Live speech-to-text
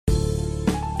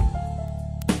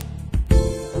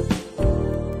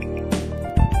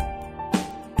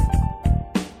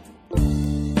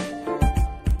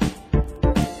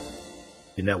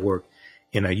Network,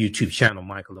 and our YouTube channel,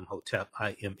 Michael M. Hotep,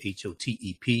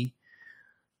 IMHOTEP.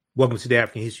 Welcome to the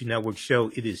African History Network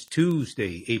show. It is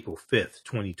Tuesday, April 5th,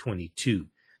 2022,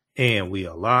 and we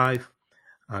are live.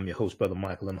 I'm your host, Brother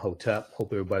Michael M. Hotep.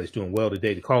 Hope everybody's doing well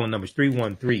today. The calling number is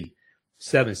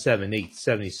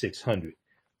 313-778-7600.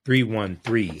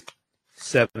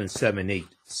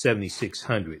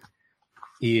 313-778-7600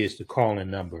 is the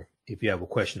calling number if you have a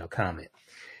question or comment.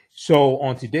 So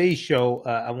on today's show,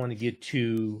 I want to get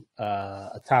to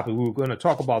a topic. We were going to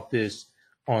talk about this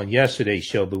on yesterday's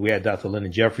show, but we had Dr. Linda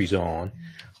Jeffries on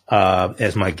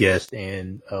as my guest,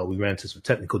 and we ran into some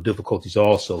technical difficulties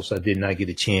also, so I did not get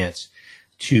a chance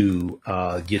to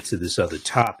get to this other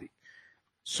topic.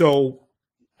 So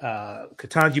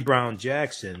Ketanji Brown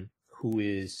Jackson, who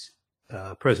is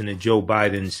President Joe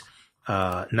Biden's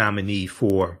nominee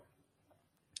for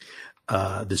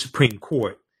the Supreme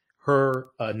Court, her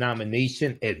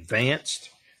nomination advanced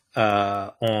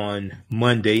on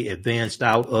Monday, advanced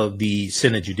out of the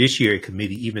Senate Judiciary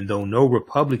Committee, even though no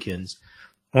Republicans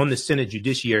on the Senate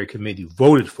Judiciary Committee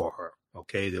voted for her.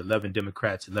 Okay, there are 11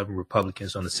 Democrats, 11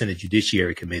 Republicans on the Senate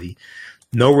Judiciary Committee.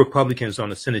 No Republicans on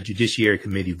the Senate Judiciary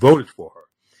Committee voted for her.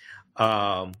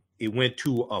 It went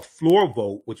to a floor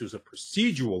vote, which was a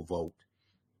procedural vote,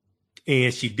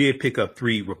 and she did pick up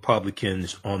 3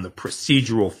 Republicans on the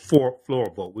procedural floor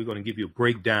vote. We're going to give you a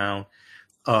breakdown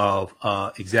of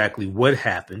exactly what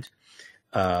happened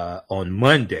on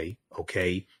Monday,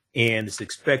 okay? And it's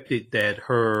expected that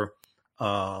her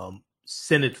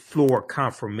Senate floor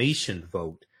confirmation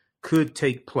vote could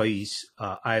take place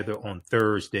either on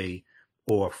Thursday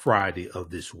or Friday of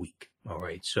this week, all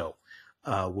right? So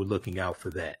we're looking out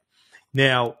for that.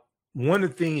 Now, one of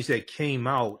the things that came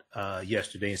out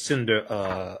yesterday, and Senator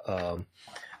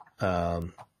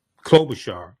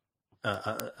Klobuchar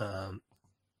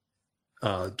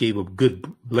gave a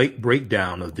good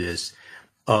breakdown of this,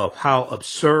 of how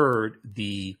absurd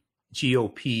the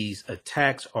GOP's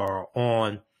attacks are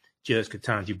on Judge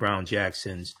Ketanji Brown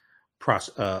Jackson's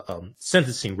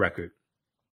sentencing record,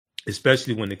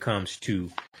 especially when it comes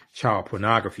to child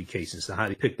pornography cases, and how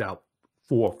they picked out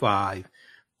 4 or 5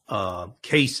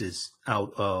 cases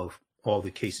out of all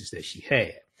the cases that she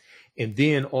had. And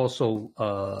then also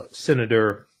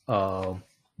Senator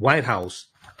Whitehouse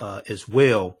as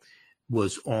well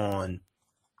was on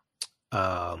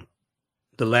The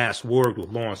Last Word with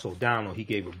Lawrence O'Donnell. He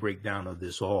gave a breakdown of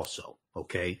this also,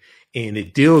 okay? And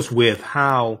it deals with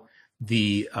how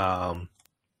the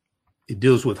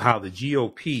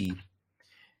GOP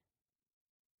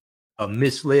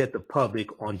misled the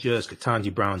public on Judge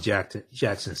Ketanji Brown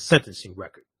Jackson's sentencing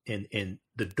record and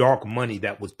the dark money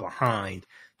that was behind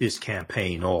this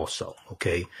campaign also,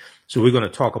 okay? So we're going to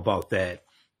talk about that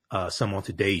some on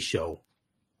today's show.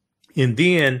 And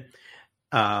then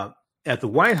at the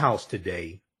White House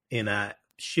today, and I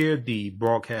shared the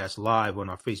broadcast live on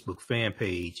our Facebook fan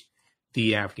page,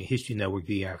 The African History Network,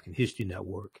 The African History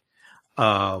Network,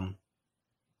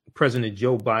 President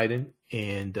Joe Biden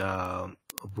and Barack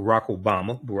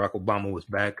Obama was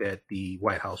back at the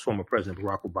White House, former President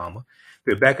Barack Obama.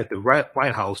 They're back at the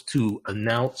White House to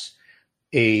announce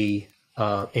a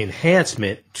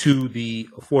enhancement to the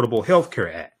Affordable Health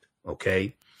Care Act,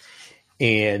 okay?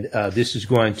 And this is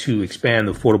going to expand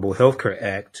the Affordable Health Care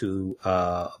Act to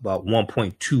about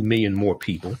 1.2 million more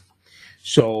people.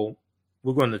 So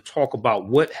we're going to talk about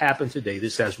what happened today.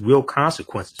 This has real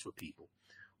consequences for people.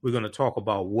 We're going to talk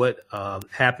about what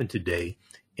happened today.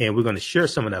 And we're going to share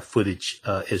some of that footage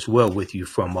as well with you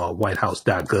from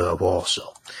whitehouse.gov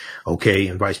also. Okay.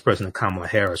 And Vice President Kamala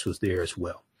Harris was there as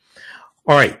well.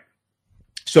 All right.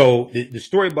 So the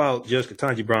story about Judge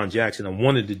Ketanji Brown Jackson, I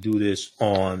wanted to do this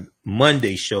on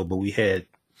Monday's show, but we had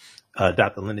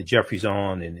Dr. Linda Jeffries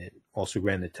on, and it also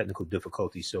ran into technical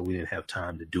difficulties, so we didn't have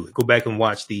time to do it. Go back and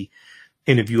watch the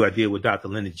interview I did with Dr.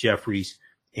 Linda Jeffries,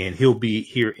 and he'll be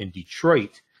here in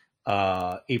Detroit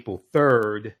April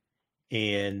 3rd,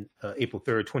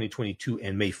 2022,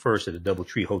 and May 1st at the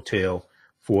DoubleTree Hotel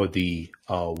for the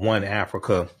One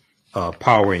Africa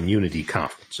Power and Unity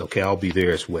Conference. Okay, I'll be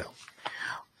there as well.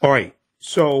 All right,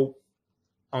 so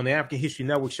on the African History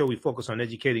Network show, we focus on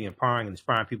educating, empowering, and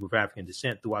inspiring people of African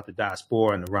descent throughout the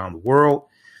diaspora and around the world,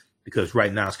 because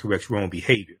right now it's corrects wrong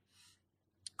behavior.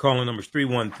 Calling numbers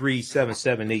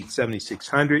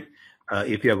 313-778-7600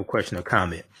 if you have a question or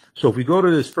comment. So if we go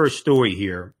to this first story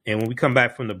here, and when we come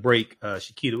back from the break,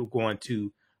 Shakita will go on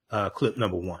to clip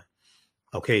number 1.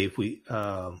 Okay, if we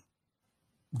go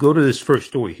to this first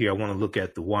story here, I want to look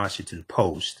at the Washington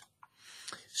Post.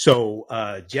 So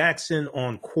Jackson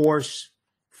on course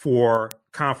for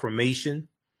confirmation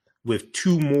with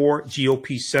 2 more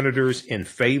GOP senators in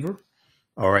favor.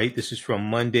 All right, this is from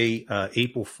Monday,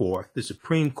 April 4th. The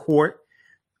Supreme Court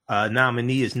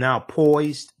nominee is now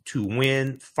poised to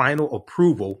win final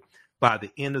approval by the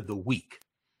end of the week.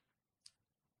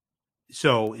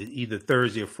 So either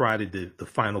Thursday or Friday, the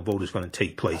final vote is going to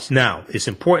take place. Now, it's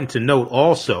important to note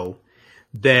also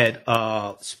that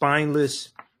spineless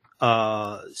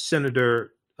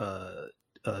Senator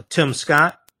Tim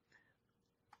Scott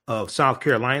of South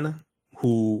Carolina,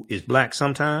 who is black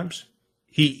sometimes,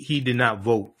 he did not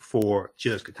vote for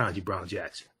Judge Ketanji Brown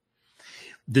Jackson.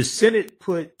 The Senate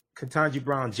put Ketanji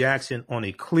Brown Jackson on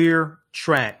a clear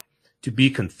track to be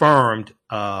confirmed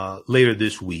later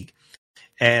this week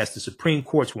as the Supreme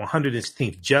Court's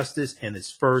 116th justice and its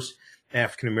first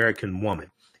African-American woman,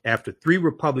 after 3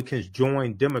 Republicans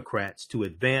joined Democrats to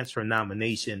advance her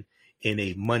nomination in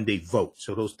a Monday vote.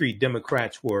 So those 3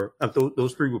 Democrats were,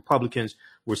 those 3 Republicans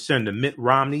were Senator Mitt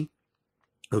Romney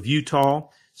of Utah,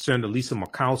 Senator Lisa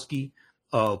Murkowski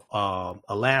of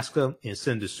Alaska, and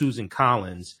Senator Susan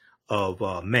Collins of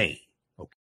Maine.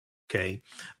 Okay.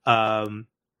 And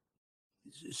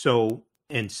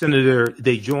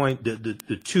they joined,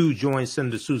 the 2 joined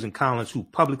Senator Susan Collins, who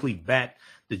publicly backed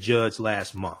the judge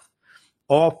last month.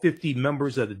 All 50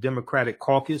 members of the Democratic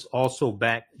caucus also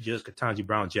backed Judge Ketanji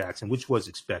Brown Jackson, which was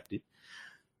expected,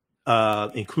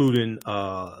 including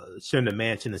Senator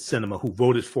Manchin and Sinema, who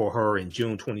voted for her in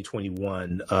June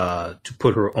 2021 to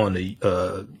put her on the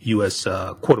U.S.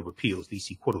 Court of Appeals,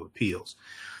 D.C. Court of Appeals.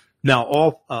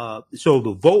 Now, so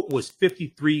the vote was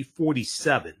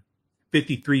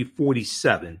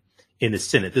 53-47 in the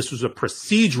Senate. This was a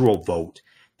procedural vote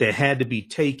that had to be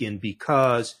taken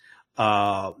because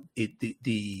in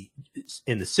the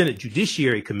Senate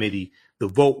Judiciary Committee, the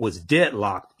vote was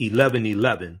deadlocked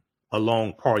 11-11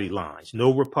 along party lines.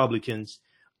 No Republicans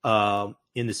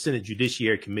in the Senate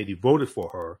Judiciary Committee voted for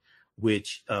her,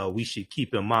 which we should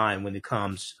keep in mind when it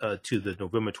comes to the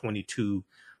November 2022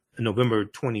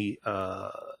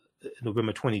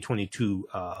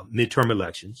 midterm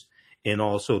elections, and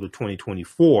also the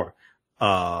 2024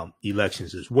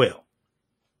 elections as well.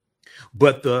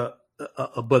 But the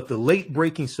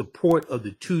late-breaking support of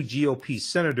the 2 GOP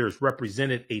senators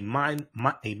represented a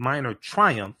minor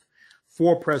triumph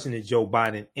for President Joe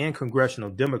Biden and congressional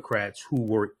Democrats, who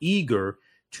were eager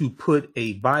to put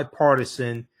a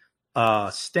bipartisan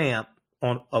stamp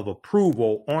of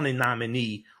approval on a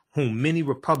nominee whom many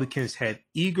Republicans had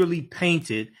eagerly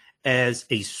painted as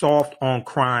a soft on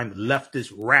crime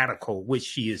leftist radical, which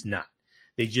she is not.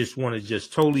 They just want to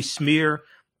totally smear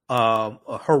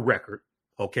her record,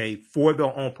 okay, for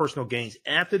their own personal gains.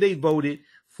 After they voted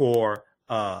for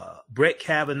Brett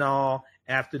Kavanaugh,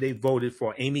 after they voted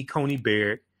for Amy Coney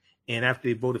Barrett, and after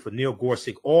they voted for Neil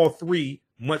Gorsuch, all 3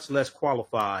 much less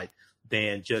qualified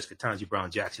than Judge Ketanji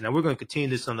Brown Jackson. Now, we're going to continue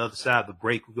this on the other side of the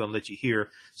break. We're going to let you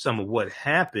hear some of what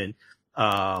happened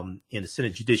in the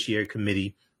Senate Judiciary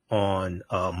Committee on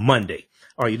Monday.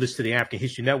 All right, you listen to the African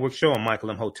History Network show. I'm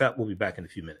Michael M. Hotep. We'll be back in a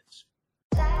few minutes.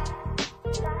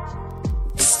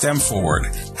 STEM Forward,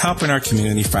 helping our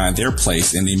community find their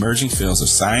place in the emerging fields of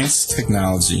science,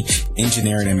 technology,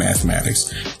 engineering, and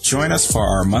mathematics. Join us for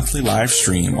our monthly live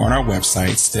stream on our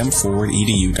website,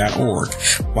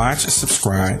 stemforwardedu.org. Watch,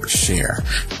 subscribe, share.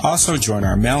 Also join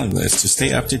our mailing list to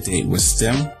stay up to date with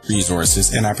STEM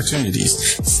resources and opportunities.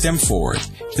 STEM Forward,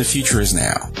 the future is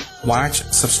now. Watch,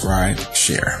 subscribe,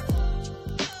 share.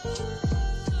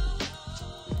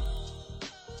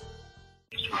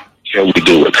 Show we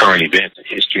deal with current events in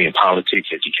history and politics,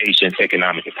 education,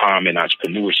 economic empowerment,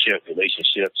 entrepreneurship,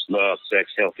 relationships, love,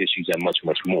 sex, health issues, and much,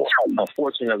 much more.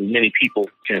 Unfortunately, many people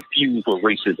confuse what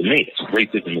racism is.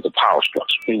 Racism is a power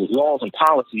structure. It was laws and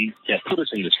policies that put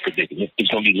us in this predicament. It's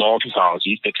going to be laws and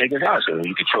policies that take us out. So when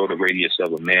you control the radius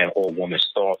of a man or woman's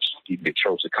thoughts, you can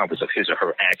control the compass of his or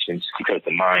her actions, because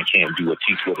the mind can't do or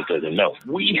teach what it doesn't know.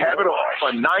 We have it all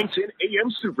on 910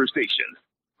 AM Superstation.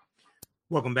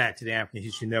 Welcome back to the African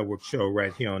History Network show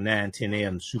right here on 910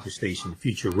 AM Superstation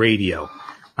Future Radio.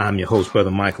 I'm your host,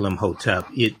 Brother Michael M. Hotep.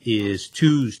 It is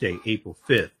Tuesday, April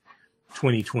 5th,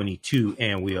 2022,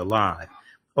 and we are live.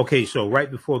 Okay, so right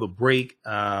before the break,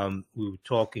 we were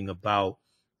talking about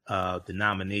the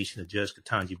nomination of Judge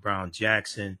Ketanji Brown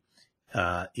Jackson.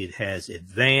 It has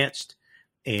advanced,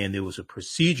 and there was a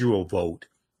procedural vote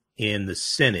in the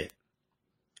Senate,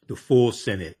 the full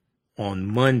Senate,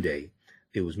 on Monday.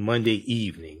 It was Monday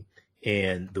evening,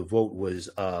 and the vote was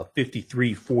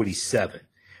 53-47.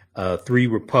 3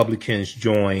 Republicans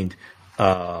joined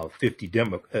all 50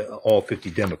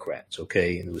 Democrats,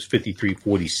 okay? And it was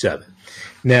 53-47.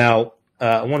 Now,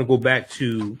 I want to go back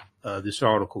to this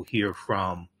article here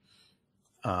from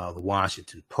the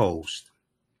Washington Post.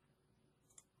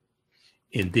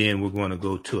 and then we're going to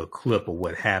go to a clip of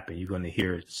what happened. You're going to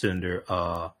hear Senator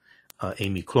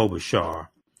Amy Klobuchar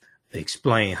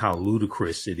explain how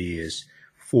ludicrous it is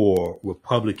for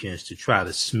Republicans to try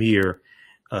to smear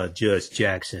Judge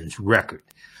Jackson's record.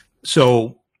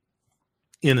 So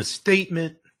in a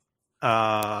statement,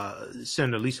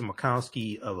 Senator Lisa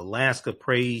Murkowski of Alaska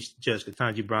praised Judge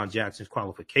Ketanji Brown Jackson's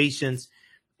qualifications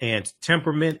and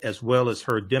temperament, as well as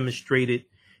her demonstrated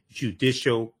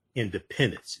judicial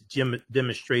independence.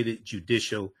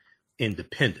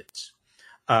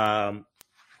 And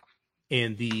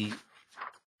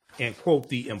quote,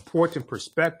 the important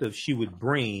perspective she would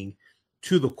bring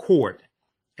to the court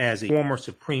as a former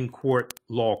Supreme Court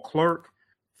law clerk,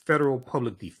 federal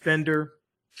public defender,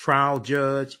 trial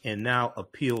judge, and now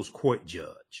appeals court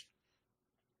judge.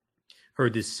 Her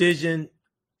decision,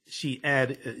 she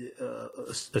added,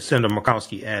 Senator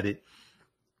Murkowski added,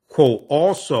 quote,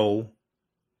 also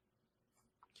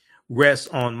rests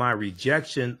on my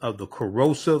rejection of the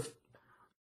corrosive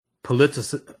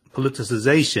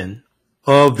politicization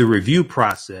of the review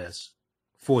process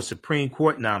for Supreme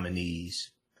Court nominees,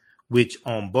 which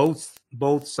on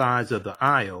both sides of the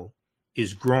aisle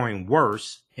is growing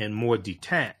worse and more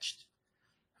detached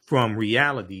from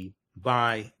reality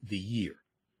by the year.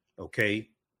 Okay.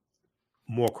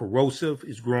 More corrosive,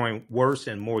 is growing worse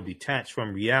and more detached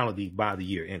from reality by the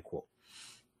year, end quote.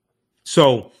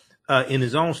 So in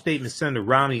his own statement, Senator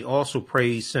Romney also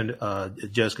praised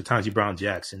Judge Ketanji Brown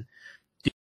Jackson,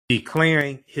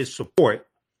 declaring his support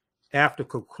after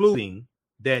concluding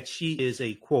that she is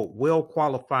a, quote,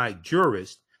 well-qualified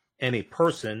jurist and a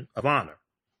person of honor.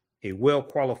 A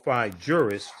well-qualified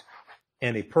jurist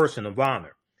and a person of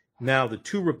honor. Now, the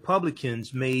two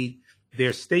Republicans made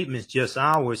their statements just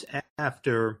hours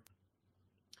after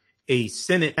a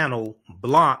Senate panel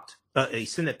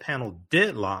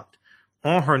deadlocked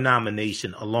on her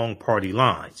nomination along party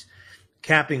lines,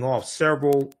 capping off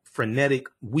several frenetic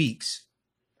weeks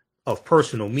of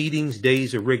personal meetings,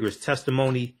 days of rigorous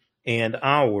testimony, and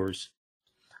hours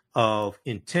of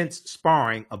intense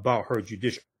sparring about her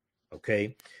judicial.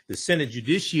 Okay, the Senate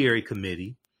Judiciary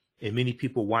Committee, and many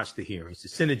people watched the hearings, the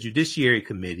Senate Judiciary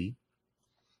Committee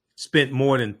spent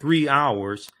more than 3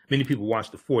 hours. Many people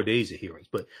watched the 4 days of hearings,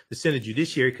 but the Senate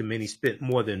Judiciary Committee spent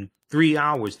more than 3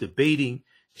 hours debating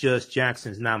Judge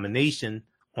Jackson's nomination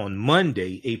on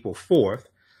Monday, April 4th,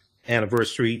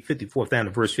 54th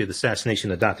anniversary of the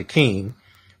assassination of Dr. King,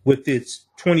 with its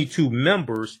 22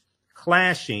 members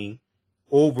clashing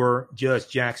over Judge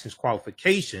Jackson's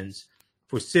qualifications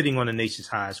for sitting on the nation's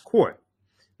highest court.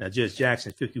 Now, Judge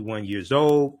Jackson is 51 years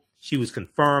old. She was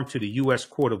confirmed to the U.S.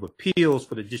 Court of Appeals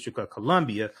for the District of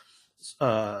Columbia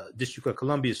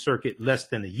circuit less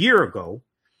than a year ago,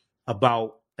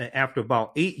 after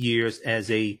about 8 years as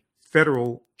a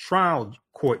federal trial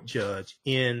court judge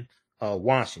in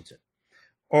Washington.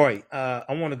 All right, I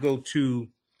want to go to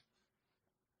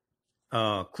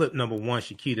clip number one,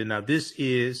 Shakita. Now, this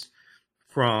is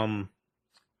from,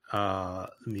 let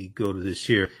me go to this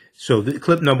here. So the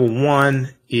clip number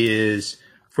one is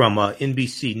from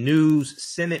NBC News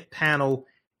Senate panel.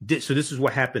 So this is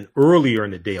what happened earlier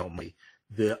in the day on Monday.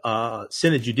 The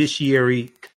Senate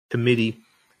Judiciary Committee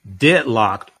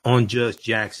deadlocked on Judge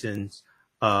Jackson's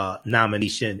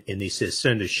nomination, and they said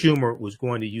Senator Schumer was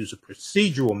going to use a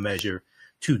procedural measure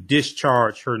to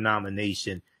discharge her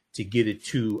nomination to get it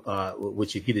to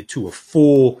a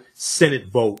full Senate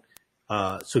vote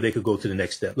so they could go to the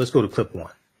next step. Let's go to clip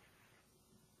one.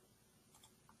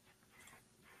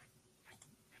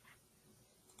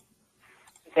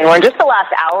 And in just the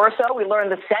last hour or so, we learned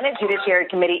the Senate Judiciary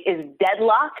Committee is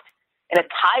deadlocked in a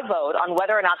tie vote on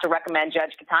whether or not to recommend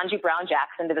Judge Ketanji Brown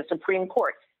Jackson to the Supreme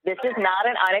Court. This is not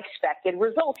an unexpected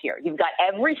result here. You've got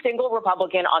every single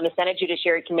Republican on the Senate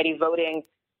Judiciary Committee voting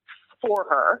for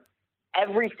her,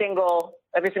 every single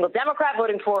Democrat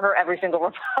voting for her, every single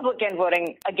Republican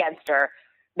voting against her.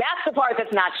 That's the part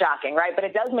that's not shocking, right? But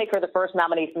it does make her the first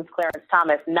nominee since Clarence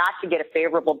Thomas not to get a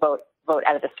favorable vote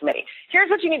out of this committee. Here's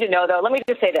what you need to know, though. Let me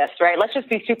just say this, right? Let's just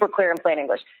be super clear in plain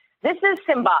English. This is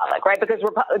symbolic, right? Because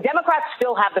Democrats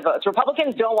still have the votes.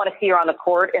 Republicans don't want to see her on the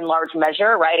court in large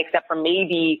measure, right? Except for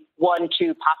maybe 1,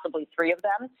 2, possibly 3 of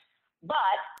them. But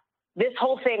this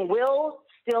whole thing will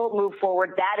still move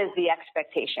forward. That is the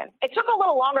expectation. It took a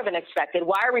little longer than expected.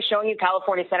 Why are we showing you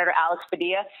California Senator Alex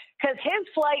Padilla? Because his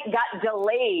flight got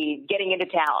delayed getting into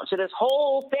town. So this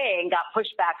whole thing got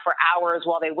pushed back for hours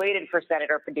while they waited for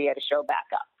Senator Padilla to show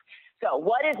back up. So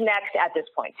what is next at this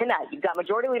point? Tonight, you've got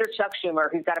Majority Leader Chuck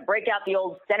Schumer, who's got to break out the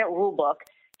old Senate rule book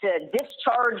to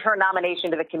discharge her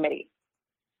nomination to the committee.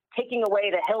 Taking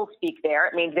away the Hill speak there,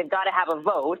 it means they've got to have a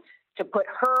vote to put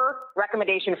her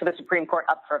recommendation for the Supreme Court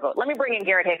up for a vote. Let me bring in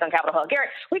Garrett Hayes on Capitol Hill. Garrett,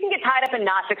 we can get tied up in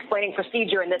knots explaining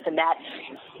procedure and this and that.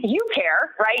 You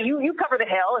care, right? You cover the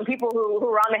Hill, and people who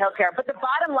are on the Hill care. But the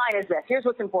bottom line is this. Here's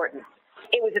what's important.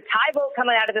 It was a tie vote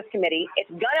coming out of this committee. It's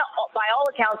going to, by all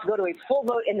accounts, go to a full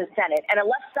vote in the Senate. And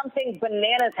unless something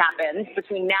bananas happens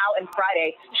between now and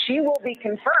Friday, she will be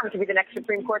confirmed to be the next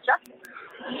Supreme Court justice.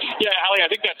 Yeah, Allie, I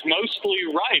think that's mostly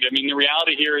right. I mean, the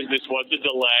reality here is this was a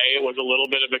delay. It was a little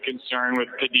bit of a concern with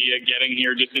Padilla getting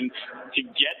here to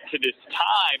get to this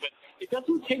tie. But it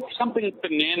doesn't take something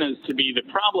bananas to be the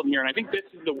problem here. And I think this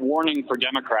is the warning for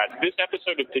Democrats. This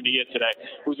episode of Padilla today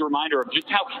was a reminder of just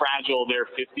how fragile their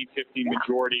 50-50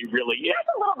 majority really is.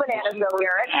 That's a little bananas, though,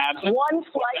 Garrett. Absolutely. One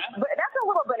flight, but that's a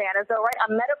little bananas, though, right?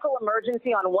 A medical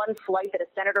emergency on one flight that a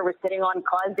senator was sitting on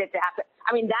caused it to happen.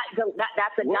 I mean, that's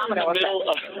a domino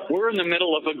effect. We're in the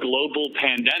middle of a global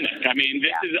pandemic. I mean,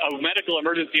 this is a medical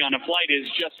emergency on a flight is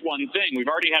just one thing. We've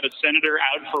already had a senator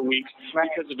out for weeks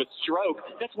because of a stroke.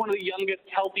 That's one of the youngest,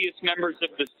 healthiest members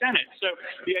of the Senate. So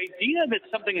the idea that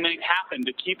something might happen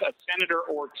to keep a senator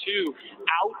or two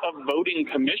out of voting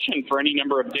commission for any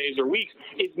number of days or weeks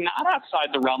is not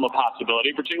outside the realm of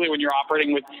possibility, particularly when you're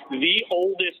operating with the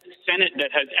oldest Senate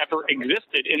that has ever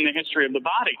existed in the history of the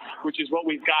body, which is what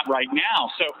we've got right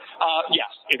now. So, yes,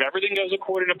 if everything goes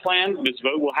according to plan, this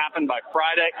vote will happen by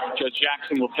Friday. Judge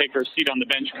Jackson will take her seat on the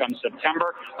bench come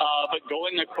September. But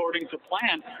going according to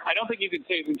plan, I don't think you can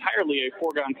say it's entirely a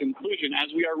foregone conclusion, as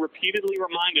we are repeatedly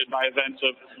reminded by events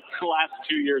of the last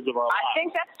 2 years of our lives. I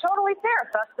think that's totally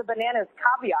fair. Thus the bananas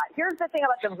caveat. Here's the thing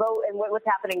about the vote and what's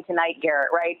happening tonight,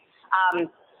 Garrett, right?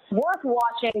 Worth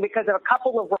watching because of a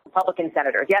couple of Republican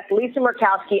senators. Yes, Lisa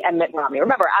Murkowski and Mitt Romney.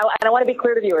 Remember, and I want to be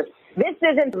clear to viewers, this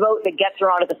isn't the vote that gets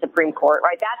her onto the Supreme Court,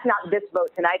 right? That's not this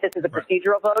vote tonight. This is a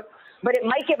procedural vote. But it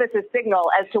might give us a signal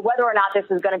as to whether or not this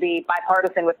is going to be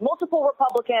bipartisan with multiple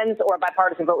Republicans or a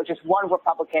bipartisan vote with just one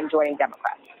Republican joining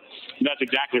Democrats. That's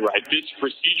exactly right. This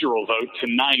procedural vote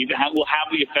tonight will have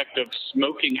the effect of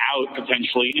smoking out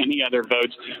potentially any other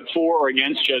votes for or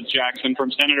against Judge Jackson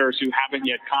from senators who haven't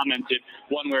yet commented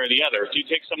one way or the other. So you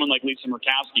take someone like Lisa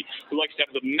Murkowski, who likes to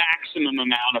have the maximum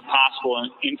amount of possible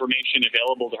information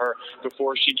available to her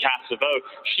before she casts a vote.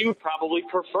 She would probably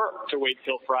prefer to wait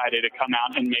till Friday to come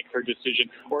out and make her decision,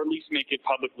 or at least make it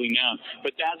publicly known.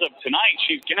 But as of tonight,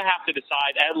 she's going to have to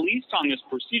decide at least on this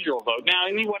procedural vote. Now,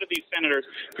 any one of these senators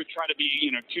could try to be,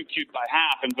 too cute by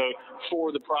half and vote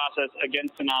for the process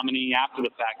against the nominee after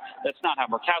the fact. That's not how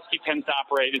Murkowski tends to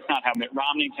operate. It's not how Mitt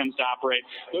Romney tends to operate.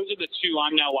 Those are the two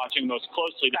I'm now watching most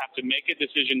closely to have to make a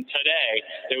decision today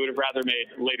they would have rather made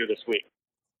later this week.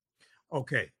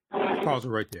 Okay, pause it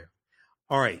right there.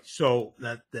 All right, so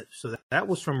that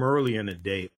was from early in the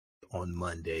day on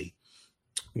Monday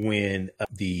when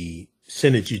the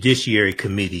Senate Judiciary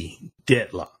Committee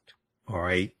deadlocked. All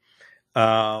right.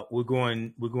 We're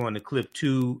going to clip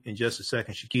 2 in just a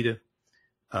second, Shakita.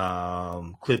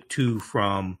 Clip 2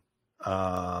 from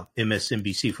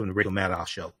MSNBC from the Rachel Maddow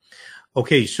show.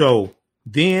 Okay, so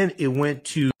then it went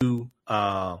to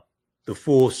the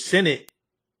full Senate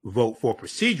vote for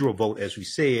procedural vote, as we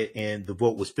said, and the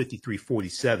vote was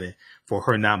 53-47 for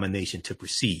her nomination to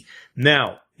proceed.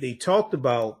 Now, they talked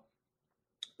about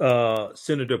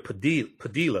Senator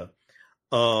Padilla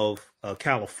of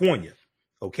California.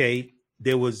 Okay.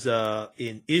 There was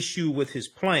an issue with his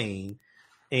plane,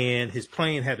 and his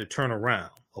plane had to turn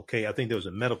around. Okay, I think there was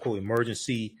a medical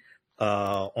emergency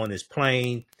on his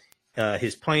plane.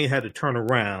 His plane had to turn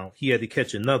around. He had to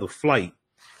catch another flight,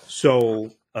 so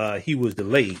he was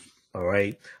delayed. All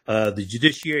right. The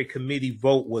Judiciary Committee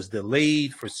vote was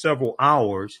delayed for several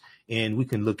hours, and we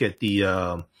can look at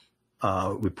the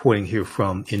reporting here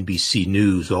from NBC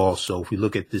News also. If we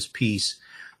look at this piece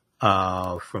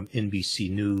from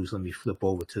NBC News. Let me flip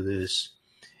over to this.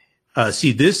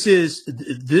 See, this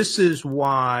is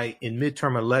why in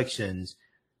midterm elections,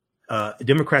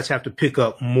 Democrats have to pick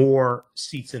up more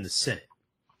seats in the Senate.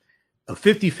 A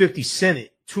 50-50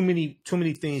 Senate, too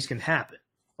many things can happen.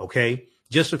 Okay.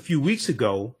 Just a few weeks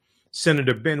ago,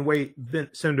 Senator Ben Ray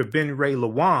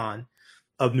Lawan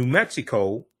of New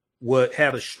Mexico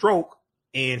had a stroke,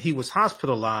 and he was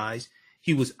hospitalized.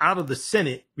 He was out of the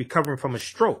Senate recovering from a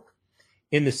stroke.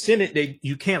 In the Senate,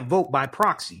 you can't vote by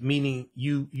proxy, meaning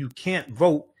you can't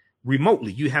vote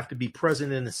remotely. You have to be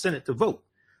present in the Senate to vote.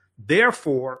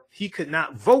 Therefore, he could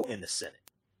not vote in the Senate.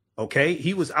 Okay.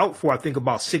 He was out for, I think,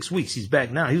 about 6 weeks. He's back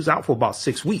now. He was out for about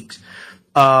 6 weeks.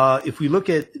 If we look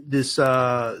at this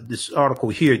article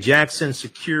here, Jackson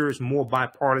secures more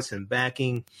bipartisan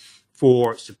backing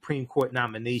for Supreme Court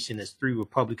nomination as 3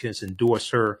 Republicans endorse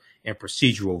her and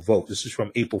procedural vote. This is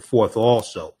from April 4th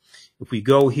also. If we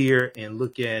go here and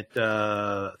look at,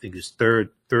 I think it's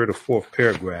third or fourth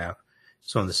paragraph.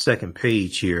 It's on the second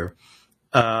page here.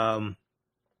 Earlier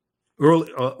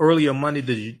Monday,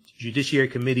 the Judiciary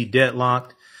Committee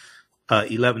deadlocked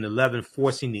 11-11,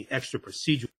 forcing the extra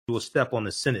procedural step on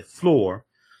the Senate floor.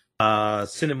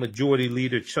 Senate Majority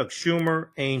Leader Chuck Schumer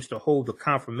aims to hold the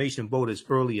confirmation vote as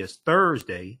early as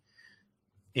Thursday.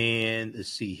 And let's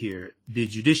see here. The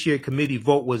Judiciary Committee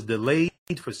vote was delayed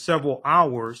for several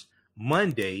hours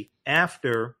Monday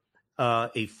after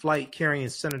a flight carrying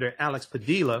Senator Alex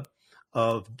Padilla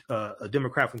of a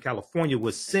Democrat from California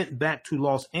was sent back to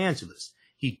Los Angeles.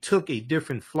 He took a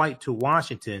different flight to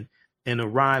Washington and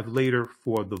arrived later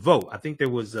for the vote. I think there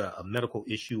was a medical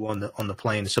issue on the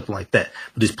plane or something like that.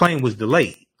 But his plane was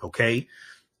delayed. Okay,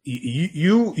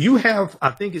 you have, I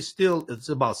think it's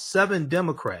about 7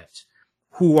 Democrats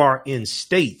who are in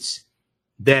states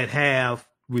that have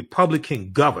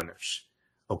Republican governors.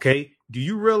 Okay, do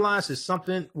you realize if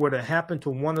something were to happen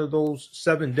to one of those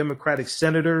 7 Democratic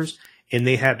senators and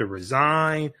they had to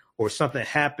resign, or something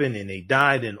happened and they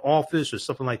died in office or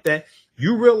something like that,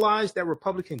 you realize that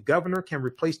Republican governor can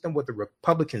replace them with a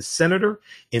Republican senator,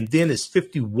 and then it's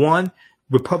 51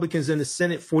 Republicans in the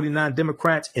Senate, 49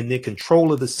 Democrats, and their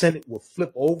control of the Senate will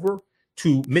flip over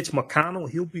to Mitch McConnell.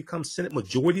 He'll become Senate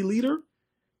Majority Leader,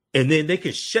 and then they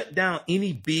can shut down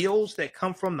any bills that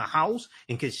come from the House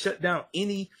and can shut down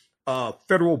any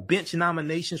federal bench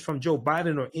nominations from Joe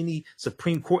Biden or any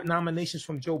Supreme Court nominations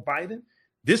from Joe Biden.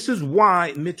 This is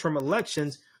why midterm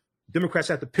elections, Democrats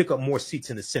have to pick up more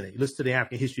seats in the Senate. You listen to the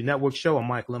African History Network show. I'm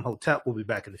Michael M. Hotep. We'll be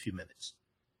back in a few minutes.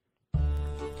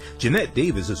 Jeanette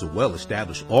Davis is a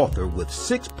well-established author with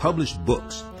 6 published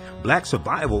books. Black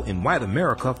Survival in White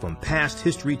America from Past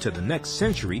History to the Next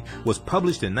Century was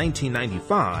published in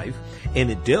 1995,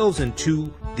 and it delves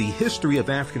into the history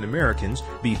of African Americans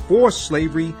before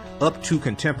slavery up to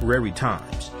contemporary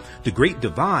times. The Great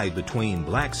Divide Between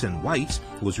Blacks and Whites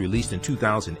was released in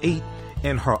 2008,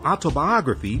 and her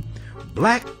autobiography,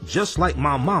 Black Just Like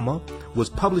My Mama, was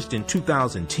published in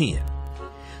 2010.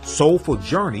 Soulful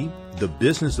Journey, The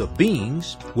Business of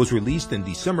Beings, was released in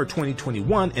December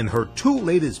 2021, and her 2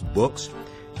 latest books,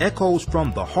 Echoes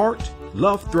from the Heart,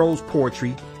 Love Throws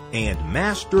Poetry, and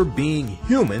Master Being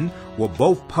Human, were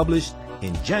both published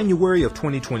in January of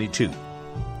 2022.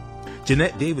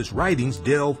 Jeanette Davis' writings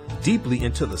delve deeply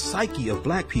into the psyche of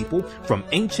Black people from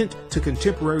ancient to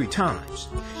contemporary times.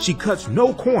 She cuts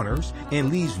no corners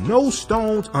and leaves no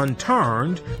stones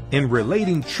unturned in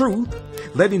relating truth,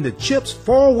 letting the chips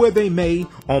fall where they may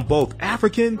on both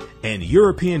African and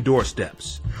European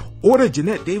doorsteps. Order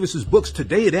Jeanette Davis's books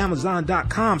today at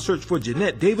Amazon.com. Search for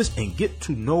Jeanette Davis and get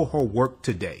to know her work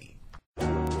today.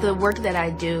 The work that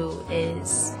I do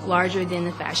is larger than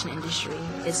the fashion industry.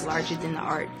 It's larger than the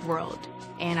art world.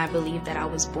 And I believe that I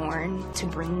was born to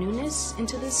bring newness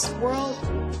into this world.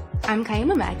 I'm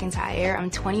Kaima McIntyre. I'm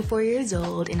 24 years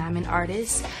old and I'm an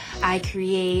artist. I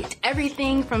create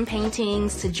everything from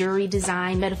paintings to jewelry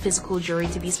design, metaphysical jewelry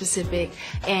to be specific,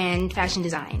 and fashion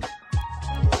design.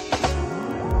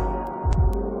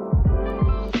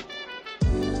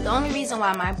 The only reason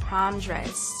why my prom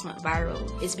dress went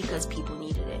viral is because people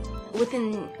needed it.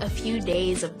 Within a few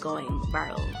days of going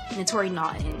viral, Notori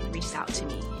Naughton reached out to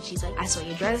me and she's like, I saw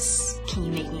your dress, can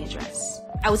you make me a dress?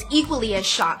 I was equally as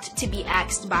shocked to be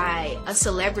asked by a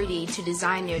celebrity to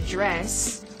design their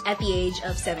dress at the age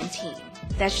of 17.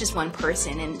 That's just one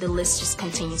person, and the list just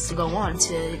continues to go on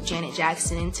to Janet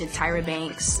Jackson, to Tyra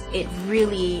Banks. It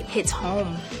really hits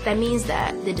home. That means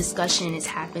that the discussion is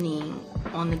happening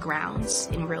on the grounds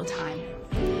in real time.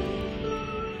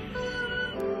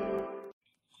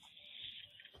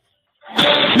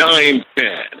 Nine 10,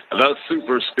 the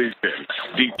Superstation,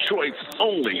 Detroit's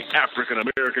only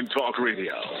African-American talk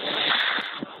radio.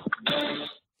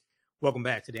 Welcome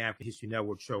back to the African History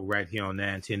Network show right here on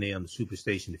 910 AM, the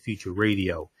Superstation, the Future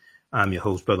Radio. I'm your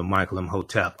host, Brother Michael M.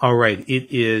 Hotep. All right, it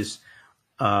is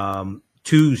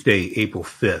Tuesday, April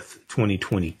 5th,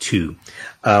 2022.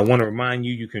 I want to remind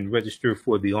you, you can register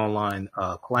for the online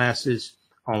classes,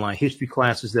 online history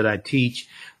classes that I teach.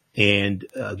 And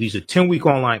these are 10-week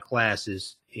online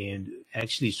classes. And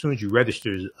actually, as soon as you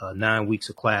register, 9 weeks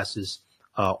of classes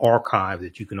archive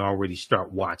that you can already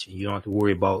start watching. You don't have to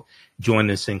worry about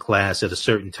joining us in class at a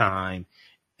certain time.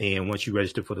 And once you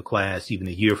register for the class, even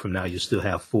a year from now, you'll still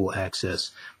have full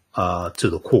access to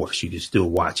the course. You can still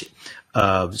watch it.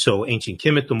 So Ancient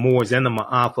Kemet, the Moors, and the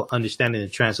Ma'afa, Understanding the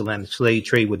Transatlantic Slave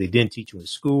Trade, what they didn't teach you in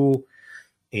school.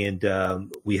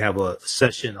 And we have a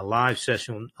live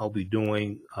session I'll be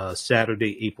doing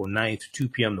Saturday, April 9th, 2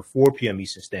 p.m. to 4 p.m.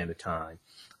 Eastern Standard Time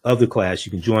of the class.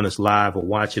 You can join us live or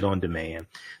watch it on demand.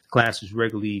 The class is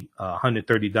regularly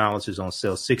 $130, is on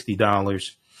sale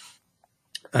 $60.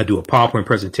 I do a PowerPoint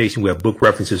presentation. We have book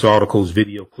references, articles,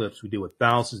 video clips. We deal with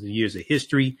thousands of years of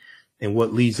history and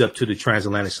what leads up to the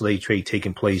transatlantic slave trade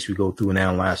taking place. We go through and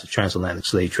analyze the transatlantic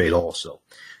slave trade also.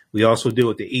 We also deal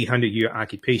with the 800-year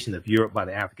occupation of Europe by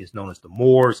the Africans known as the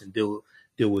Moors, and deal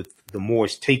with the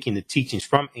Moors taking the teachings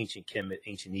from ancient Kemet,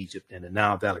 ancient Egypt, and the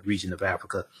Nile Valley region of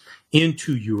Africa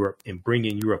into Europe and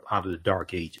bringing Europe out of the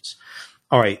Dark Ages.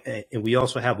 All right, and we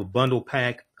also have a bundle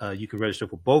pack. You can register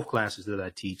for both classes that I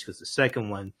teach, because the second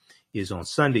one is on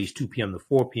Sundays, 2 p.m. to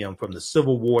 4 p.m., from the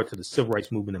Civil War to the Civil Rights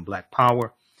Movement and Black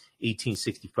Power,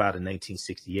 1865 to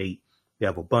 1968. We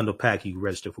have a bundle pack. You can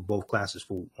register for both classes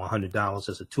for $100.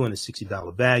 That's a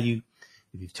 $260 value.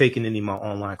 If you've taken any of my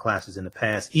online classes in the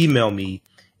past, email me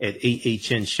at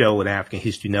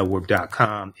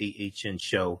ahnshow@africanhistorynetwork.com,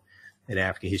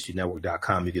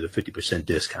 ahnshow@africanhistorynetwork.com. You get a 50%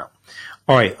 discount.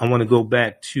 All right, I want to go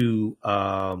back to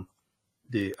our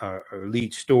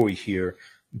lead story here,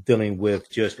 dealing with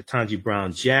Judge Ketanji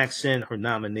Brown Jackson. Her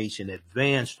nomination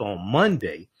advanced on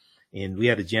Monday. And we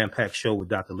had a jam-packed show with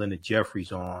Dr. Linda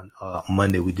Jeffries on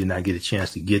Monday. We did not get a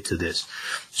chance to get to this.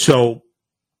 So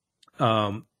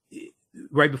right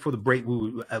before the break,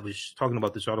 I was talking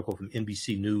about this article from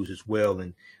NBC News as well.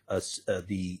 And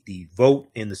the vote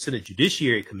in the Senate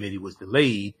Judiciary Committee was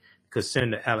delayed because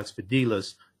Senator Alex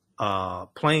Padilla's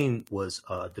plane was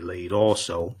delayed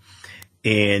also.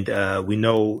 And we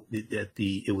know that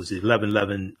it was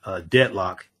 11-11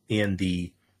 deadlock in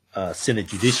the Senate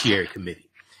Judiciary Committee.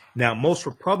 Now, most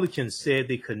Republicans said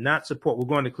they could not support. We're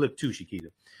going to clip 2,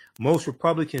 Shakita. Most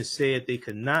Republicans said they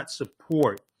could not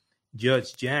support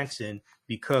Judge Jackson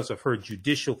because of her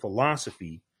judicial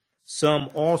philosophy. Some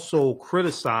also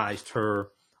criticized her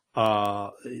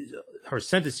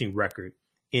sentencing record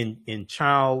in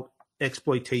child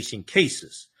exploitation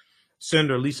cases.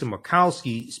 Senator Lisa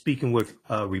Murkowski, speaking with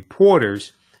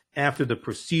reporters after the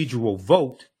procedural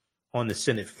vote on the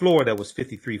Senate floor that was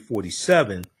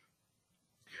 53-47,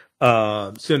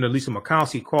 Senator Lisa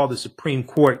Murkowski called the Supreme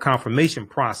Court confirmation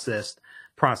process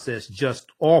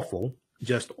just awful,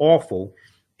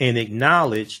 and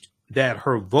acknowledged that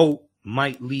her vote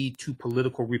might lead to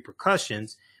political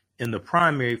repercussions in the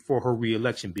primary for her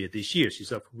reelection bid this year.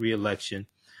 She's up for reelection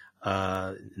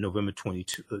November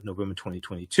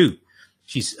 2022.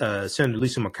 Senator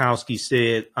Lisa Murkowski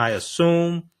said, I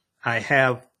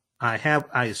have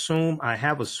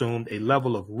assumed a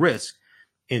level of risk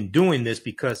in doing this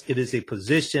because it is a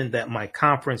position that my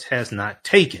conference has not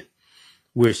taken.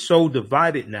 We're so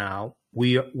divided now.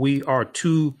 We are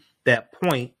to that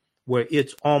point where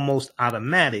it's almost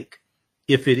automatic.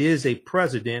 If it is a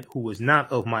president who is not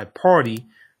of my party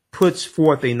puts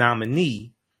forth a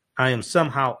nominee, I am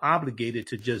somehow obligated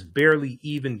to just barely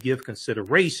even give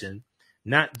consideration,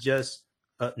 not just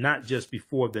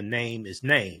before the name is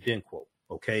named, end quote.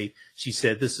 Okay. She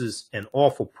said, this is an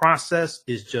awful process.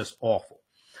 It's just awful.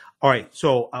 All right,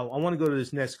 so I want to go to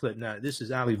this next clip now. This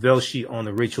is Ali Velshi on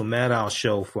the Rachel Maddow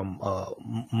show from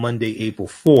Monday, April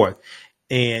 4th,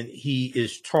 and he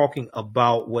is talking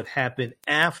about what happened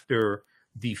after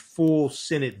the full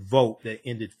Senate vote that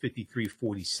ended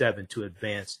 53-47 to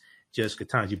advance Judge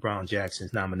Ketanji Brown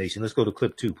Jackson's nomination. Let's go to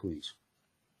clip 2, please.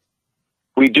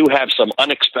 We do have some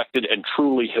unexpected and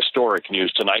truly historic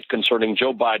news tonight concerning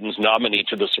Joe Biden's nominee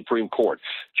to the Supreme Court,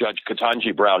 Judge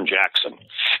Ketanji Brown Jackson.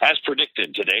 As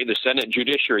predicted today, the Senate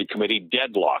Judiciary Committee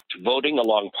deadlocked, voting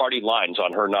along party lines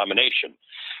on her nomination.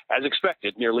 As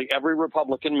expected, nearly every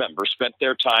Republican member spent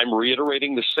their time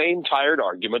reiterating the same tired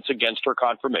arguments against her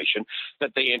confirmation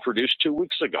that they introduced 2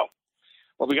 weeks ago.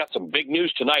 Well, we got some big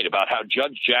news tonight about how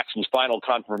Judge Jackson's final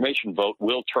confirmation vote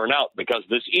will turn out, because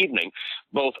this evening,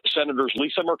 both Senators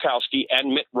Lisa Murkowski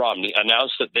and Mitt Romney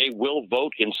announced that they will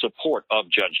vote in support of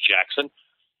Judge Jackson.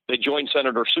 They joined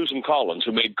Senator Susan Collins,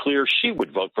 who made clear she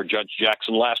would vote for Judge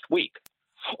Jackson last week.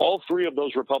 All 3 of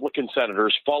those Republican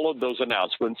senators followed those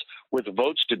announcements with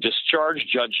votes to discharge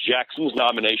Judge Jackson's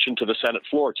nomination to the Senate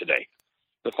floor today.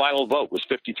 The final vote was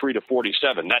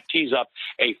 53-47. That tees up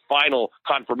a final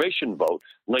confirmation vote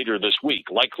later this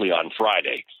week, likely on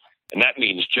Friday. And that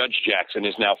means Judge Jackson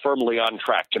is now firmly on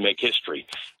track to make history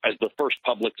as the first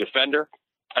public defender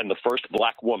and the first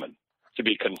black woman to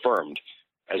be confirmed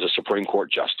as a Supreme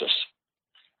Court justice.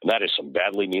 And that is some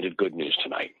badly needed good news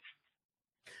tonight.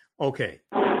 Okay.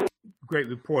 Great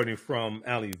reporting from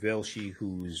Ali Velshi,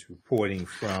 who's reporting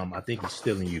from, I think he's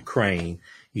still in Ukraine.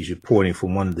 He's reporting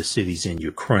from one of the cities in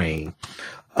Ukraine.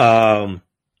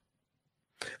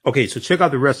 Okay, so check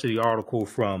out the rest of the article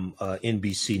from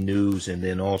NBC News, and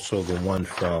then also the one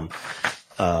from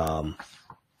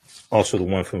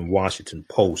Washington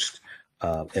Post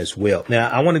as well. Now,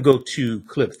 I want to go to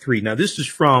clip 3. Now, this is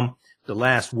from The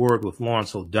Last Word with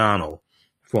Lawrence O'Donnell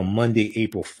from Monday,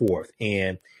 April 4th,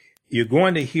 and you're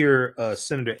going to hear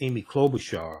Senator Amy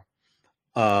Klobuchar,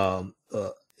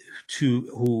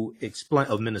 who explain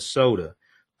of Minnesota,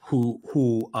 who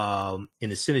in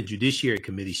the Senate Judiciary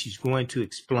Committee, she's going to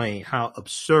explain how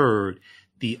absurd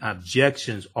the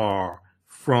objections are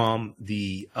from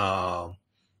the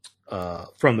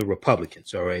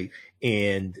Republicans. All right,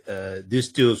 and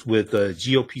this deals with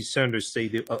GOP senators say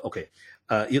that. Okay,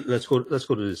 let's go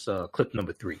to this clip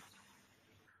number 3.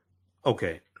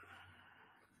 Okay.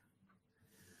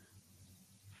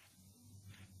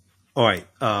 All right,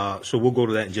 so we'll go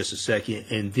to that in just a second.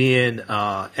 And then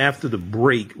after the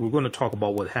break, we're going to talk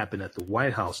about what happened at the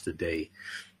White House today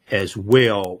as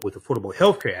well with the Affordable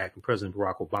Health Care Act. And President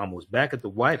Barack Obama was back at the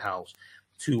White House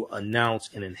to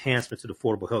announce an enhancement to the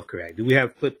Affordable Health Care Act. Do we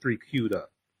have clip 3 queued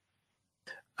up?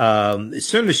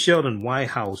 Senator Sheldon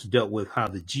Whitehouse dealt with how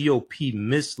the GOP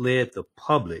misled the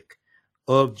public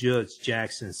of Judge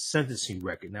Jackson's sentencing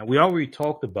record. Now, we already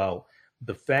talked about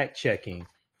the fact checking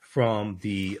from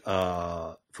the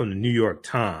New York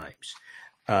Times,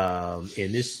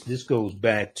 and this goes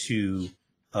back to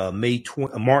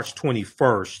March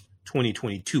 21st,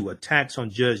 2022. Attacks on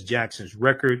Judge Jackson's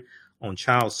record on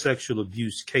child sexual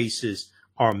abuse cases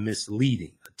are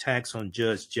misleading. Attacks on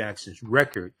Judge Jackson's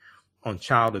record on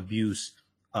child abuse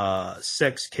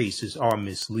sex cases are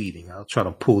misleading. I'll try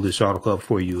to pull this article up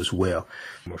for you as well.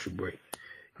 Commercial break.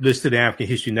 Listen to the African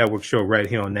History Network show right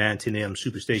here on 910 AM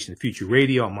Superstation Future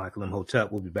Radio. I'm Michael M.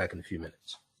 Hotep. We'll be back in a few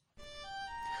minutes.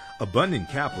 Abundant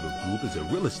Capital Group is a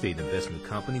real estate investment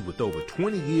company with over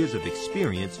 20 years of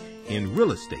experience in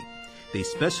real estate. They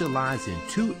specialize in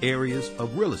 2 areas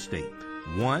of real estate.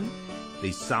 1,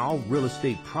 they solve real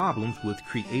estate problems with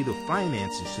creative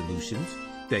financing solutions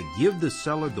that give the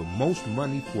seller the most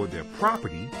money for their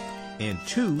property. And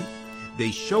 2, they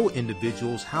show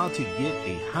individuals how to get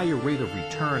a higher rate of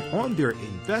return on their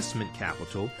investment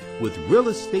capital with real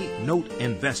estate note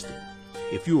investing.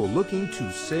 If you are looking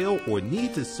to sell or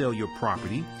need to sell your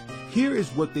property, here is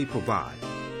what they provide.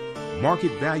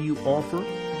 Market value offer,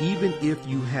 even if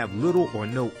you have little or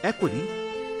no equity.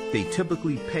 They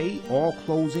typically pay all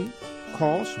closing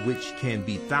costs, which can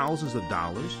be thousands of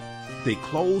dollars. They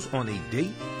close on a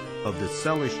date of the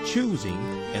seller's choosing,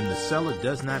 and the seller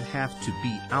does not have to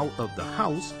be out of the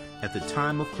house at the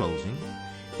time of closing.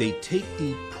 They take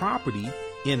the property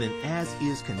in an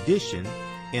as-is condition,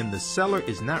 and the seller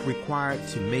is not required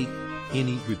to make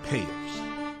any repairs.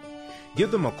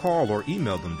 Give them a call or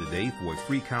email them today for a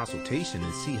free consultation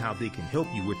and see how they can help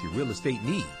you with your real estate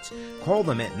needs. Call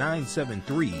them at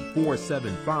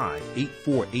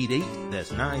 973-475-8488.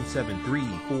 That's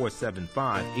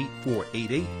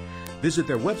 973-475-8488. Visit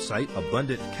their website,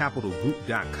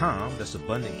 abundantcapitalgroup.com. That's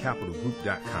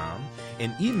abundantcapitalgroup.com.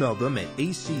 And email them at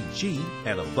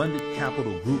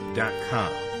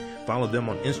acg@abundantcapitalgroup.com. Follow them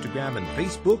on Instagram and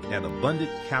Facebook at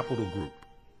Abundant Capital Group.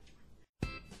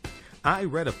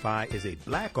 iRedify is a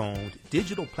Black-owned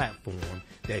digital platform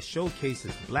that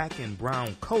showcases Black and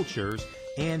Brown cultures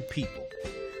and people.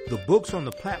 The books on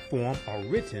the platform are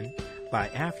written by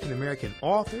African American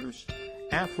authors,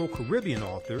 Afro-Caribbean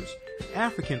authors,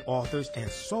 African authors, and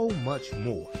so much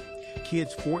more.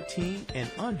 Kids 14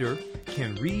 and under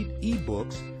can read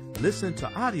ebooks, listen to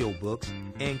audiobooks,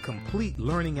 and complete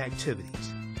learning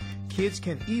activities. Kids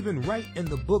can even write in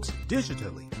the books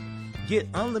digitally. Get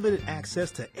unlimited access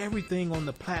to everything on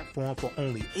the platform for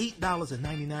only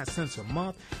 $8.99 a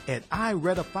month at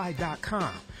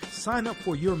iRedify.com. Sign up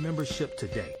for your membership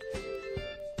today.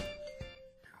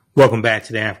 Welcome back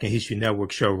to the African History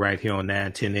Network show right here on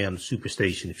 910 AM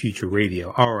Superstation Future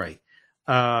Radio. All right.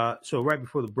 So right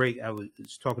before the break, I was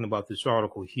talking about this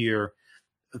article here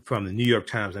from the New York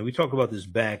Times. And we talked about this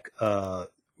back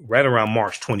right around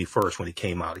March 21st when it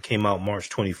came out. It came out March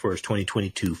 21st,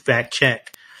 2022. Fact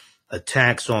check.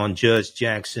 Attacks on Judge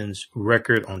Jackson's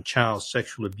record on child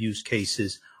sexual abuse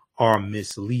cases are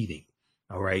misleading.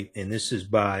 All right. And this is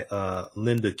by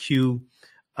Linda Q.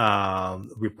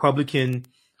 Republican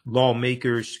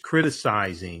lawmakers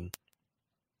criticizing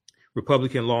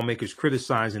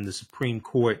the Supreme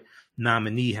Court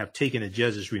nominee have taken the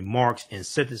judge's remarks and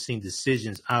sentencing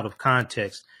decisions out of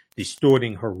context,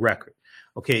 distorting her record.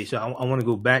 Okay, so I want to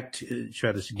go back to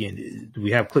try this again. Do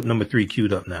we have clip number 3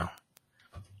 queued up now?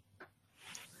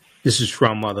 This is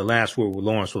from The Last Word with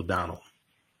Lawrence O'Donnell.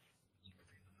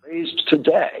 Raised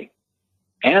today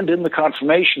and in the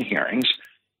confirmation hearings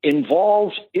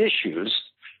involved issues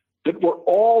that were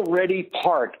already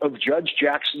part of Judge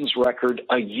Jackson's record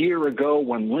a year ago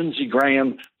when Lindsey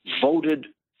Graham voted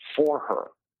for her.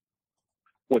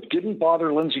 What didn't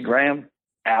bother Lindsey Graham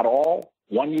at all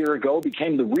 1 year ago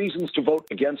became the reasons to vote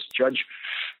against Judge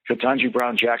Ketanji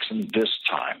Brown Jackson this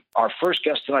time. Our first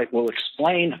guest tonight will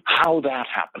explain how that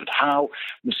happened, how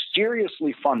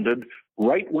mysteriously funded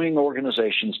right-wing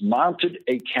organizations mounted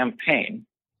a campaign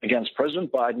against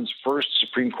President Biden's first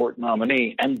Supreme Court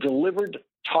nominee and delivered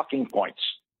talking points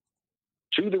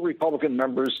to the Republican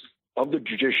members of the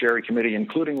Judiciary Committee,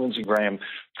 including Lindsey Graham,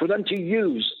 for them to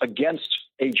use against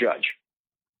a judge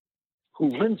who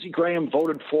Lindsey Graham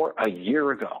voted for a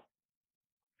year ago.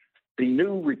 The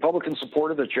new Republican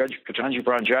supporter that Judge Ketanji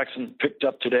Brown Jackson picked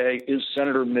up today is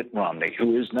Senator Mitt Romney,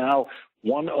 who is now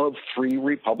one of 3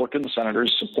 Republican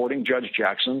senators supporting Judge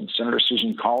Jackson. Senator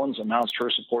Susan Collins announced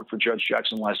her support for Judge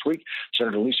Jackson last week.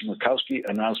 Senator Lisa Murkowski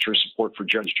announced her support for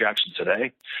Judge Jackson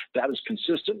today. That is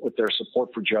consistent with their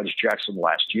support for Judge Jackson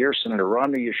last year. Senator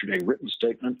Romney issued a written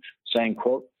statement saying,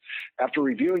 quote, "After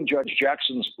reviewing Judge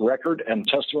Jackson's record and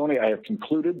testimony, I have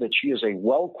concluded that she is a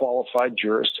well-qualified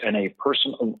jurist and a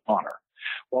person of honor.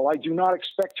 While I do not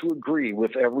expect to agree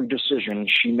with every decision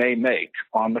she may make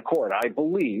on the court, I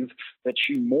believe that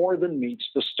she more than meets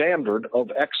the standard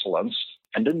of excellence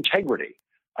and integrity.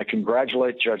 I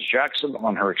congratulate Judge Jackson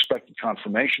on her expected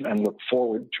confirmation and look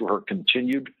forward to her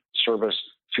continued service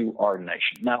to our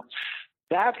nation." Now,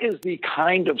 that is the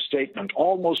kind of statement,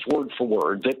 almost word for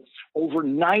word, that over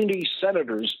 90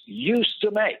 senators used to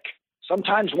make,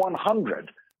 sometimes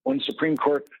 100, when Supreme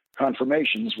Court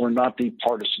confirmations were not the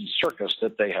partisan circus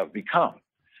that they have become.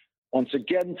 Once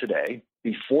again today,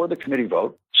 before the committee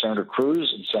vote, Senator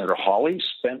Cruz and Senator Hawley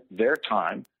spent their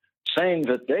time saying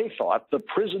that they thought the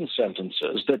prison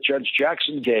sentences that Judge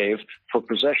Jackson gave for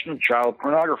possession of child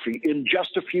pornography in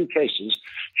just a few cases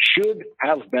should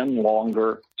have been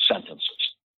longer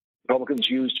sentences. Republicans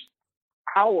used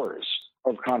hours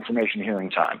of confirmation hearing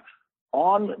time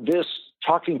on this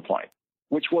talking point,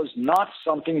 which was not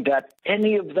something that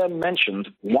any of them mentioned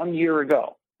 1 year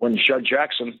ago when Judge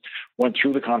Jackson went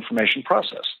through the confirmation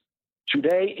process.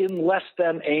 Today, in less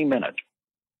than a minute,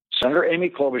 Senator Amy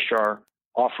Klobuchar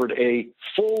offered a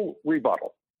full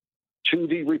rebuttal to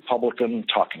the Republican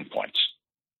talking points.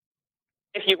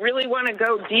 If you really want to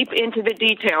go deep into the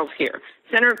details here,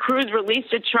 Senator Cruz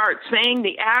released a chart saying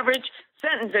the average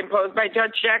sentence imposed by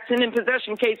Judge Jackson in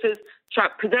possession cases,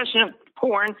 possession of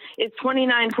porn, is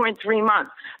 29.3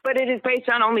 months. But it is based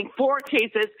on only 4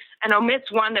 cases and omits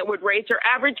one that would raise her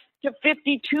average to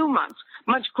 52 months,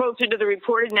 much closer to the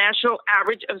reported national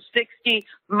average of 60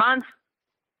 months.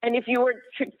 And if you were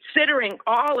considering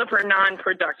all of her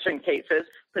non-production cases,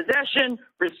 possession,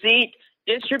 receipt,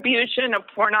 distribution of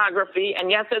pornography, and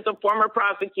yes, as a former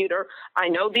prosecutor, I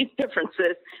know these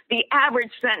differences, the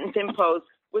average sentence imposed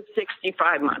was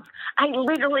 65 months. I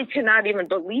literally cannot even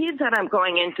believe that I'm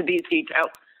going into these details,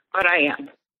 but I am.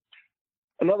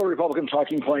 Another Republican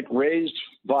talking point raised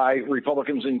by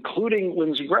Republicans, including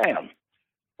Lindsey Graham,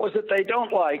 was that they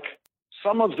don't like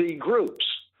some of the groups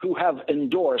who have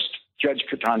endorsed Judge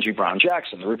Ketanji Brown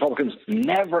Jackson. The Republicans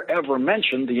never, ever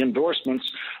mentioned the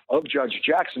endorsements of Judge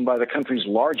Jackson by the country's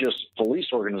largest police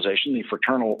organization, the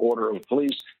Fraternal Order of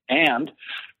Police, and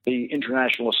the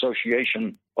International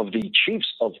Association of the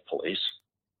Chiefs of Police.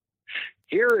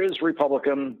 Here is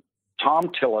Republican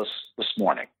Tom Tillis this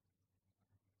morning.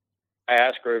 I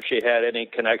asked her if she had any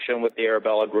connection with the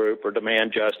Arabella Group or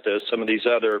Demand Justice, some of these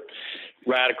other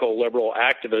radical liberal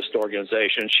activist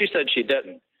organizations. She said she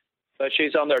didn't, but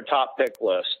she's on their top pick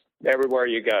list everywhere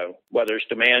you go, whether it's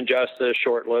Demand Justice,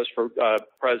 short list for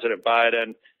President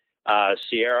Biden,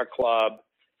 Sierra Club,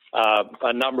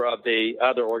 a number of the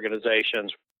other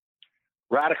organizations.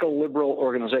 Radical liberal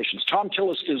organizations. Tom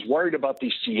Tillis is worried about the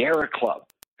Sierra Club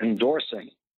endorsing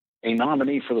a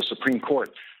nominee for the Supreme Court.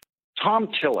 Tom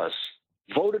Tillis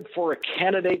voted for a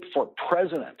candidate for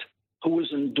president who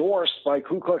was endorsed by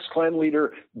Ku Klux Klan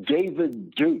leader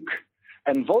David Duke.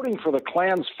 And voting for the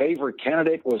Klan's favorite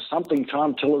candidate was something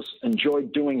Tom Tillis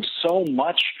enjoyed doing so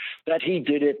much that he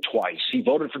did it twice. He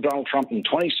voted for Donald Trump in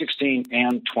 2016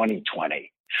 and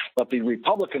 2020. But the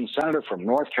Republican senator from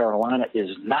North Carolina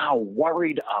is now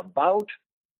worried about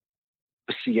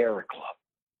the Sierra Club.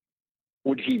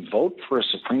 Would he vote for a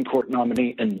Supreme Court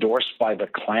nominee endorsed by the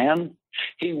Klan?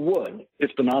 He would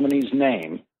if the nominee's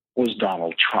name was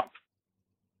Donald Trump.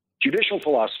 Judicial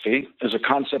philosophy is a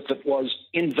concept that was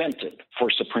invented for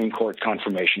Supreme Court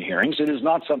confirmation hearings. It is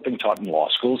not something taught in law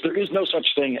schools. There is no such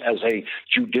thing as a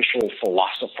judicial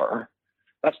philosopher.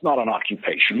 That's not an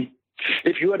occupation.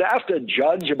 If you had asked a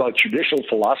judge about judicial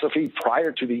philosophy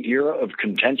prior to the era of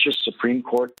contentious Supreme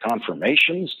Court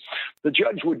confirmations, the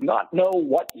judge would not know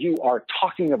what you are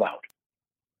talking about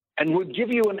and would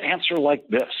give you an answer like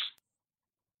this.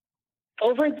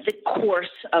 Over the course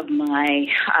of my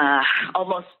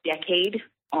almost decade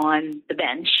on the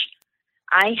bench,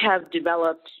 I have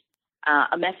developed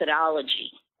a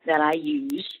methodology that I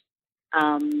use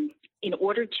in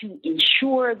order to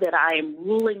ensure that I am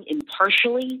ruling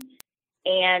impartially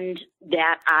and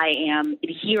that I am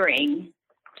adhering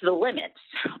to the limits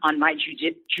on my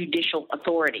judicial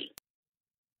authority.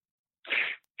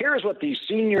 Here's what the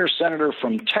senior senator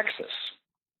from Texas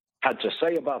had to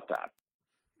say about that.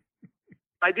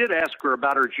 I did ask her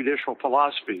about her judicial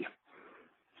philosophy.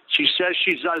 She says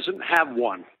she doesn't have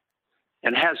one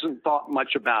and hasn't thought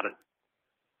much about it.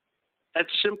 That's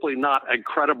simply not a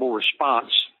credible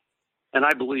response, and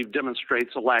I believe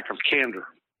demonstrates a lack of candor.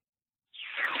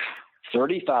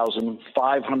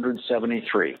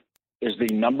 30,573 is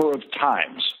the number of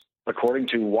times, according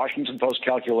to Washington Post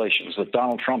calculations, that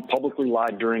Donald Trump publicly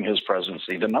lied during his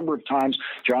presidency. The number of times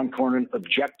John Cornyn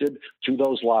objected to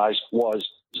those lies was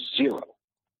 0.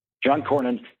 John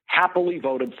Cornyn happily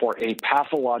voted for a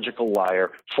pathological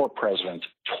liar for president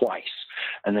twice.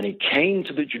 And then he came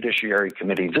to the Judiciary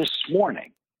Committee this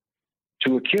morning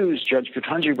to accuse Judge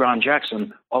Ketanji Brown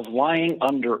Jackson of lying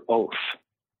under oath.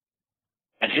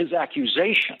 And his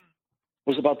accusation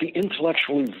was about the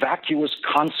intellectually vacuous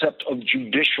concept of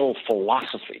judicial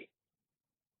philosophy.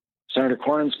 Senator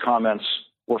Cornyn's comments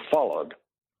were followed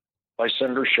by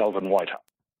Senator Sheldon Whitehouse.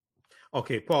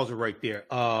 Okay, pause it right there.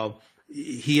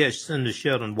 He has Senator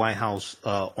Sheldon Whitehouse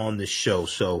on the show.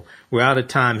 So we're out of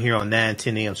time here on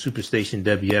 910 AM Superstation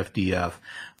WFDF.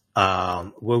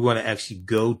 We're going to actually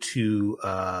go to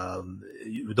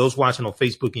those watching on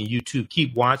Facebook and YouTube.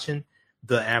 Keep watching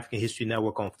the African History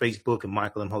Network on Facebook and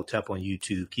Michael M. Hotep on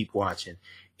YouTube. Keep watching.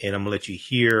 And I'm going to let you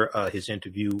hear his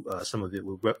interview, some of it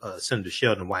with Senator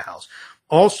Sheldon Whitehouse.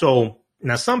 Also,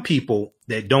 now some people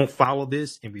that don't follow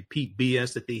this and repeat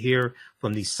BS that they hear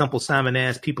from these Simple Simon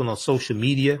ass people on social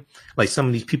media, like some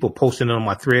of these people posting it on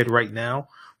my thread right now,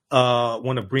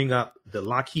 want to bring up the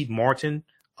Lockheed Martin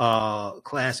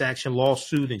class action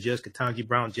lawsuit and Judge Ketanji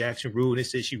Brown Jackson ruled. They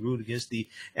said she ruled against the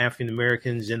African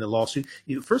Americans in the lawsuit.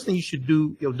 The first thing you should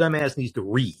do, your dumbass needs to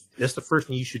read. That's the first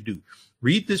thing you should do.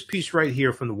 Read this piece right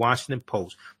here from the Washington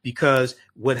Post, because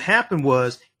what happened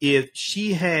was, if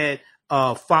she had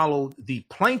followed the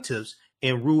plaintiffs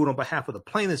and ruled on behalf of the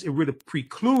plaintiffs, it would have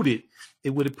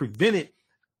prevented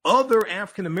other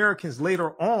African Americans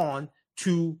later on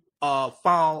to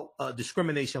file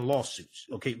discrimination lawsuits.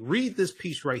 Okay, read this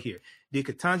piece right here. Did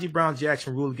Ketanji Brown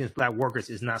Jackson rule against black workers?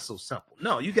 Is not so simple.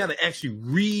 No, you got to actually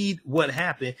read what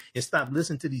happened and stop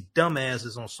listening to these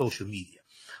dumbasses on social media.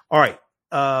 All right.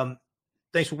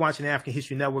 Thanks for watching the African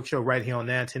History Network show right here on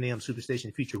 910 AM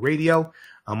Superstation Future Radio.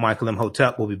 I'm Michael M.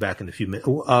 Hotep. We'll be back in a few minutes.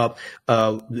 We're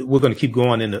going to keep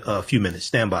going in a few minutes.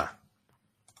 Stand by.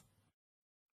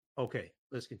 Okay.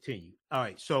 Let's continue. All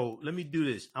right. So let me do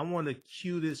this. I want to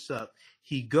cue this up.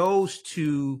 He goes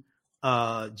to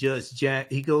Judge Jack.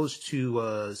 He goes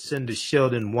to Senator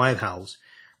Sheldon Whitehouse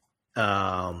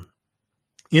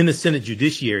in the Senate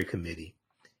Judiciary Committee.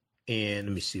 And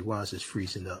let me see. Why is this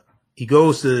freezing up? He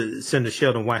goes to Senator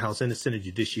Sheldon Whitehouse in the Senate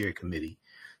Judiciary Committee.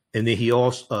 And then he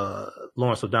also,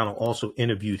 Lawrence O'Donnell also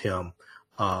interviewed him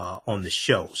on the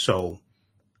show. So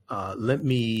let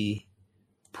me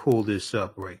pull this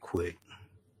up right quick.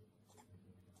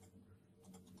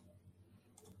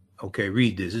 Okay,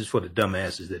 read this. This is for the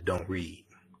dumbasses that don't read.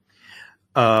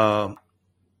 Let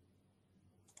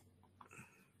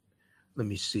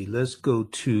me see. Let's go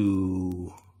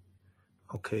to,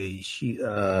 okay,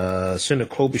 Senator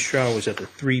Klobuchar was at the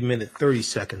 3-minute,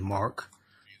 30-second mark.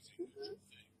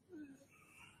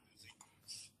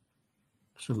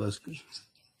 So let's go.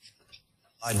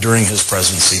 During his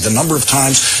presidency, the number of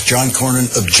times John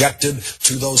Cornyn objected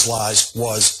to those lies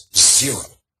was 0.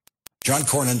 John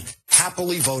Cornyn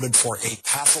happily voted for a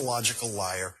pathological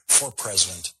liar for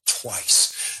president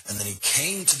twice. And then he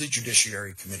came to the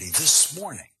Judiciary Committee this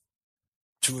morning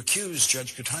to accuse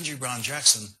Judge Ketanji Brown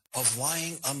Jackson of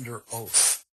lying under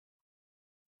oath.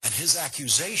 And his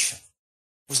accusation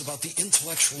was about the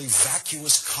intellectually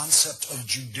vacuous concept of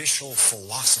judicial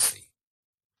philosophy.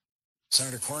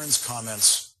 Senator Cornyn's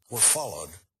comments were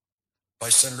followed by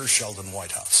Senator Sheldon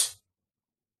Whitehouse.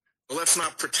 Well, let's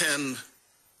not pretend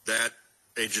that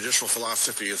a judicial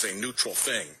philosophy is a neutral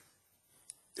thing.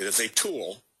 It is a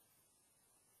tool,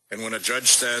 and when a judge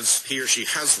says he or she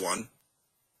has one,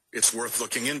 it's worth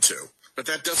looking into. But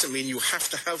that doesn't mean you have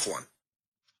to have one.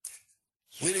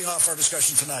 Leading off our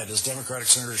discussion tonight is Democratic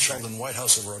Senator Sheldon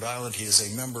Whitehouse of Rhode Island. He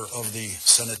is a member of the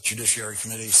Senate Judiciary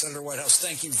Committee. Senator Whitehouse,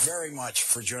 thank you very much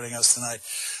for joining us tonight.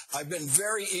 I've been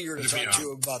very eager to talk to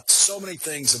you about so many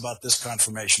things about this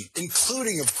confirmation,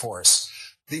 including, of course,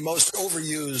 the most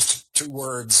overused two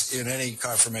words in any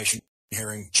confirmation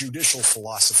hearing, judicial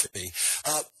philosophy.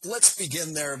 Let's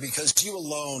begin there, because you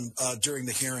alone during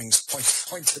the hearings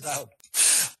pointed out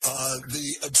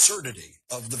the absurdity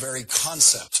of the very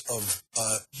concept of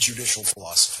judicial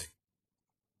philosophy.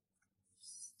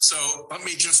 So let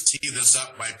me just tee this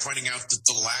up by pointing out that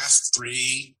the last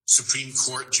three Supreme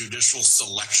Court judicial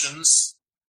selections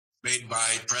made by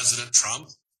President Trump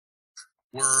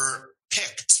were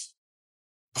picked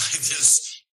by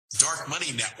this dark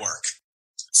money network.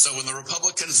 So when the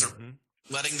Republicans are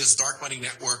letting this dark money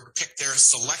network pick their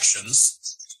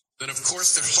selections, then of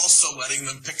course they're also letting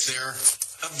them pick their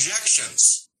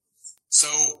objections. So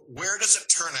where does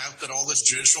it turn out that all this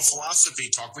judicial philosophy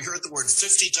talk, we heard the word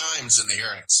 50 times in the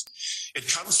hearings, it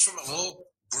comes from a little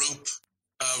group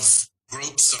of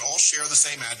groups that all share the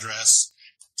same address.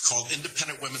 It's called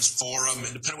Independent Women's Forum,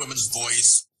 Independent Women's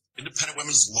Voice, Independent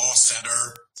Women's Law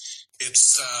Center.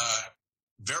 It's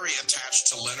very attached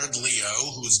to Leonard Leo,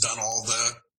 who's done all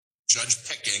the judge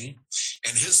picking,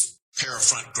 and his pair of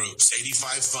front groups,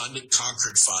 85 Fund and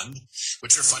Concord Fund,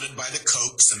 which are funded by the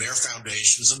Kochs and their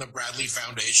foundations and the Bradley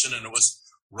Foundation, and it was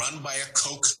run by a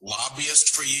Koch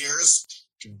lobbyist for years,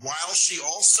 while she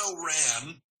also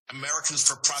ran Americans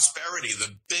for Prosperity,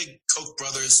 the big Koch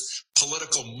brothers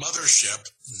political mothership.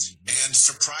 And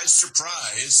surprise,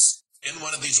 surprise, in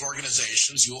one of these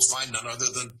organizations, you will find none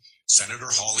other than Senator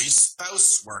Hawley's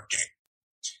spouse working.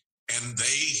 And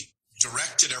they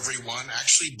directed everyone,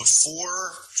 actually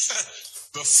before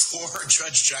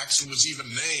Judge Jackson was even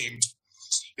named,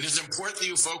 it is important that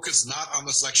you focus not on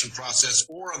the selection process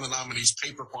or on the nominees'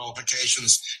 paper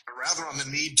qualifications, but rather on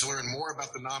the need to learn more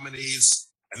about the nominees,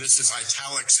 and this is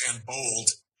italics and bold,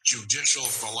 judicial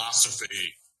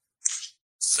philosophy.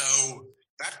 So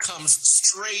that comes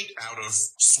straight out of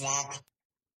swamp,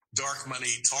 dark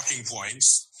money talking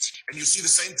points. And you see the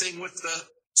same thing with the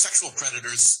sexual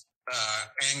predators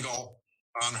angle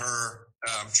on her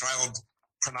child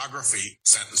pornography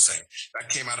sentencing. That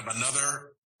came out of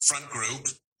another front group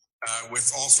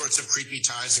with all sorts of creepy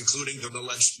ties, including the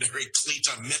legendary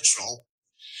Cleta Mitchell.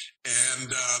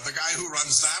 And the guy who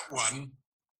runs that one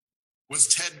was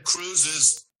Ted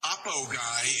Cruz's oppo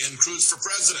guy in Cruz for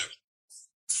President.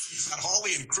 You've got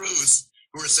Hawley and Cruz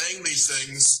who are saying these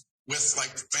things with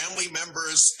like family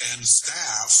members and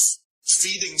staff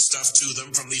feeding stuff to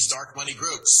them from these dark money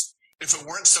groups. If it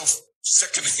weren't so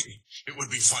sickening, it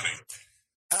would be funny.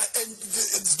 And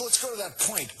let's go to that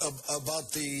point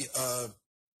about the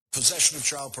possession of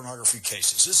child pornography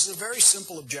cases. This is a very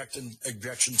simple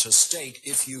objection to state,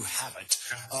 if you haven't,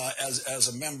 as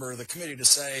a member of the committee, to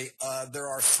say there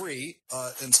are 3,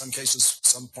 in some cases,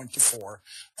 some point to 4,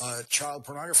 child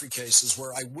pornography cases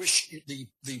where I wish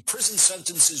the prison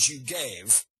sentences you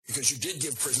gave, because you did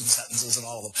give prison sentences in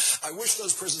all of them, I wish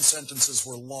those prison sentences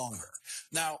were longer.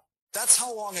 Now, that's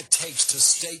how long it takes to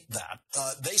state that.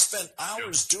 They spent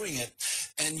hours doing it,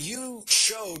 and you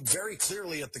showed very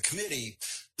clearly at the committee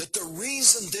that the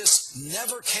reason this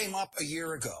never came up a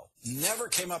year ago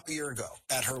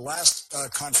at her last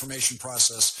confirmation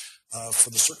process for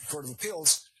the Circuit Court of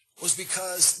Appeals was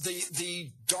because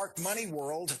the dark money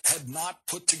world had not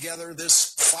put together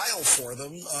this file for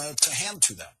them to hand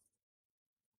to them.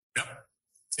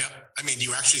 Yep. I mean,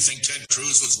 you actually think Ted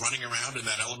Cruz was running around in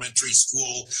that elementary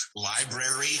school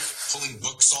library, pulling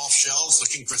books off shelves,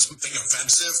 looking for something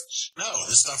offensive? No,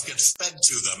 this stuff gets fed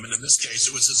to them. And in this case,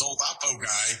 it was his old oppo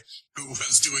guy who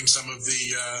was doing some of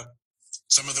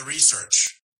the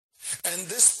research. And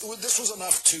this was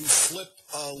enough to flip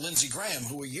Lindsey Graham,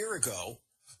 who a year ago,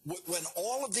 when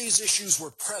all of these issues were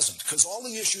present, because all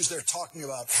the issues they're talking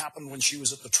about happened when she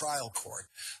was at the trial court,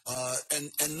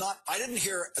 I didn't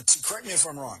hear, correct me if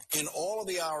I'm wrong, in all of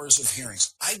the hours of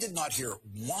hearings, I did not hear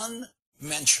one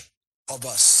mention of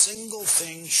a single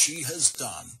thing she has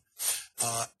done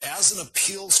as an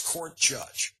appeals court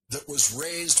judge that was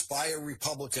raised by a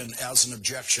Republican as an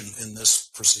objection in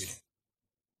this proceeding.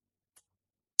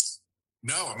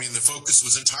 No, I mean, the focus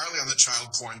was entirely on the child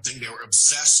porn thing. They were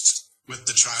obsessed with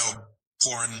the child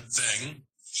porn thing,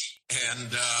 and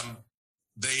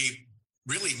they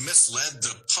really misled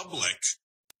the public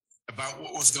about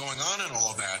what was going on in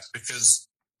all of that, because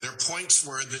their points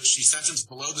were that she sentenced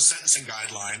below the sentencing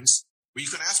guidelines. Well, you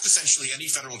can ask essentially any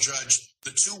federal judge,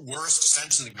 the 2 worst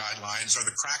sentencing guidelines are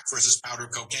the crack versus powder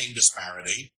cocaine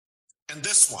disparity and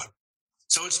this one.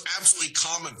 So it's absolutely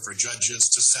common for judges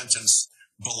to sentence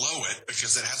below it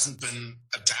because it hasn't been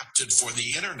adapted for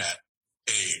the internet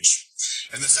age.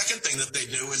 And the second thing that they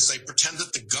do is they pretend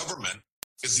that the government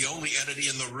is the only entity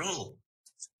in the room.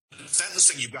 In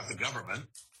sentencing, you've got the government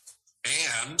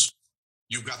and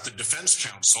you've got the defense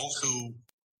counsel, who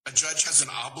a judge has an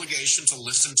obligation to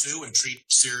listen to and treat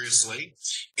seriously.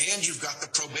 And you've got the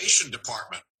probation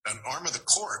department, an arm of the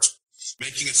court,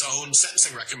 making its own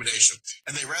sentencing recommendation.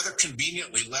 And they rather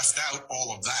conveniently left out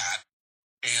all of that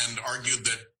and argued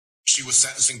that she was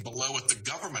sentencing below what the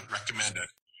government recommended.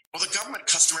 Well, the government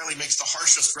customarily makes the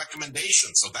harshest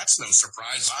recommendation, so that's no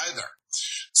surprise either.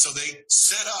 So they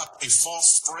set up a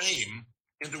false frame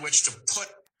into which to put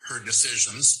her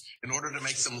decisions in order to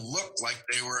make them look like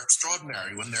they were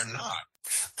extraordinary when they're not.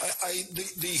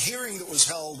 The hearing that was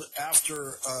held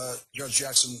after Judge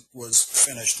Jackson was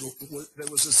finished,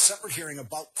 there was a separate hearing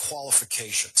about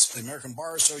qualifications. The American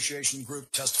Bar Association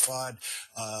group testified,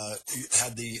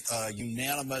 had the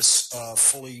unanimous,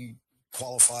 fully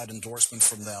qualified endorsement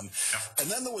from them. And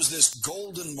then there was this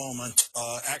golden moment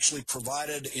actually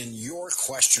provided in your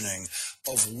questioning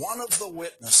of one of the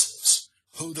witnesses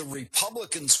who the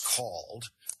Republicans called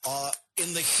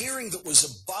in the hearing that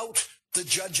was about the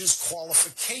judge's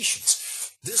qualifications.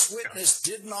 This witness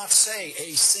did not say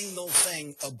a single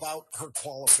thing about her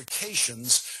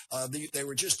qualifications. They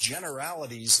were just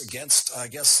generalities against, I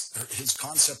guess, his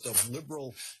concept of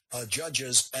liberal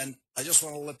judges. And I just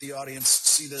want to let the audience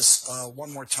see this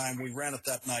one more time. We ran it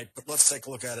that night, but let's take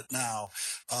a look at it now.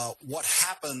 What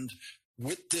happened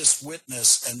with this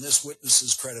witness and this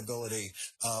witness's credibility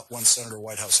when Senator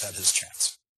Whitehouse had his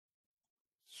chance?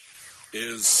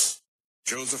 Is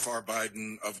Joseph R.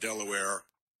 Biden of Delaware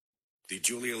the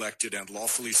duly elected and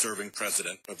lawfully serving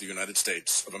president of the United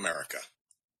States of America?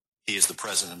 He is the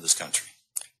president of this country.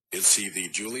 Is he the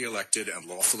duly elected and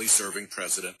lawfully serving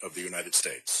president of the United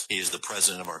States? He is the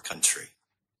president of our country.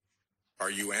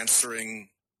 Are you answering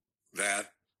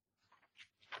that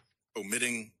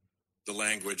omitting the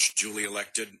language duly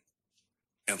elected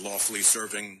and lawfully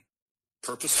serving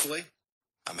purposefully?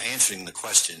 I'm answering the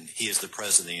question. He is the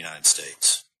president of the United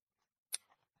States.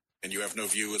 And you have no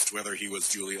view as to whether he was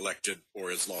duly elected or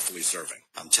is lawfully serving?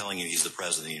 I'm telling you he's the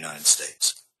president of the United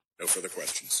States. No further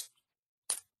questions.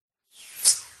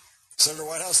 Senator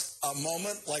Whitehouse, a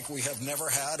moment like we have never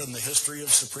had in the history of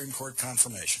Supreme Court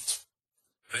confirmations.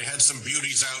 They had some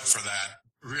beauties out for that.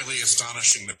 Really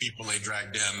astonishing, the people they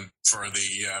dragged in for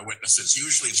the witnesses.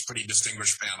 Usually it's a pretty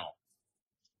distinguished panel.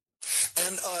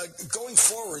 And going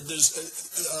forward,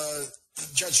 there's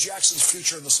Judge Jackson's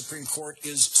future in the Supreme Court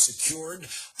is secured.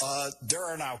 There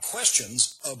are now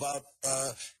questions about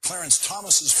Clarence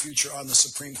Thomas's future on the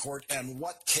Supreme Court and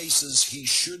what cases he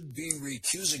should be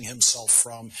recusing himself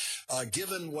from,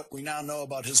 given what we now know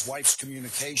about his wife's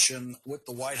communication with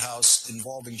the White House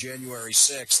involving January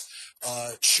 6th.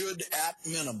 Should, at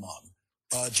minimum,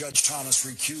 Judge Thomas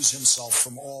recuse himself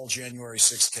from all January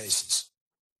 6th cases?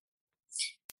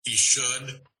 He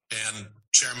should. And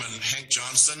Chairman Hank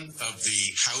Johnson of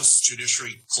the House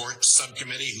Judiciary Court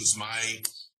Subcommittee, who's my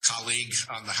colleague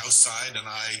on the House side, and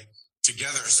I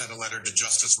together sent a letter to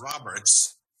Justice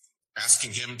Roberts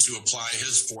asking him to apply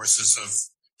his forces of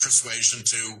persuasion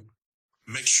to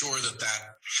make sure that that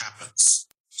happens.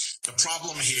 The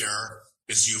problem here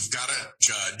is you've got a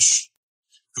judge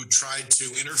who tried to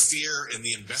interfere in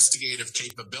the investigative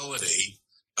capability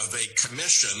of a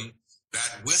commission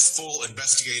that, with full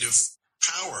investigative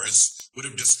powers, would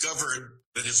have discovered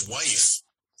that his wife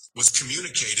was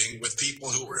communicating with people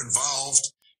who were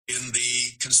involved in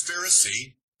the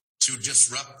conspiracy to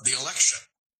disrupt the election.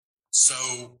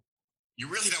 So you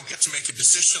really don't get to make a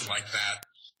decision like that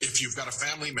if you've got a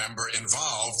family member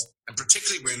involved, and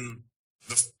particularly when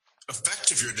the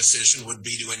effect of your decision would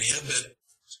be to inhibit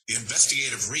the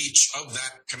investigative reach of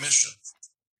that commission.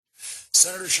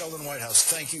 Senator Sheldon Whitehouse,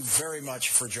 thank you very much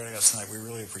for joining us tonight. We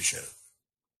really appreciate it.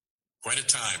 Quite a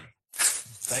time.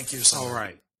 Thank you, Senator. All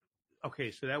right. Okay,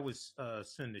 so that was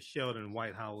Senator Sheldon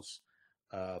Whitehouse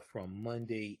from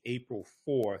Monday, April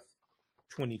 4th,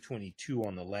 2022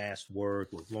 on The Last Word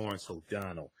with Lawrence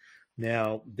O'Donnell.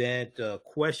 Now, that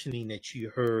questioning that you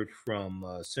heard from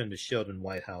Senator Sheldon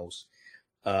Whitehouse,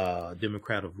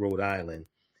 Democrat of Rhode Island,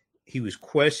 he was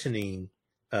questioning,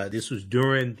 this was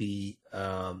during the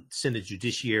Senate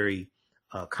Judiciary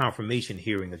confirmation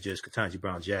hearing of Judge Ketanji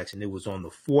Brown Jackson. It was on the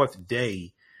fourth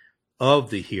day of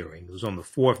the hearing. It was on the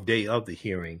fourth day of the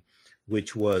hearing,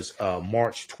 which was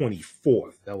March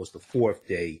 24th. That was the fourth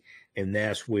day. And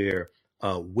that's where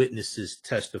witnesses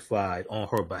testified on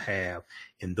her behalf,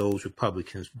 and those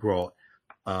Republicans brought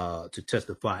to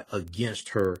testify against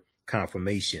her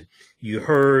confirmation. You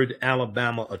heard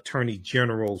Alabama Attorney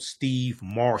General Steve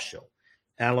Marshall,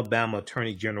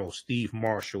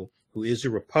 who is a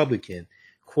Republican,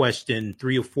 questioned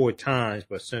 3 or 4 times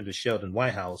by Senator Sheldon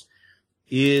Whitehouse,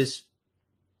 is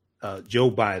Joe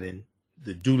Biden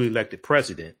the duly elected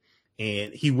president?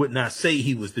 And he would not say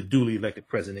he was the duly elected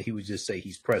president. He would just say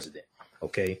he's president.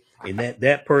 Okay. And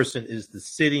that person is the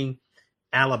sitting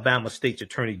Alabama State's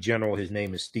Attorney General. His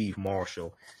name is Steve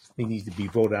Marshall. He needs to be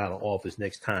voted out of office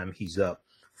next time he's up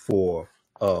for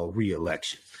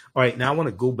re-election. All right. Now I want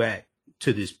to go back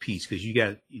to this piece because you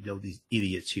got, these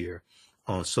idiots here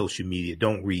on social media.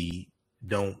 Don't read,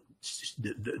 don't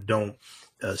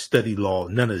study law,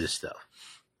 none of this stuff.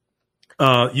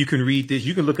 You can read this.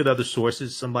 You can look at other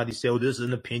sources. Somebody say, "Oh, this is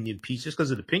an opinion piece." Just because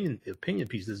it's an opinion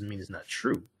piece doesn't mean it's not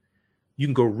true. You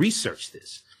can go research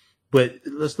this. But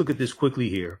let's look at this quickly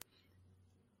here.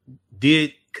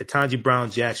 Did Ketanji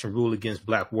Brown Jackson rule against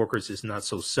black workers? It's not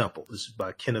so simple. This is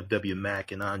by Kenneth W.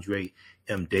 Mack and Andre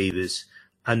M. Davis.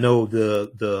 I know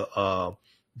the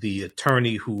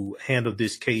attorney who handled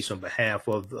this case on behalf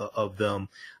of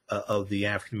the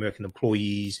African American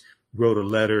employees wrote a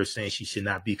letter saying she should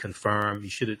not be confirmed. You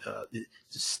should have.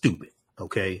 It's stupid.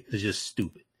 Okay, it's just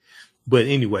stupid. But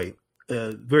anyway,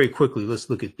 very quickly, let's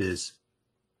look at this.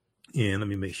 And let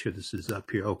me make sure this is up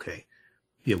here. Okay,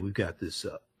 yeah, we've got this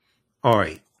up. All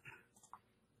right.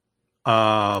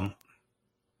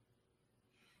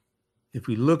 If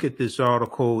we look at this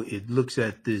article, it looks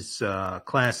at this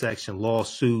class action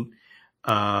lawsuit.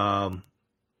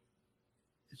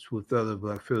 It's with other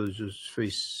black fellows just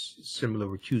face similar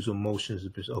recusal motions.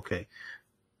 Okay.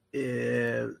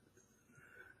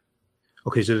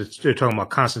 Okay, so they're talking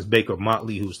about Constance Baker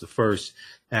Motley, who was the first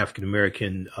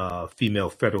African-American female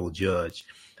federal judge.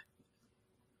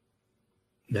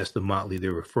 That's the Motley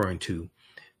they're referring to.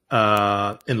 In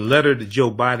a letter to Joe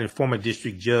Biden, former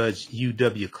district judge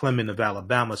U.W. Clement of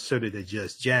Alabama asserted that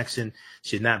Judge Jackson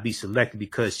should not be selected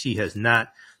because she has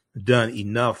not done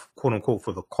enough, quote unquote,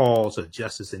 for the cause of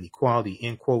justice and equality,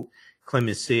 end quote.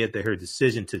 Clement said that her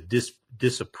decision to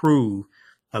disapprove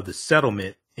of the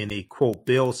settlement in a quote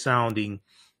bill sounding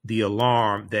the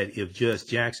alarm that if Judge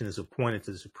Jackson is appointed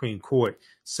to the Supreme Court,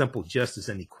 simple justice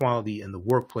and equality in the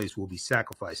workplace will be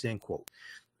sacrificed, end quote.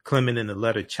 Clement in the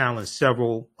letter challenged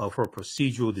several of her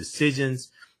procedural decisions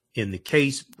in the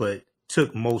case, but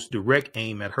took most direct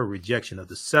aim at her rejection of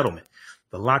the settlement.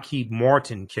 The Lockheed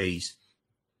Martin case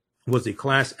was a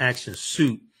class action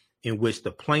suit in which the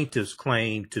plaintiffs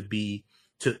claimed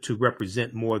to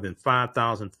represent more than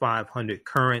 5,500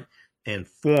 current and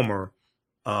former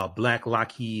black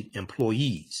Lockheed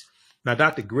employees. Now,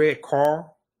 Dr. Greg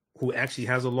Carr, who actually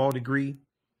has a law degree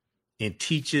and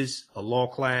teaches a law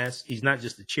class, he's not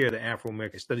just the chair of the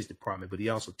Afro-American Studies Department, but he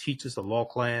also teaches a law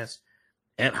class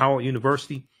at Howard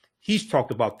University. He's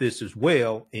talked about this as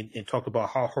well and talked about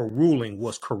how her ruling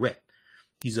was correct.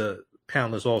 He's a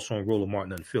panelist also on Roland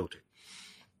Martin Unfiltered.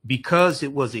 Because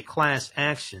it was a class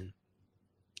action,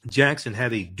 Jackson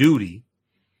had a duty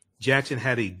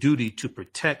to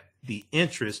protect the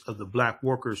interests of the black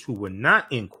workers who were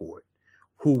not in court,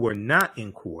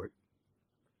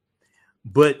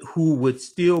 but who would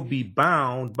still be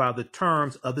bound by the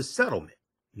terms of the settlement.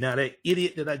 Now, that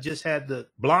idiot that I just had to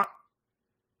block,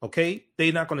 okay,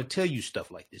 they're not going to tell you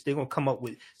stuff like this. They're going to come up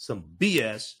with some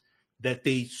BS that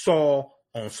they saw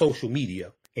on social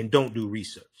media and don't do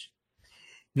research.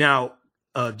 Now,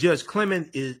 Judge Clement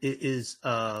is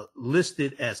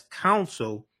listed as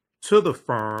counsel to the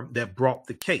firm that brought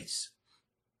the case.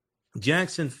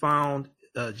 Judge Jackson found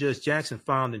in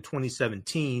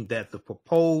 2017 that the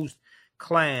proposed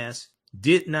class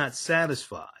did not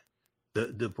satisfy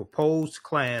the proposed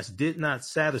class did not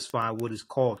satisfy what is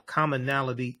called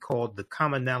the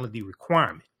commonality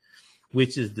requirement,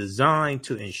 which is designed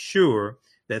to ensure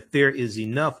that there is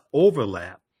enough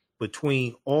overlap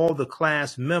between all the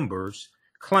class members'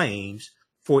 claims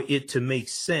for it to make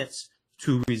sense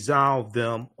to resolve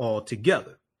them all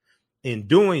together. In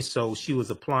doing so, she was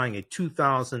applying a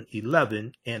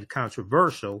 2011 and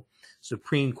controversial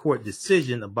Supreme Court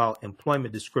decision about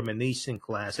employment discrimination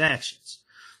class actions.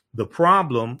 The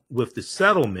problem with the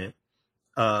settlement,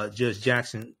 Judge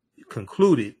Jackson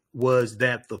concluded, was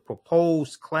that the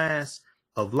proposed class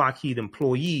of Lockheed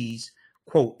employees,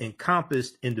 quote,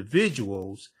 encompassed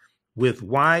individuals with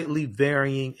widely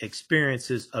varying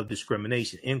experiences of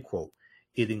discrimination, end quote.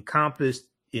 It encompassed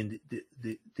it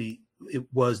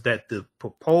was that the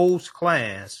proposed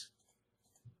class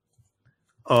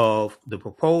of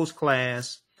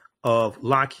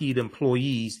Lockheed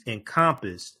employees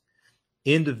encompassed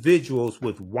individuals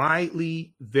with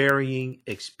widely varying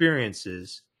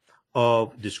experiences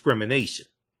of discrimination.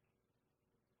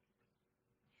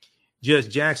 Judge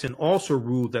Jackson also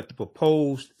ruled that the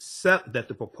proposed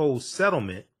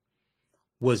settlement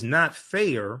was not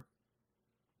fair,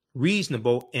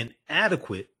 reasonable, and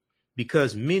adequate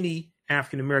because many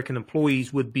African-American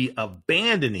employees would be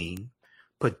abandoning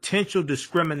potential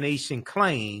discrimination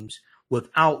claims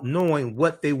without knowing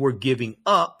what they were giving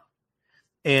up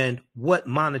and what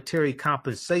monetary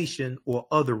compensation or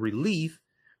other relief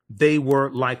they were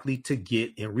likely to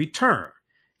get in return.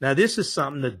 Now, this is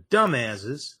something the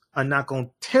dumbasses are not going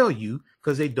to tell you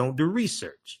because they don't do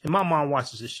research. And my mom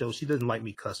watches this show. She doesn't like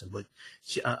me cussing, but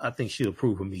I think she'll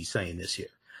approve of me saying this here.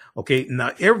 Okay.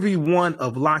 Now, every one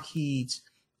of Lockheed's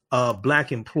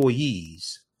black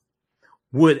employees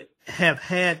would have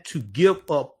had to give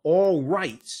up all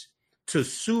rights to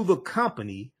sue the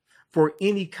company for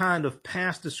any kind of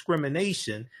past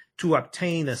discrimination to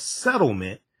obtain a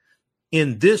settlement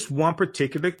in this one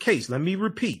particular case. Let me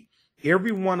repeat.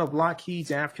 Every one of Lockheed's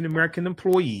African-American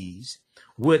employees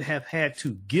would have had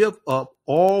to give up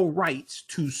all rights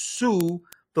to sue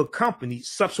the company.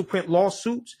 Subsequent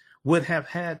lawsuits would have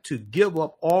had to give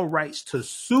up all rights to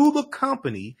sue the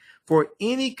company for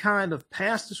any kind of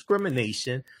past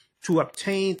discrimination to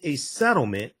obtain a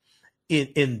settlement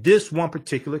in this one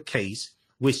particular case,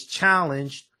 which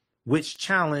challenged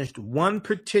one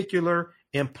particular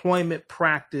employment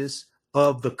practice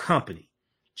of the company.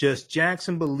 Judge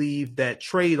Jackson believed that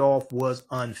trade-off was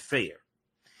unfair.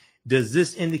 Does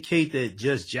this indicate that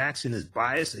Judge Jackson is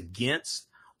biased against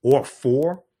or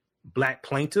for black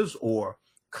plaintiffs or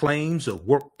claims of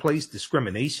workplace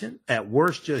discrimination? At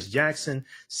worst, Judge Jackson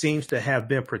seems to have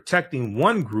been protecting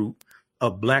one group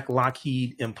of black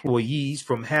Lockheed employees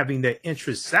from having their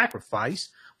interests sacrificed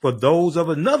for those of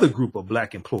another group of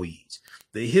black employees.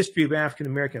 The history of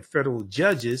African-American federal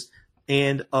judges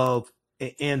and of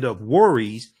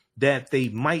worries that they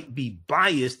might be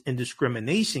biased in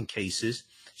discrimination cases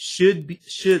should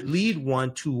lead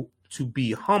one to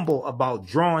be humble about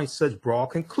drawing such broad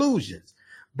conclusions.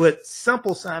 But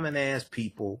simple Simon ass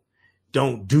people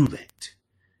don't do that.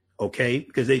 Okay,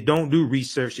 because they don't do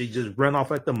research. They just run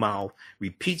off at the mouth,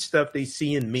 repeat stuff they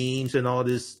see in memes and all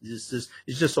this. It's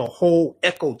just a whole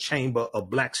echo chamber of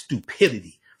black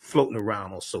stupidity floating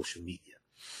around on social media.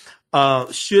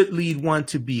 Should lead one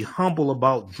to be humble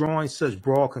about drawing such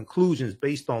broad conclusions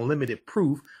based on limited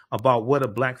proof about what a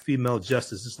black female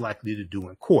justice is likely to do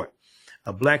in court.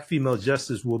 A black female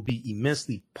justice will be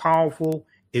immensely powerful.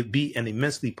 It be an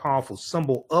immensely powerful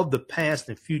symbol of the past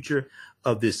and future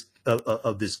of this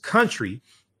country,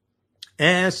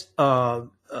 as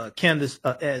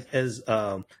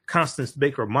Constance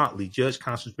Baker Motley, Judge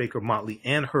Constance Baker Motley,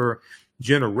 and her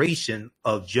generation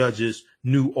of judges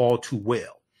knew all too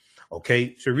well.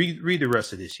 Okay, so read the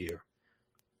rest of this here,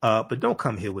 but don't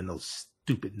come here with no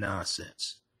stupid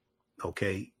nonsense.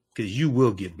 Okay, because you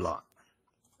will get blocked.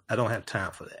 I don't have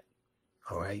time for that.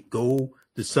 All right, go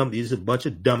to somebody. There's a bunch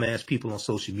of dumbass people on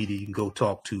social media you can go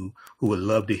talk to who would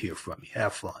love to hear from you.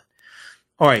 Have fun.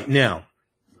 All right, now,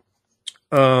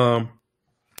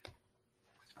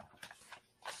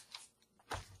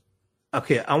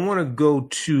 okay, I want to go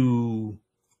to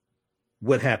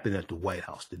what happened at the White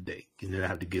House today, and then I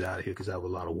have to get out of here because I have a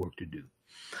lot of work to do.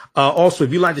 Also,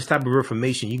 if you like this type of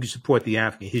information, you can support the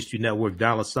African History Network,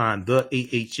 $,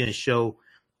 the AHN Show,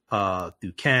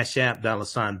 through Cash App,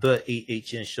 $,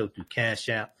 the AHN Show through Cash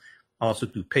App, also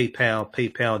through PayPal,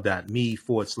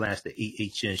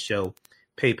 paypal.me/the AHN Show,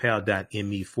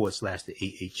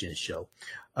 paypal.me/the AHN Show.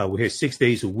 We're here 6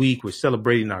 days a week. We're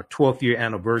celebrating our 12th year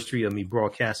anniversary of me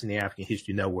broadcasting the African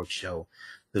History Network show.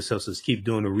 This helps us keep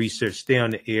doing the research, stay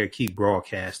on the air, keep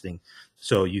broadcasting.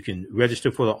 So you can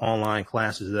register for the online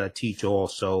classes that I teach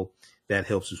also. That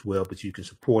helps as well. But you can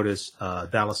support us,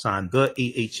 $,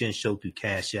 the AHN Show through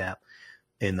Cash App,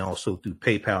 and also through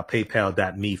PayPal,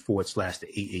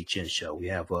 paypal.me/the AHN Show. We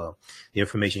have the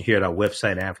information here at our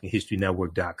website,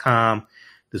 AfricanHistoryNetwork.com.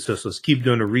 This helps us keep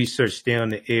doing the research, stay on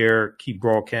the air, keep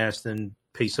broadcasting,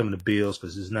 pay some of the bills,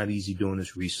 because it's not easy doing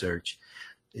this research.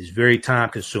 It's very time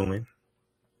consuming.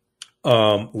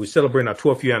 We're celebrating our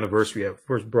 12th year anniversary. I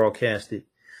first broadcasted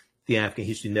the African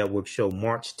History Network show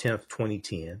March 10th,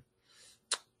 2010.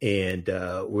 And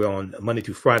we're on Monday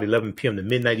through Friday, 11 p.m. to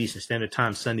midnight Eastern Standard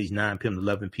Time, Sundays, 9 p.m. to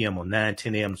 11 p.m. on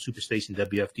 9:10 a.m. Superstation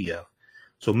WFDF.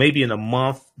 So maybe in a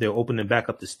month, they're opening back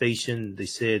up the station. They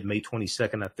said May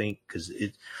 22nd, I think, because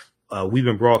we've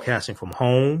been broadcasting from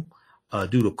home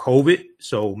due to COVID.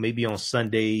 So maybe on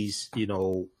Sundays,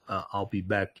 I'll be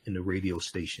back in the radio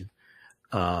station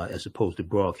as opposed to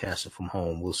broadcasting from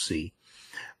home. We'll see.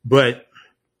 But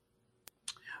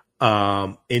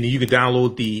And then you can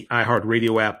download the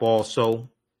iHeartRadio app also.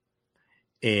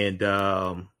 And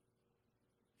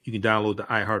you can download the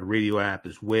iHeartRadio app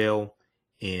as well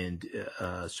and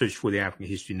search for the African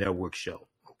History Network show.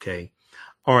 Okay.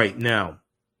 All right. Now,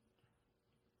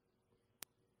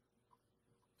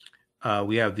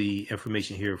 we have the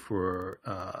information here for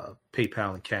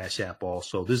PayPal and Cash App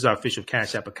also. This is our official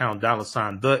Cash App account,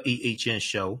 $ the AHN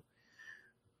show.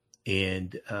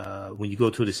 And when you go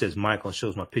to it, it says Michael and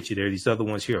shows my picture there. These other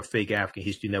ones here are fake African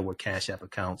History Network Cash App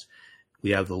accounts.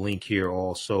 We have the link here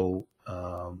also.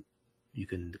 You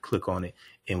can click on it.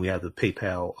 And we have the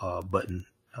PayPal button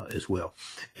as well.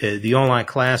 The online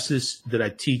classes that I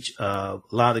teach, a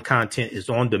lot of the content is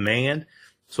on demand.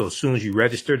 So as soon as you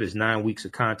register, there's 9 weeks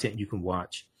of content you can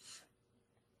watch.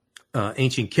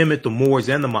 Ancient Kemet, the Moors,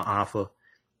 and the Ma'afa,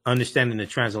 understanding the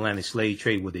transatlantic slave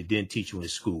trade, what they didn't teach you in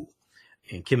school.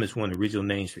 And Kemet's one of the original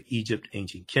names for Egypt.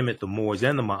 Ancient Kemet, the Moors,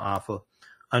 and the Ma'afa,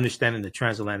 understanding the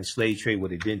transatlantic slave trade, what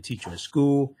they didn't teach you in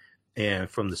school. And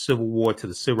from the Civil War to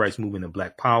the Civil Rights Movement and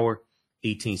Black Power,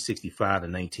 1865 to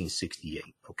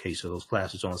 1968. Okay, so those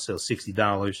classes are on sale,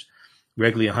 $60,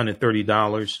 regularly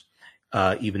 $130.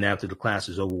 Even after the class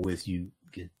is over with, you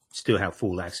can still have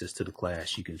full access to the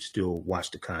class. You can still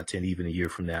watch the content even a year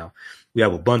from now. We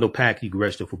have a bundle pack. You can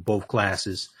register for both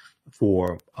classes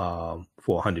for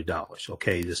 $100.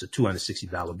 Okay, this is a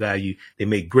 $260 value. They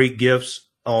make great gifts.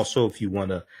 Also, if you want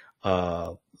to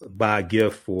buy a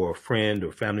gift for a friend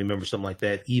or family member, something like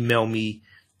that, email me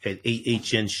at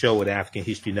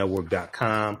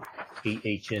ahnshow@africanhistorynetwork.com.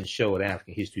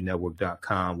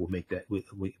 ahnshow@africanhistorynetwork.com. We'll make that.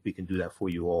 We can do that for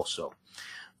you also.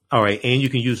 All right, and you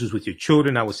can use this with your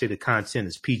children. I would say the content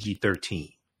is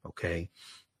PG-13. Okay.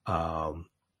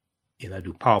 And I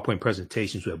do PowerPoint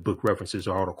presentations. We have book references,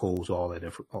 articles, all of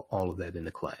that in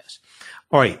the class.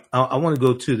 All right. I want to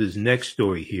go to this next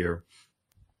story here.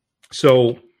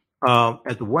 So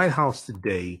at the White House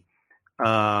today,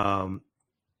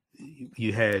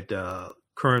 you had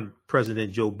current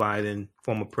President Joe Biden,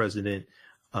 former President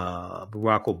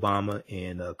Barack Obama,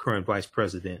 and current Vice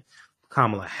President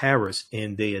Kamala Harris,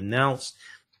 and they announced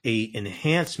a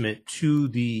enhancement to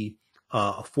the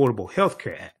Affordable Health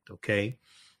Care Act. Okay.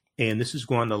 And this is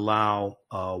going to allow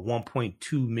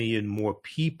 1.2 million more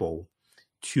people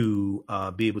to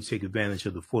be able to take advantage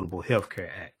of the Affordable Health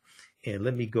Care Act. And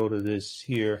let me go to this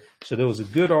here. So there was a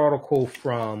good article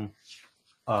from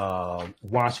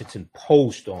Washington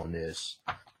Post on this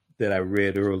that I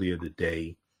read earlier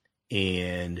today.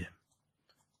 And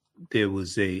there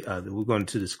was we're going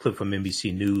to this clip from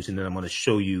NBC News, and then I'm going to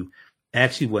show you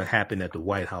actually what happened at the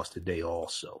White House today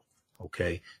also.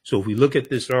 Okay, so if we look at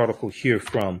this article here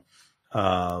from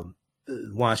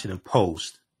Washington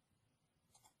Post,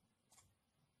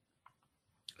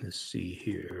 let's see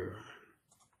here.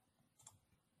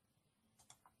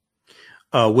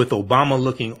 With Obama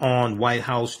looking on, White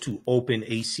House to open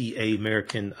ACA,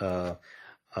 American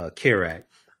Care Act,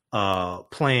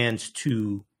 plans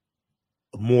to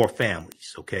more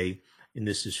families. Okay, and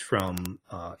this is from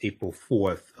April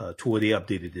 4th, to where they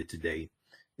updated it today.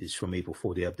 Is from April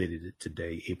 4th. They updated it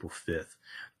today, April 5th.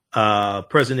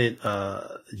 President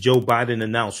Joe Biden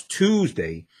announced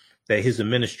Tuesday that his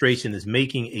administration is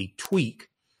making a tweak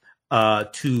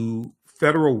to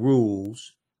federal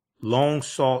rules long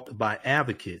sought by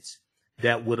advocates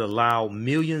that would allow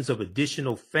millions of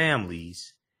additional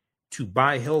families to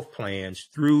buy health plans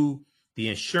through the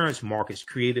insurance markets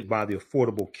created by the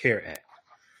Affordable Care Act.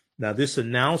 Now, this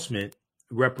announcement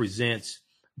represents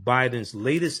Biden's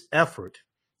latest effort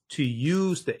to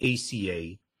use the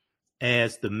ACA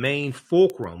as the main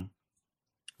fulcrum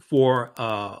for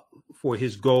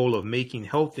his goal of making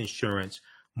health insurance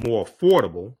more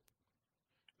affordable,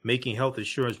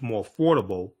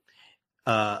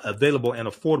 available and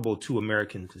affordable to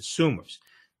American consumers.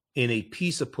 In a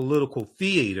piece of political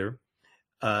theater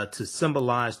to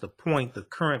symbolize the point, the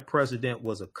current president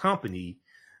was accompanied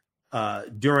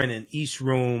during an East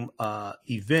Room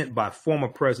event by former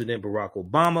President Barack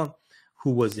Obama, who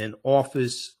was in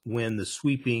office when the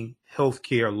sweeping health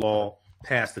care law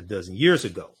passed a dozen years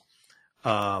ago.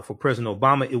 For President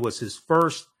Obama, it was his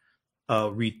first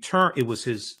return. It was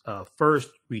his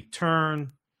first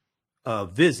return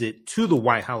visit to the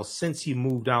White House since he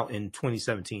moved out in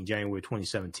 2017, January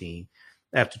 2017,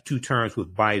 after 2 terms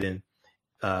with Biden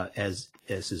as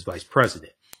his vice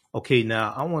president. Okay,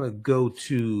 now I want to go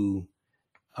to,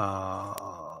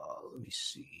 let me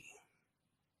see.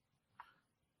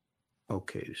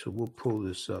 Okay, so we'll pull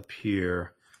this up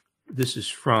here. This is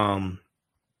from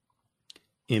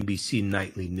NBC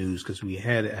Nightly News because I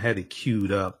had it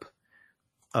queued up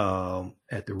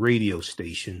at the radio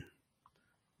station,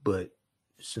 but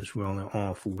since we're only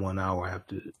on for 1 hour, I have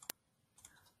to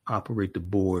operate the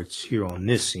boards here on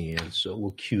this end. So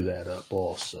we'll cue that up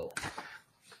also.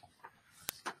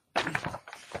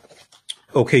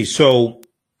 Okay, so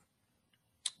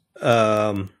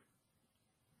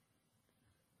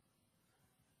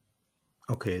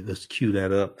okay, let's cue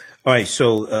that up. All right,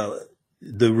 so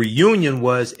the reunion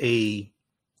was let's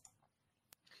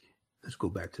go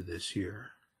back to this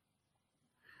here.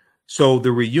 So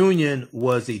the reunion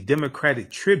was a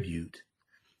Democratic tribute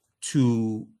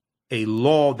to a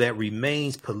law that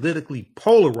remains politically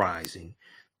polarizing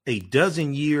a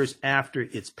dozen years after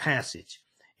its passage,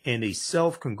 and a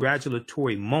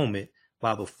self-congratulatory moment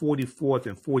by the 44th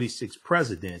and 46th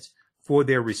presidents for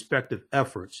their respective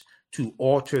efforts to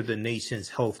alter the nation's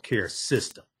healthcare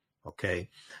system. Okay.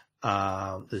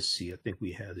 Let's see. I think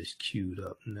we have this queued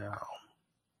up now.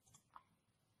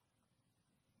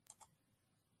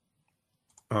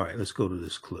 All right, let's go to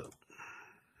this clip.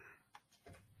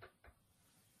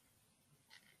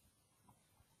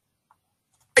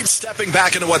 Stepping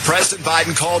back into what President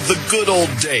Biden called the good old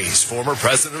days, former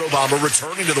President Obama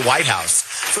returning to the White House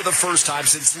for the first time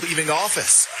since leaving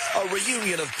office. A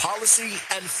reunion of policy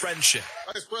and friendship.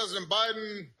 Vice President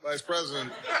Biden, Vice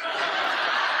President.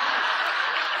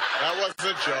 That was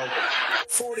a joke.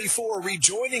 44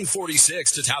 rejoining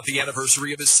 46 to tout the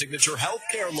anniversary of his signature health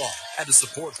care law and to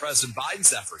support President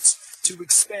Biden's efforts to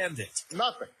expand it.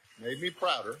 Nothing made me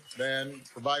prouder than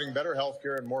providing better health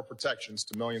care and more protections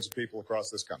to millions of people across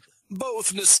this country.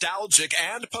 Both nostalgic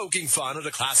and poking fun at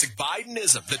a classic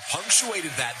Bidenism that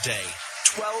punctuated that day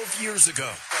 12 years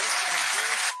ago.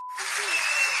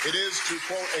 It is, to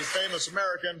quote a famous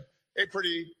American, a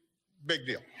pretty big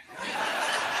deal.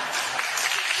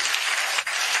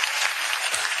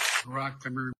 Barack,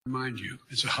 let me remind you,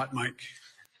 it's a hot mic.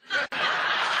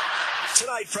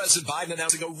 Tonight, President Biden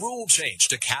announcing a rule change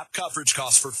to cap coverage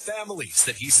costs for families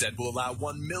that he said will allow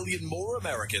 1 million more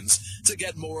Americans to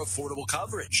get more affordable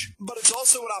coverage. But it's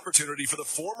also an opportunity for the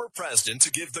former president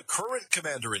to give the current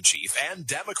commander-in-chief and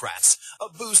Democrats a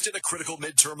boost in a critical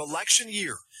midterm election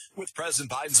year, with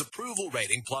President Biden's approval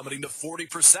rating plummeting to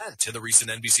 40% in the recent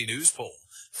NBC News poll.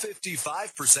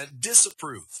 55%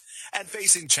 disapprove, and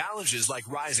facing challenges like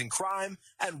rising crime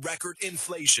and record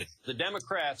inflation. The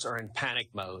Democrats are in panic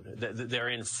mode. They're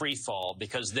in free fall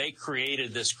because they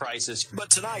created this crisis. But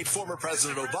tonight, former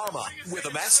President Obama with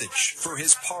a message for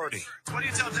his party. What do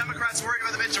you tell Democrats worried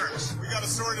about the midterms? We got a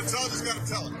story to tell, just got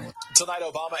to tell it. Tonight,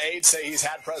 Obama aides say he's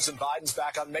had President Biden's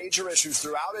back on major issues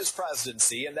throughout his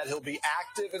presidency and that he'll be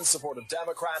active in support of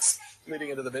Democrats leading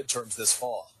into the midterms this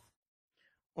fall.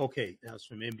 Okay, that's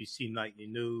from NBC Nightly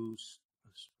News.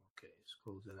 Okay, let's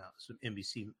close that out. Some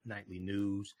NBC Nightly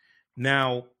News.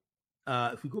 Now,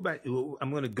 if we go back,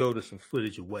 I'm going to go to some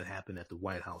footage of what happened at the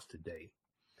White House today.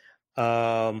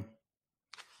 Let's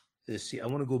see. I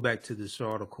want to go back to this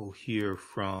article here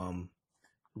from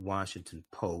the Washington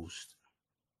Post.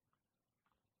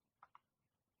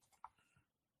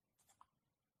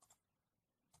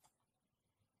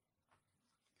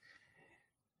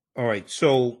 All right,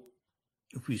 so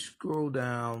if we scroll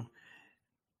down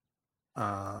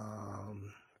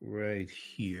right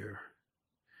here.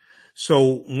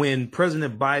 So when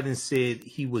President Biden said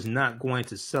he was not going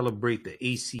to celebrate the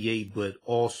ACA, but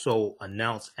also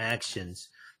announce actions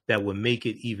that would make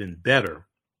it even better,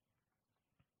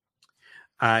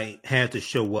 I had to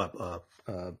show up,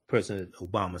 President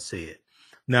Obama said.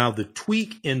 Now, the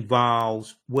tweak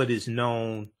involves what is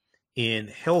known in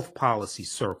health policy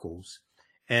circles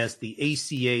as the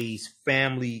ACA's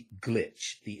family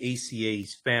glitch, the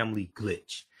ACA's family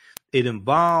glitch. It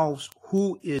involves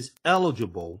who is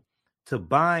eligible to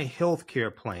buy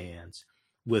healthcare plans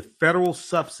with federal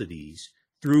subsidies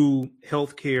through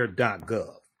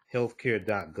healthcare.gov,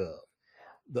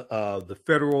 the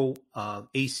federal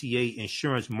ACA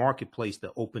insurance marketplace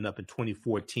that opened up in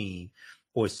 2014,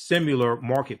 or similar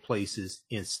marketplaces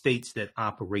in states that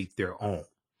operate their own.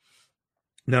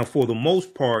 Now, for the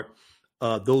most part,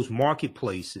 those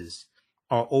marketplaces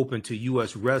are open to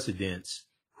U.S. residents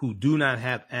who do not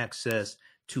have access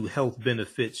to health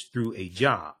benefits through a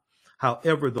job.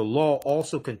 However, the law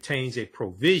also contains a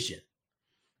provision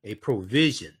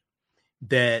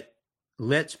that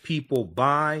lets people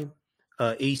buy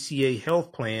ACA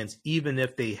health plans even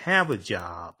if they have a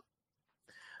job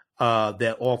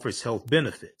that offers health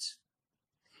benefits.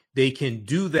 They can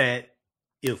do that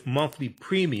if monthly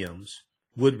premiums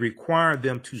would require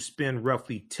them to spend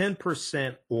roughly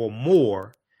 10% or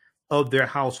more of their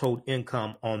household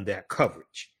income on that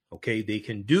coverage. Okay, they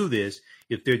can do this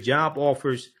if their job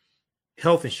offers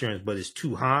health insurance, but it's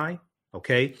too high.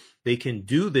 Okay, they can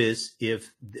do this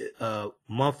if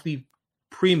monthly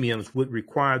premiums would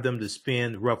require them to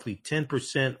spend roughly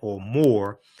 10% or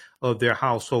more of their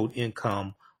household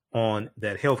income on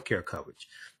that health care coverage.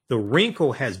 The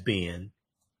wrinkle has been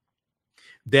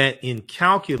that in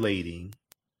calculating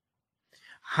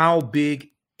how big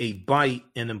a bite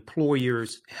an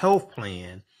employer's health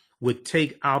plan would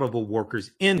take out of a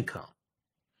worker's income,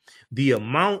 the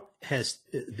amount has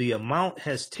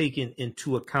taken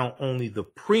into account only the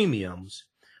premiums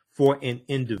for an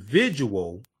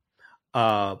individual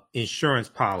insurance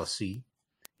policy,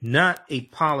 not a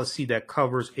policy that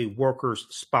covers a worker's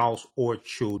spouse or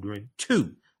children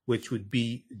too, which would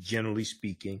be, generally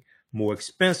speaking, more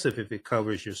expensive if it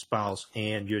covers your spouse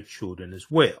and your children as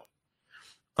well.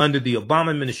 Under the Obama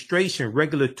administration,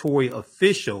 regulatory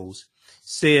officials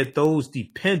said those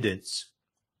dependents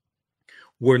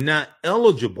were not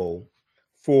eligible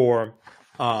for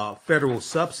federal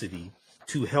subsidy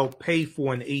to help pay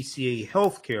for an ACA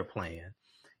health care plan,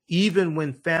 even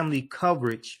when family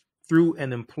coverage through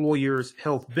an employer's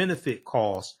health benefit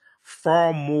costs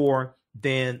far more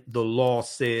than the law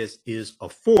says is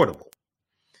affordable.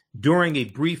 During a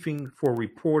briefing for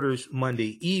reporters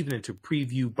Monday evening to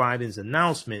preview Biden's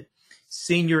announcement,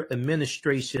 senior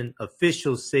administration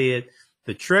officials said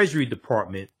the Treasury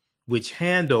Department, which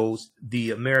handles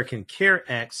the American Care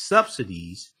Act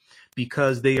subsidies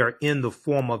because they are in the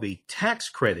form of a tax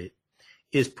credit,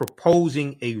 is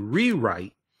proposing a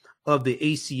rewrite of the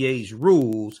ACA's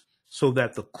rules so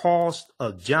that the cost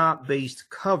of job-based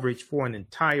coverage for an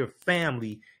entire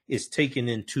family is taken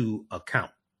into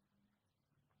account.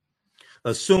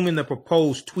 Assuming the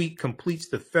proposed tweak completes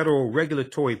the federal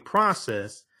regulatory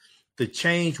process, the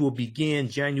change will begin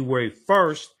January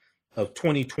 1st of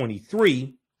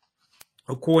 2023,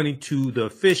 according to the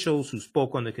officials who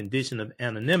spoke on the condition of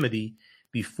anonymity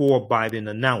before Biden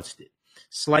announced it.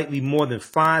 Slightly more than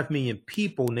 5 million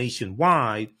people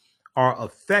nationwide are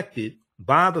affected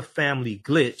by the family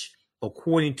glitch,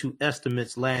 according to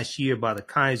estimates last year by the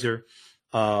Kaiser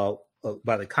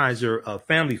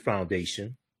Family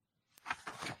Foundation.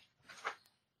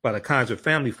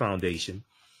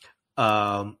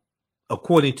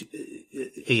 According to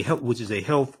which is a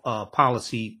health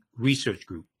policy research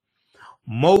group.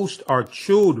 Most are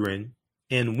children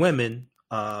and women,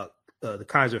 the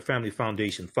Kaiser Family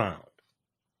Foundation found.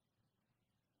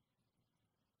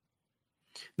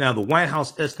 Now, the White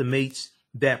House estimates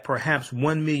that perhaps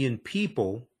 1 million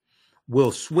people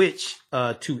will switch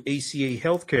to ACA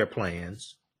healthcare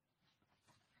plans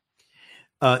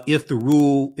if the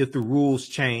rules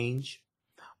change,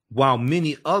 while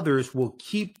many others will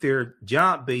keep their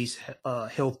job-based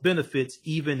health benefits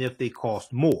even if they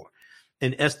cost more.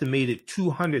 An estimated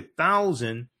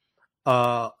 200,000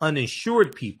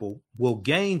 uninsured people will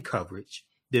gain coverage,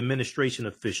 the administration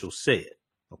officials said.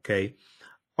 Okay.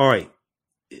 All right.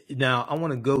 Now, I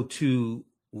want to go to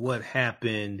what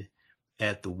happened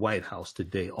at the White House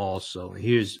today also.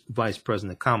 Here's Vice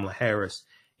President Kamala Harris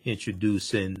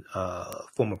introducing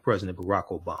former President Barack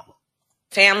Obama.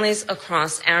 Families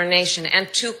across our nation,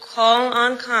 and to call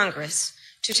on Congress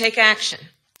to take action,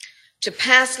 to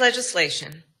pass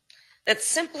legislation that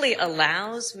simply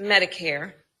allows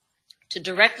Medicare to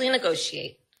directly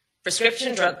negotiate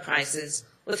prescription drug prices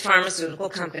with pharmaceutical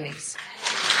companies.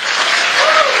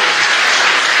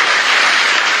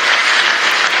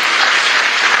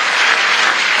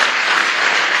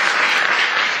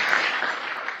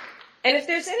 And if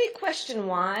there's any question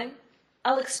why,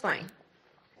 I'll explain.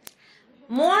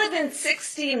 More than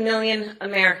 60 million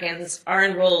Americans are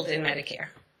enrolled in Medicare.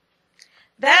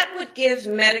 That would give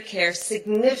Medicare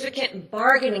significant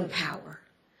bargaining power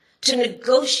to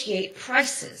negotiate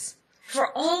prices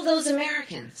for all those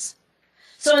Americans.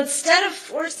 So instead of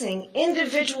forcing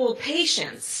individual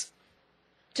patients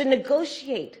to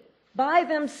negotiate by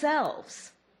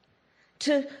themselves,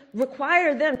 to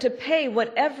require them to pay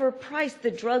whatever price the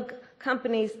drug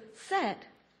companies set,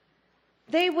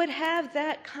 they would have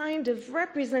that kind of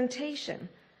representation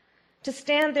to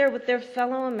stand there with their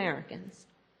fellow Americans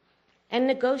and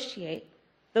negotiate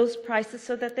those prices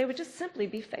so that they would just simply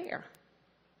be fair.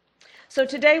 So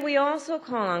today we also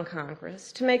call on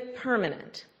Congress to make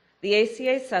permanent the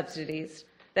ACA subsidies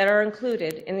that are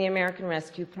included in the American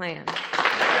Rescue Plan.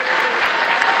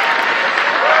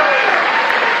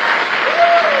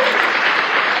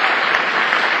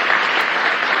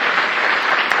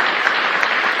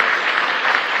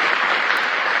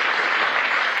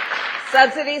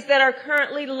 Subsidies that are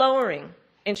currently lowering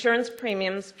insurance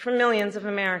premiums for millions of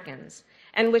Americans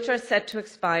and which are set to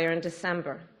expire in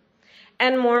December.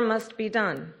 And more must be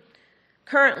done.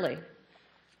 Currently,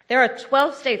 there are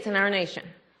 12 states in our nation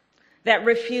that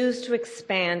refuse to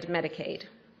expand Medicaid.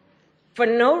 for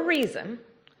no reason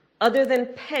other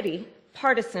than petty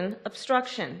partisan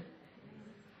obstruction.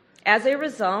 As a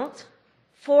result,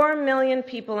 4 million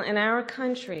people in our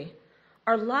country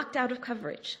are locked out of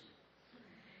coverage.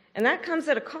 And that comes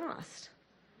at a cost.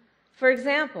 For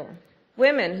example,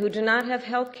 women who do not have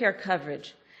health care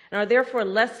coverage and are therefore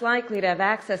less likely to have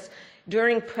access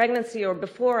during pregnancy or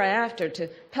before or after to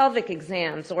pelvic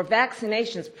exams or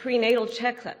vaccinations, prenatal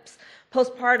checkups,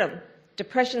 postpartum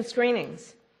depression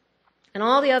screenings, and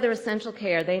all the other essential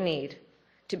care they need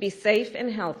to be safe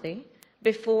and healthy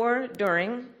before,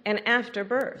 during, and after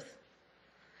birth.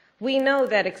 We know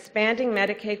that expanding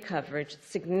Medicaid coverage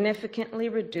significantly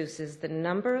reduces the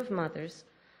number of mothers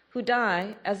who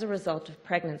die as a result of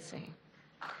pregnancy.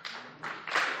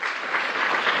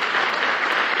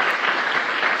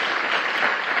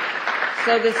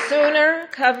 So the sooner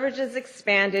coverage is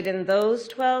expanded in those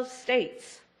 12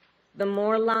 states, the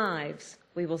more lives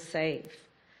we will save.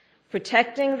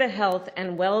 Protecting the health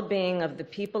and well-being of the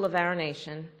people of our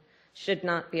nation should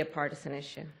not be a partisan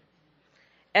issue.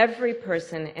 Every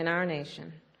person in our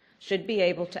nation should be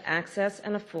able to access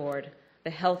and afford the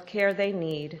health care they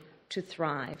need to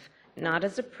thrive, not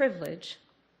as a privilege,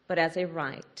 but as a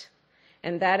right.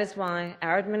 And that is why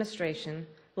our administration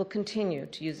will continue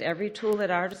to use every tool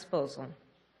at our disposal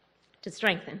to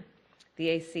strengthen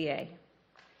the ACA.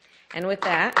 And with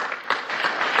that,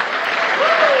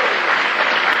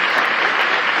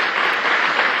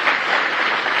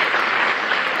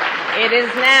 it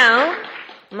is now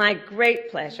my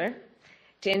great pleasure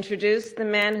to introduce the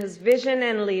man whose vision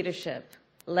and leadership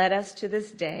led us to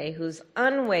this day, whose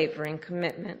unwavering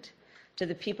commitment to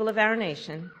the people of our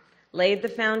nation laid the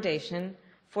foundation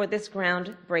for this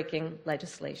groundbreaking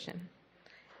legislation.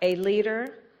 A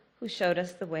leader who showed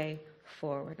us the way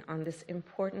forward on this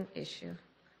important issue.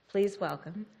 Please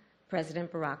welcome President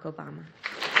Barack Obama.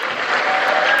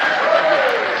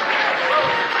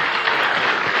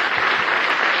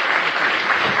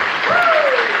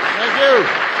 Thank you.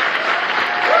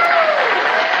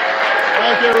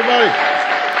 Thank you, everybody.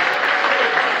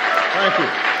 Thank you.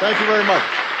 Thank you very much.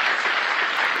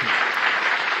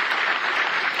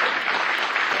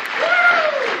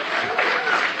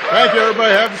 Thank you,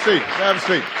 everybody. Have a seat. Have a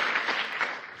seat.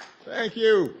 Thank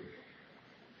you.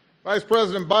 Vice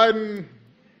President Biden,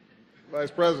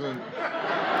 Vice President.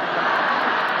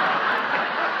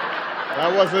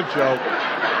 That was a joke.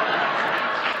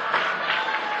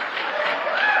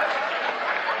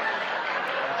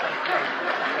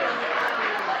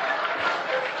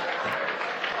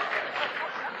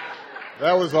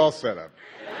 That was all set up.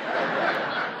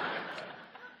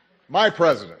 My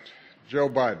president, Joe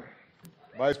Biden,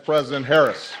 Vice President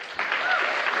Harris,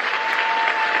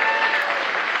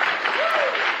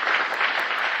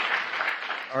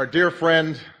 our dear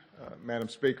friend, Madam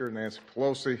Speaker, Nancy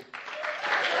Pelosi,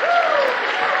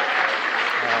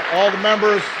 all the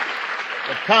members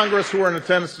of Congress who are in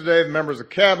attendance today, the members of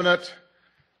Cabinet,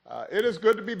 it is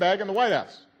good to be back in the White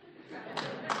House.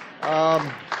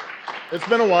 It's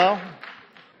been a while.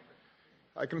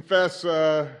 I confess,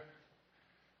 I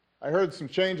heard some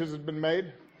changes have been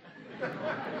made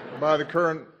by the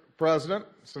current president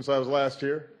since I was last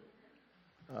here.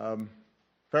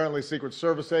 Apparently, Secret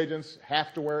Service agents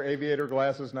have to wear aviator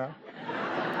glasses now.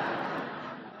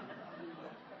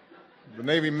 The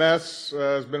Navy mess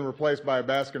has been replaced by a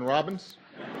Baskin-Robbins.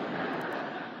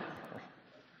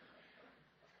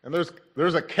 And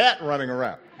there's a cat running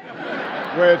around,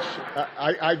 which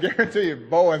I guarantee you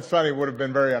Bo and Sonny would have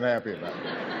been very unhappy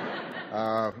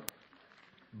about.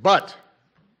 But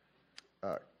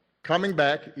coming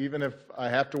back, even if I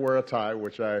have to wear a tie,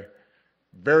 which I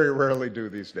very rarely do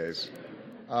these days,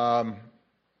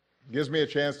 gives me a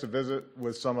chance to visit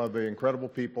with some of the incredible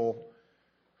people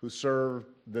who serve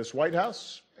this White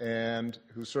House and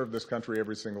who serve this country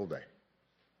every single day.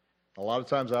 A lot of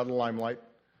times out of the limelight.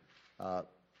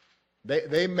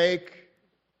 They make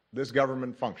this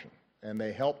government function, and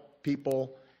they help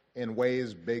people in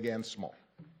ways big and small.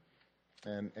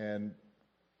 And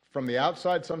from the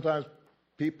outside, sometimes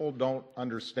people don't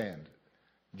understand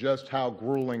just how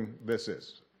grueling this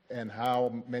is and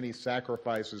how many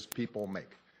sacrifices people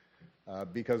make.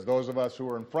 Because those of us who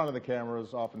are in front of the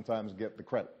cameras oftentimes get the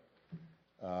credit.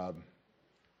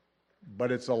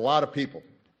 But it's a lot of people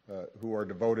who are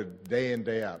devoted day in,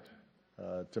 day out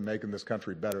to making this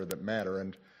country better that matter,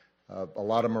 and a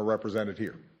lot of them are represented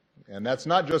here. And that's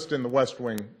not just in the West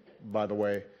Wing, by the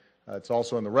way. It's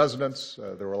also in the residence.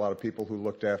 There were a lot of people who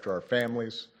looked after our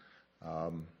families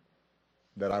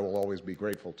that I will always be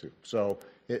grateful to. So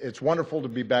it's wonderful to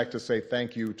be back to say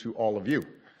thank you to all of you.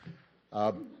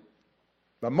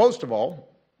 But most of all,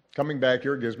 coming back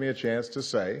here gives me a chance to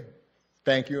say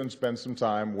thank you and spend some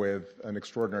time with an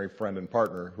extraordinary friend and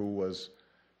partner who was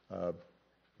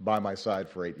by my side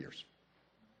for 8 years.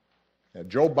 And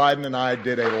Joe Biden and I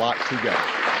did a lot together.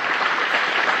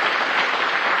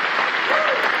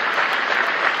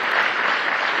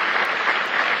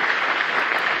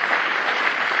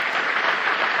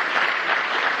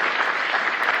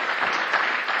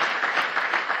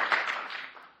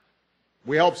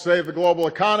 We helped save the global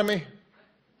economy,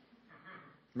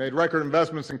 made record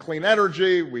investments in clean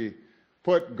energy. We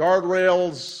put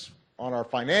guardrails on our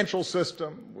financial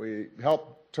system. We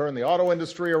helped turn the auto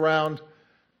industry around,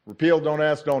 repealed Don't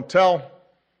Ask, Don't Tell.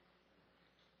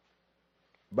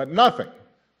 But nothing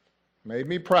made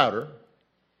me prouder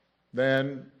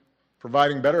than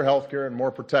providing better health care and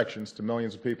more protections to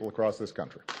millions of people across this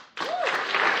country.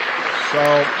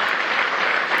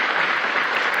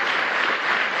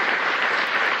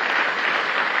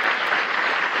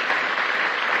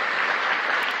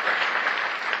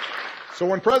 So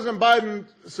when President Biden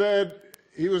said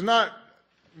he was not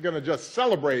going to just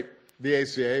celebrate the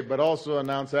ACA, but also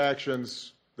announce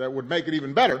actions that would make it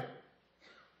even better,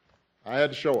 I had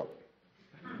to show up.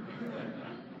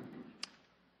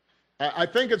 I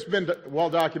think it's been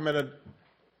well documented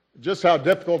just how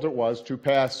difficult it was to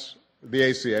pass the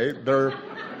ACA.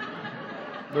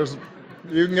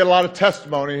 You can get a lot of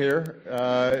testimony here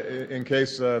in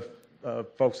case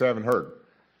folks haven't heard.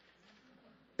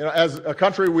 You know, as a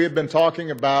country, we have been talking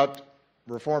about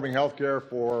reforming health care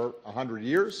for 100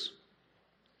 years.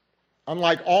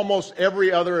 Unlike almost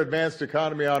every other advanced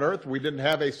economy on earth, we didn't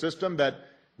have a system that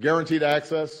guaranteed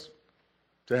access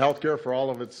to health care for all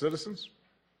of its citizens.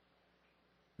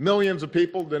 Millions of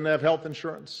people didn't have health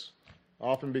insurance,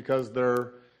 often because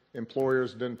their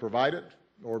employers didn't provide it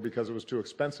or because it was too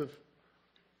expensive.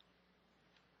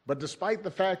 But despite the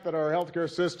fact that our health care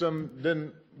system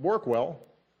didn't work well,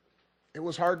 it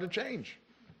was hard to change.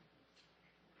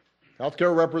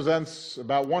 Healthcare represents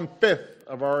about 1/5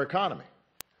 of our economy.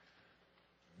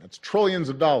 That's trillions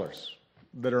of dollars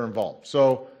that are involved.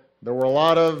 So there were a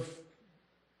lot of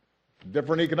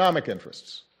different economic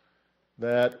interests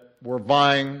that were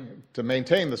vying to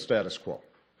maintain the status quo.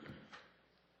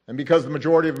 And because the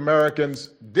majority of Americans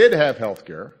did have health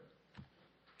care,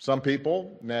 some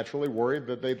people naturally worried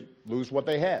that they'd lose what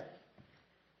they had.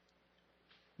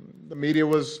 The media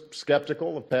was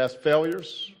skeptical of past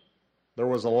failures. There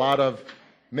was a lot of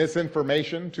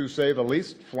misinformation, to say the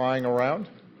least, flying around.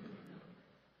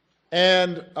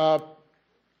 And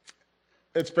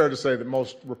it's fair to say that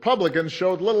most Republicans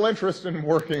showed little interest in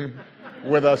working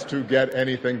with us to get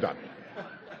anything done.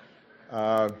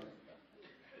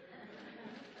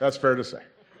 That's fair to say.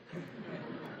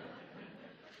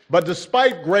 But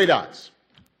despite great odds,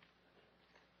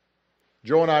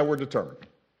 Joe and I were determined.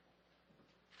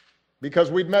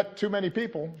 Because we'd met too many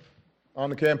people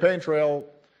on the campaign trail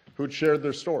who'd shared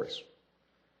their stories.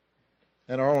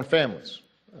 And our own families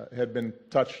had been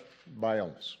touched by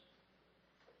illness.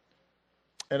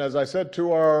 And as I said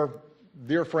to our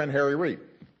dear friend Harry Reid,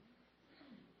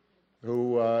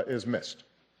 who is missed,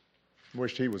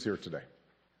 wished he was here today,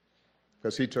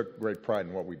 because he took great pride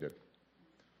in what we did.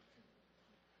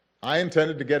 I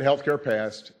intended to get health care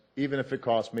passed, even if it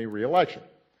cost me re-election,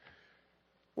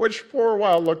 which for a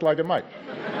while looked like it might.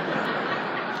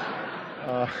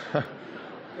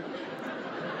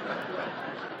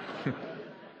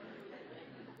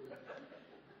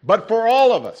 But for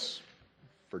all of us,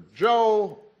 for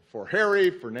Joe, for Harry,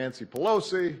 for Nancy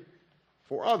Pelosi,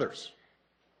 for others,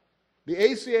 the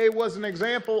ACA was an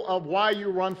example of why you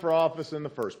run for office in the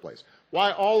first place,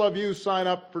 why all of you sign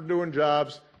up for doing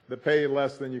jobs that pay you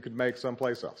less than you could make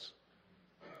someplace else,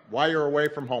 why you're away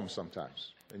from home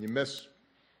sometimes and you miss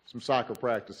some soccer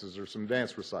practices or some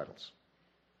dance recitals.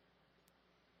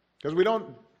 Because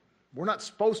we're not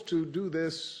supposed to do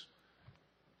this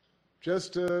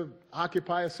just to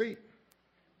occupy a seat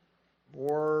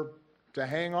or to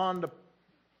hang on to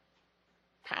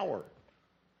power.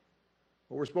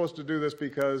 But we're supposed to do this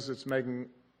because it's making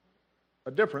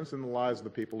a difference in the lives of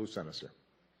the people who sent us here.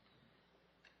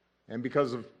 And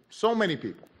because of so many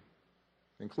people,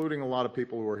 including a lot of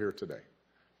people who are here today,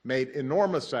 made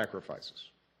enormous sacrifices.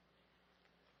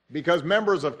 Because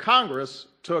members of Congress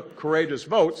took courageous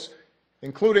votes,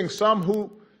 including some who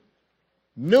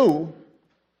knew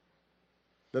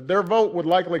that their vote would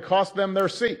likely cost them their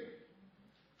seat.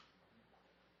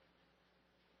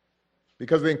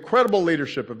 Because of the incredible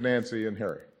leadership of Nancy and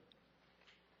Harry,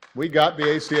 we got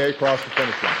the ACA across the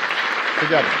finish line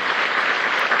together.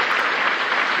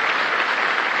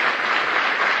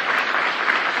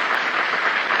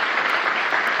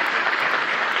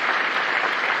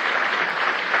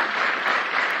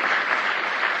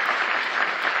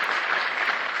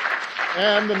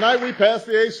 And the night we passed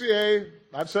the ACA,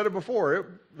 I've said it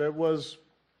before, it was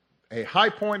a high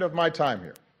point of my time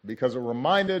here because it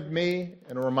reminded me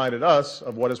and it reminded us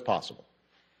of what is possible.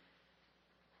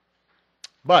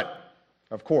 But,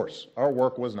 of course, our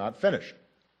work was not finished.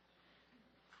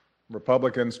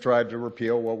 Republicans tried to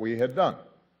repeal what we had done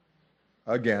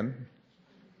again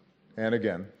and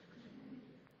again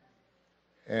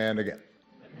and again.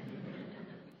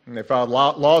 And they filed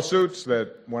lawsuits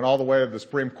that went all the way to the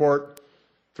Supreme Court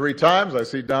 3 times. I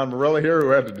see Don Marilla here, who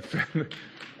had to defend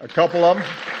a couple of them.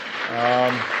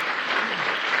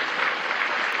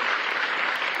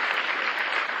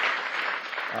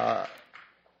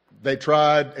 They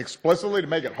tried explicitly to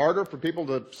make it harder for people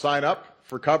to sign up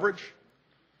for coverage.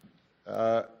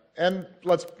 And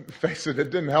let's face it,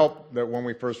 it didn't help that when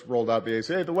we first rolled out the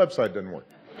ACA, the website didn't work.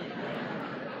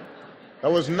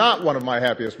 That was not one of my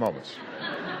happiest moments.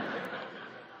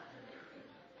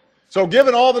 So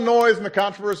given all the noise and the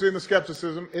controversy and the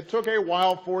skepticism, it took a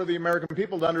while for the American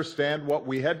people to understand what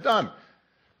we had done.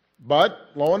 But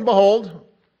lo and behold,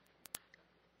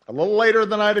 a little later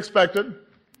than I'd expected,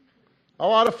 a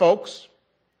lot of folks,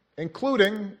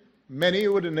 including many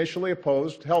who had initially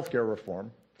opposed health care reform,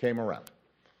 came around.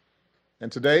 And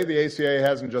today, the ACA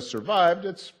hasn't just survived,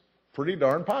 it's pretty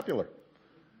darn popular.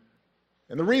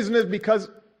 And the reason is because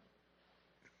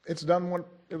it's done what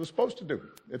it was supposed to do.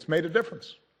 It's made a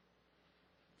difference.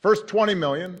 First 20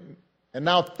 million, and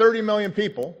now 30 million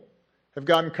people have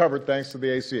gotten covered thanks to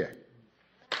the ACA.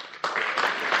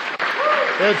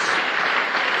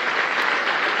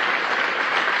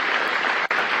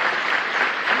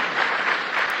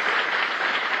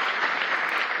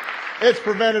 It's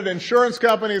prevented insurance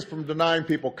companies from denying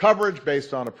people coverage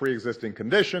based on a pre-existing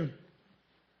condition.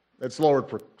 It's lowered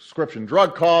prescription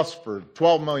drug costs for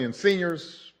 12 million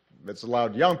seniors. It's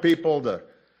allowed young people to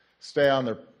stay on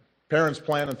their parents'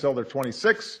 plan until they're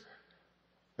 26.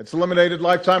 It's eliminated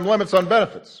lifetime limits on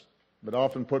benefits that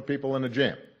often put people in a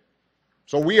jam.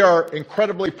 So we are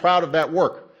incredibly proud of that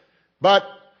work. But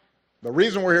the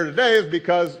reason we're here today is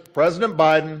because President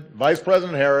Biden, Vice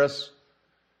President Harris,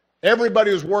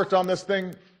 everybody who's worked on this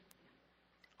thing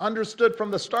understood from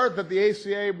the start that the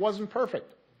ACA wasn't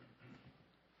perfect.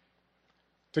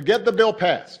 To get the bill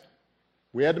passed,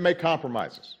 we had to make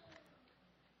compromises.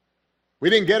 We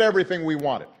didn't get everything we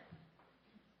wanted.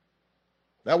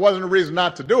 That wasn't a reason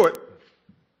not to do it.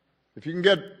 If you can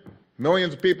get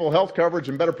millions of people health coverage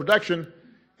and better protection,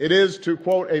 it is, to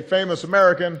quote a famous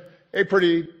American, a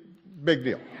pretty big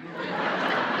deal.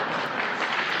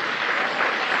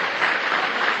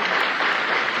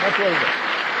 That's what it is.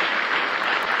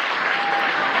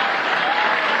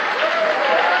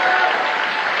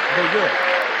 Big deal.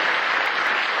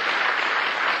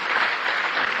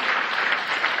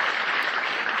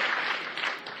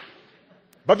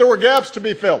 But there were gaps to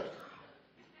be filled.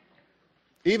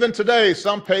 Even today,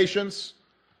 some patients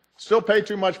still pay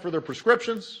too much for their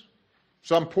prescriptions.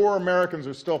 Some poor Americans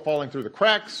are still falling through the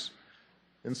cracks.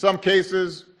 In some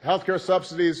cases, healthcare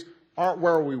subsidies aren't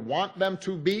where we want them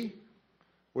to be,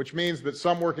 which means that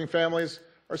some working families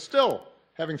are still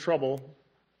having trouble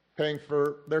paying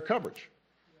for their coverage.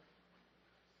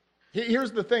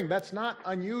 Here's the thing, that's not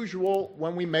unusual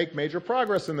when we make major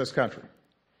progress in this country.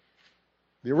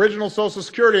 The original Social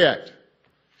Security Act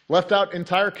left out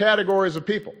entire categories of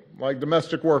people, like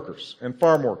domestic workers and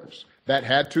farm workers. That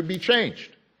had to be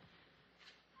changed.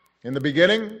 In the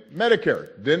beginning,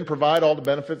 Medicare didn't provide all the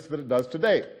benefits that it does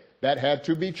today. That had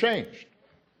to be changed.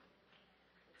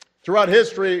 Throughout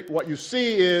history, what you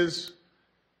see is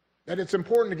that it's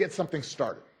important to get something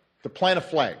started, to plant a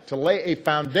flag, to lay a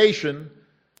foundation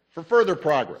for further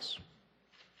progress.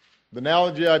 The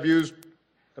analogy I've used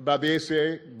about the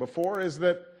ACA before is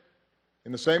that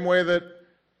in the same way that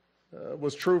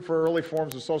was true for early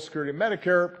forms of Social Security and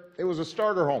Medicare, it was a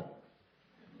starter home.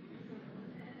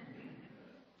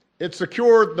 It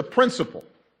secured the principle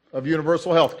of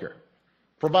universal health care,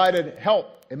 provided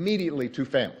help immediately to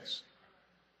families,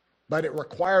 but it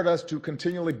required us to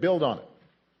continually build on it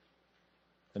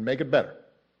and make it better.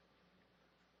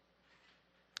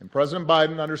 And President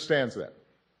Biden understands that,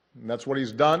 and that's what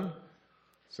he's done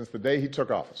since the day he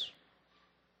took office.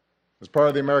 As part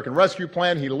of the American Rescue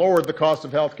Plan, he lowered the cost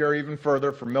of health care even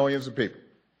further for millions of people.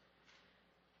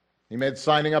 He made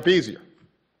signing up easier.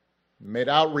 He made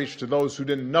outreach to those who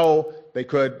didn't know they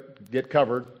could get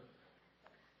covered.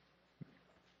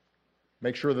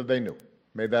 Make sure that they knew.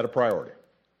 Made that a priority.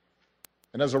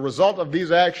 And as a result of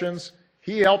these actions,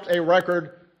 he helped a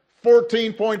record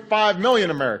 14.5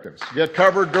 million Americans get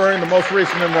covered during the most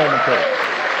recent enrollment period.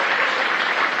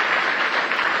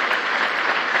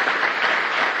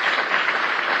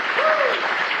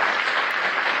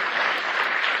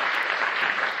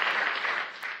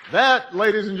 That,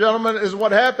 ladies and gentlemen, is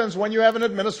what happens when you have an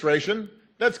administration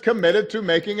that's committed to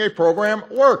making a program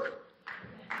work.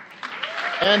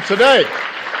 And today,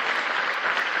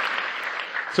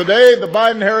 the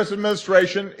Biden-Harris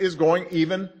administration is going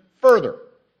even further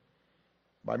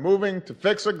by moving to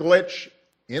fix a glitch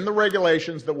in the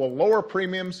regulations that will lower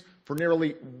premiums for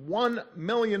nearly 1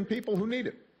 million people who need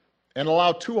it and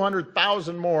allow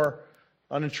 200,000 more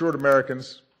uninsured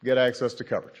Americans get access to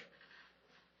coverage.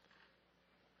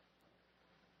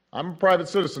 I'm a private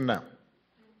citizen now,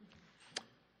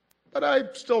 but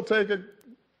I still take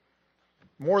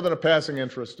more than a passing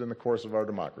interest in the course of our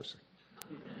democracy.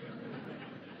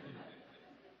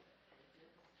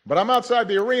 But I'm outside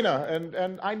the arena,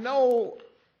 and I know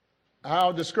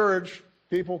how discouraged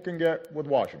people can get with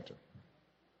Washington.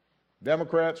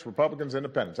 Democrats, Republicans,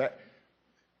 Independents.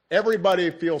 Everybody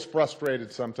feels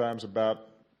frustrated sometimes about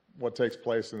what takes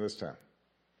place in this town.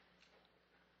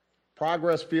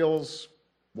 Progress feels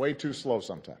way too slow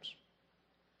sometimes.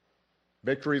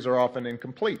 Victories are often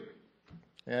incomplete.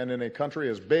 And in a country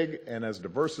as big and as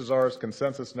diverse as ours,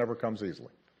 consensus never comes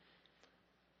easily.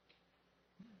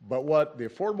 But what the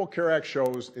Affordable Care Act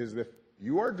shows is that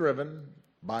you are driven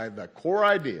by the core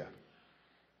idea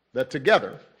that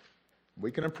together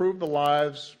we can improve the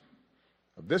lives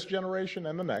of this generation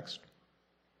and the next.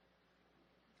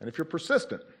 And if you're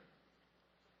persistent,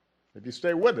 if you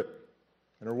stay with it,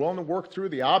 and are willing to work through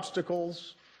the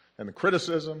obstacles and the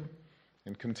criticism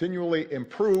and continually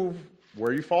improve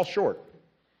where you fall short,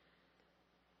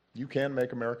 you can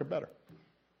make America better.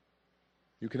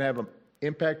 You can have an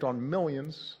impact on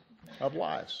millions of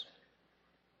lives.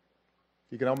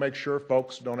 You can help make sure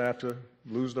folks don't have to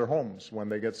lose their homes when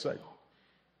they get sick,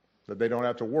 that they don't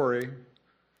have to worry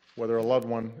whether a loved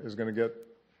one is going to get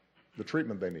the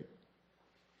treatment they need.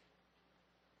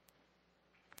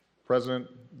 President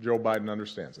Joe Biden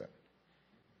understands that.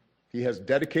 He has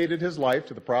dedicated his life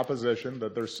to the proposition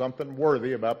that there's something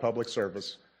worthy about public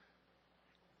service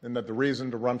and that the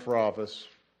reason to run for office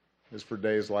is for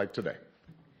days like today.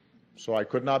 So I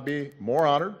could not be more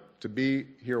honored to be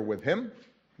here with him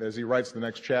as he writes the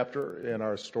next chapter in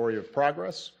our story of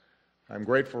progress. I'm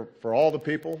grateful for all the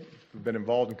people who've been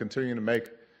involved in continuing to make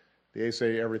the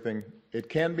ACA everything it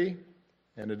can be,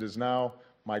 and it is now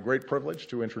my great privilege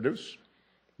to introduce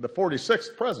the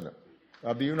 46th President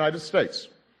of the United States,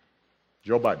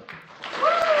 Joe Biden.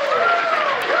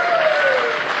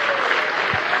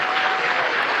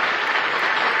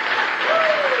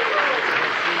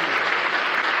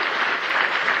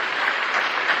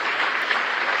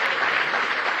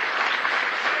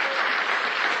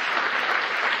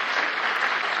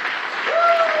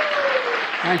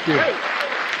 Thank you.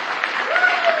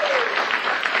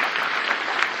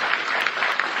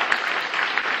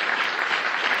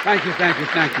 Thank you, thank you,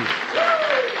 thank you.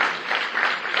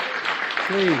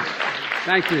 Please.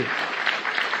 Thank you.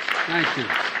 Thank you.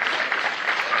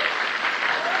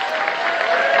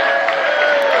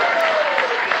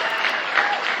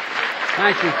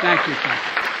 Thank you, thank you, thank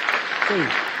you.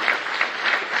 Please.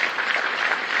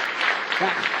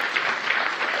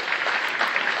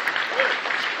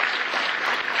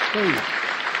 Please.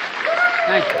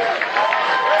 Thank you.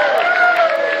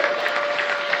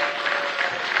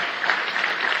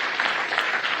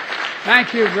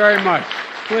 Thank you very much.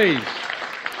 Please.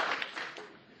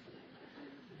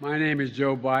 My name is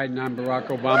Joe Biden. I'm Barack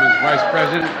Obama's Vice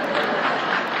President.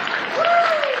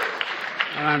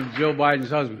 And I'm Jill Biden's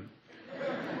husband.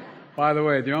 By the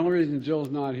way, the only reason Jill's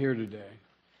not here today,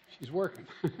 she's working.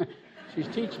 She's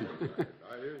teaching.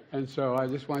 And so I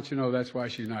just want you to know that's why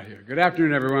she's not here. Good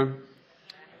afternoon, everyone.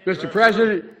 Mr.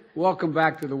 President, welcome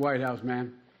back to the White House,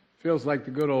 man. Feels like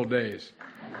the good old days.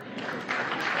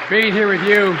 Being here with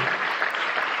you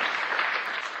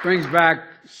brings back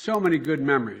so many good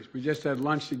memories. We just had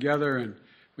lunch together, and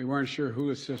we weren't sure who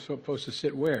was supposed to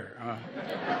sit where.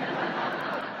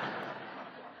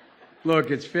 Look,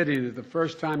 it's fitting that the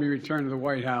first time you return to the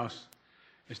White House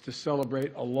is to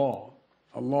celebrate a law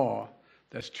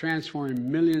that's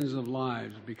transforming millions of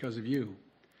lives because of you.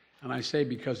 And I say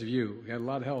because of you. We had a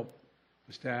lot of help,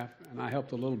 the staff, and I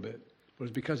helped a little bit. But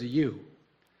it's because of you.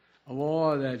 A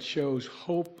law that shows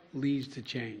hope leads to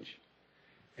change.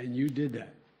 And you did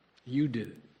that. You did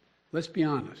it. Let's be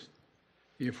honest.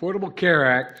 The Affordable Care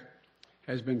Act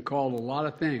has been called a lot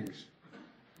of things.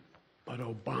 But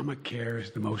Obamacare is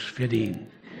the most fitting.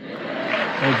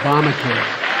 Obamacare.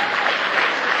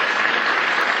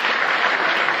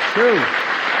 True.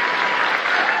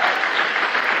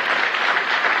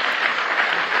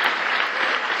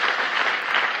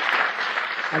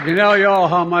 I can tell you all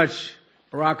how much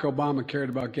Barack Obama cared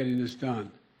about getting this done.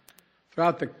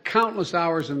 Throughout the countless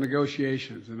hours of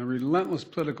negotiations and the relentless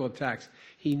political attacks,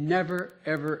 he never,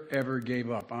 ever, ever gave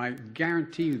up. And I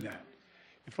guarantee you that.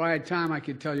 If I had time, I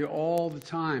could tell you all the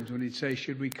times when he'd say,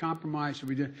 should we compromise, should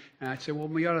we do? And I'd say, well,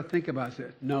 we ought to think about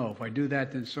it. No, if I do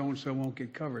that, then so-and-so won't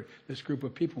get covered. This group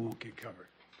of people won't get covered.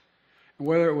 And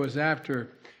whether it was after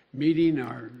meeting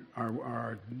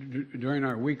during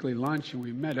our weekly lunch, and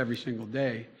we met every single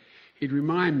day, he'd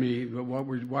remind me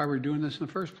why we're doing this in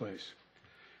the first place.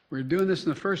 We're doing this in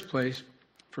the first place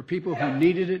for people who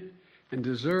needed it and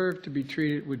deserve to be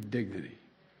treated with dignity.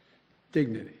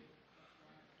 Dignity.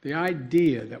 The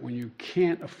idea that when you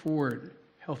can't afford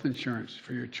health insurance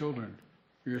for your children,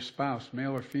 for your spouse,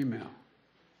 male or female,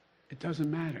 it doesn't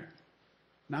matter.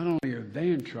 Not only are they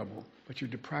in trouble, but you're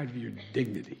deprived of your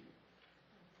dignity.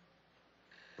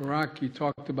 Barack, you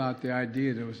talked about the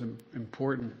idea that it was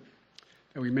important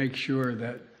that we make sure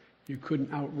that you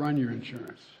couldn't outrun your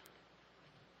insurance.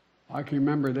 I can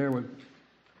remember there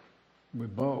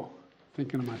with Bo,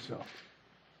 thinking to myself,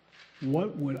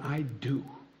 what would I do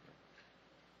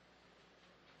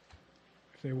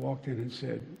if they walked in and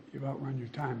said, you've outrun your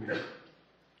time, man?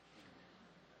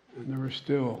 And there were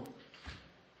still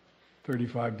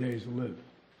 35 days to live.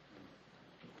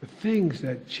 The things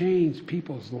that change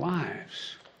people's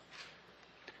lives.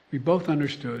 We both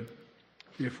understood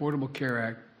the Affordable Care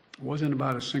Act wasn't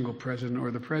about a single president or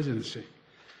the presidency. It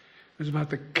was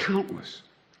about the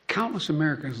countless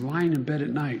Americans lying in bed at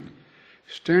night,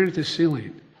 staring at the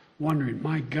ceiling, wondering,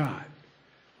 my God,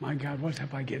 what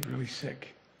if I get really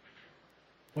sick?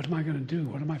 What am I going to do?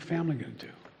 What is my family going to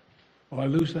do? Will I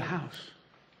lose the house?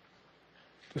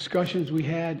 Discussions we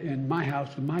had in my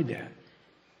house with my dad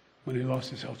when he lost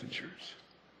his health insurance.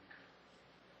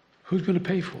 Who's going to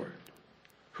pay for it?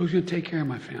 Who's going to take care of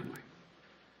my family?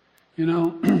 You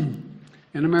know,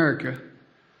 in America,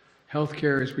 health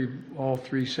care, as we've all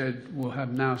three said, will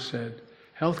have now said,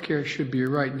 health care should be a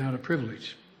right, not a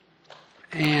privilege.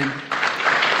 And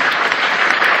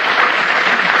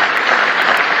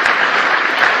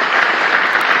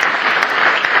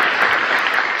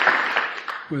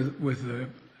with the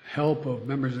help of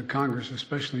members of Congress,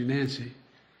 especially Nancy,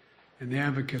 and the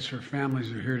advocates for families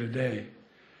who are here today,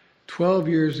 12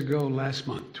 years ago, last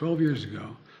month, 12 years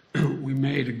ago, we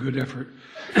made a good effort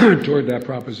toward that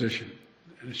proposition.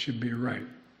 And it should be right.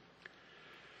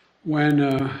 And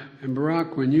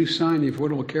Barack, when you signed the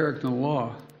Affordable Care Act into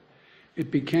law,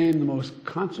 it became the most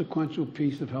consequential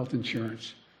piece of health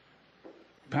insurance,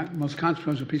 most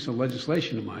consequential piece of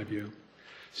legislation, in my view,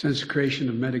 since the creation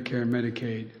of Medicare and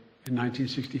Medicaid in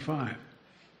 1965.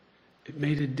 It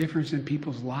made a difference in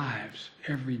people's lives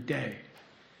every day.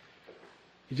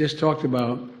 You just talked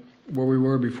about where we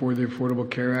were before the Affordable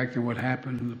Care Act and what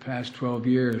happened in the past 12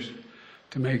 years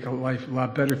to make life a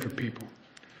lot better for people.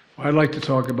 Well, I'd like to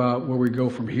talk about where we go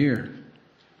from here,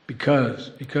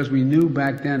 because we knew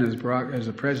back then, as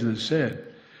the President said,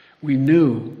 we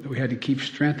knew that we had to keep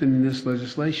strengthening this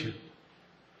legislation.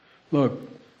 Look,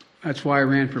 that's why I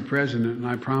ran for President, and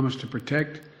I promised to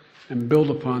protect and build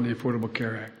upon the Affordable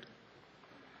Care Act.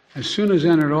 As soon as I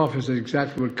entered office, that's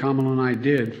exactly what Kamala and I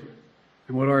did,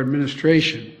 and what our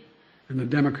administration and the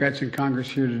Democrats in Congress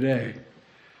here today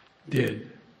did.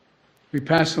 We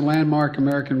passed the landmark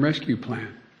American Rescue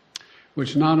Plan,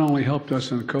 which not only helped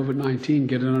us in COVID-19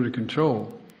 get it under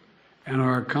control and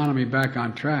our economy back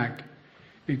on track,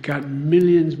 it got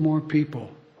millions more people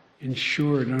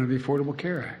insured under the Affordable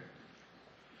Care Act.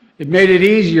 It made it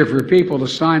easier for people to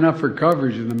sign up for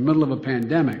coverage in the middle of a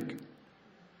pandemic.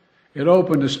 It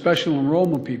opened to special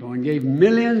enrollment people and gave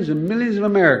millions and millions of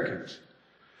Americans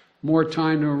more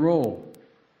time to enroll.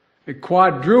 It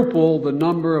quadrupled the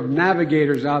number of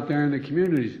navigators out there in the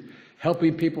communities,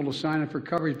 helping people to sign up for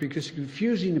coverage because it's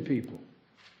confusing to people.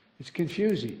 It's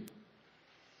confusing.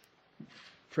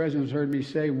 Presidents heard me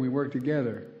say when we worked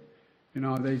together, you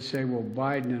know, they'd say, well,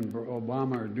 Biden and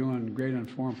Obama are doing great on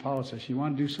foreign policy. You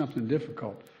want to do something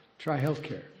difficult, try health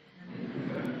care.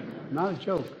 Not a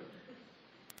joke.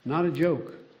 Not a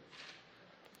joke.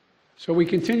 So we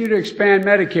continue to expand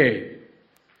Medicaid.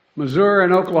 Missouri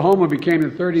and Oklahoma became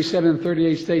the 37 and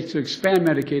 38 states to expand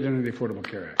Medicaid under the Affordable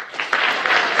Care Act.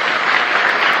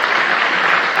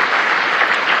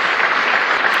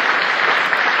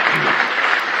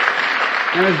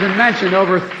 And as been mentioned,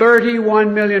 over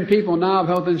 31 million people now have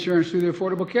health insurance through the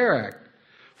Affordable Care Act.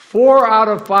 4 out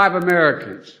of 5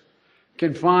 Americans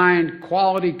can find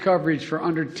quality coverage for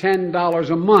under $10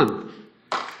 a month.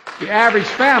 The average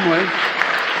family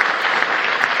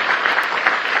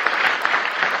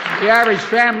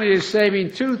is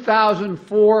saving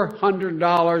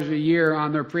 $2,400 a year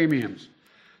on their premiums.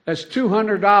 That's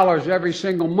 $200 every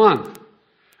single month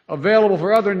available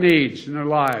for other needs in their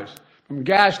lives, from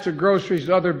gas to groceries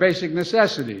to other basic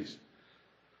necessities.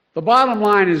 The bottom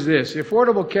line is this: the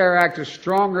Affordable Care Act is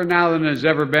stronger now than it has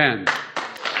ever been.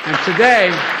 And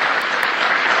today,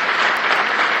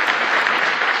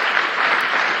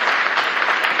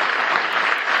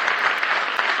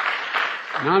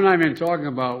 now I'm not even talking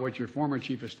about what your former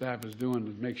chief of staff is doing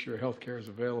to make sure health care is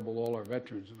available to all our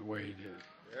veterans in the way he did.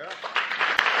 Yeah.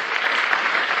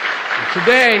 And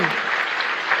today,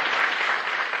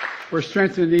 we're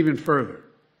strengthening it even further.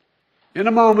 In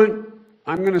a moment,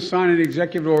 I'm going to sign an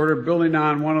executive order building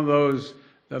on one of those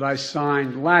that I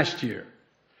signed last year.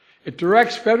 It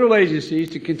directs federal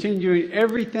agencies to continue doing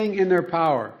everything in their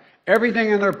power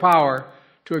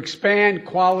to expand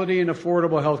quality and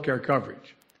affordable health care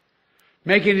coverage,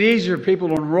 making it easier for people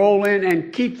to enroll in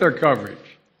and keep their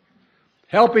coverage,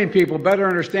 helping people better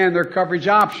understand their coverage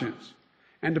options,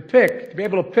 and to be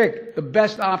able to pick the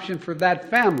best option for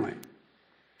that family,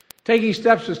 taking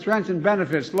steps to strengthen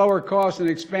benefits, lower costs, and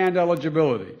expand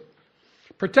eligibility,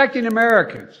 protecting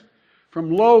Americans from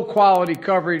low-quality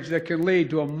coverage that can lead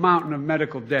to a mountain of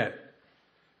medical debt.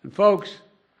 And folks,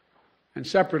 and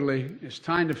separately, it's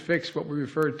time to fix what we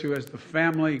refer to as the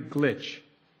family glitch.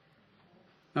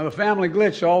 Now, the family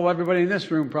glitch, everybody in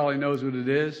this room probably knows what it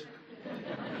is.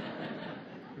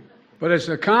 But it's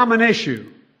a common issue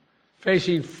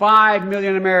facing 5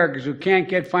 million Americans who can't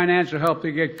get financial help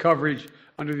to get coverage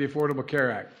under the Affordable Care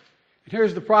Act. And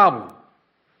here's the problem.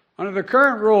 Under the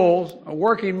current rules, a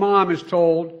working mom is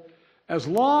told, as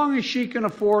long as she can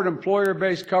afford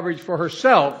employer-based coverage for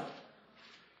herself,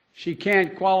 she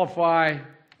can't qualify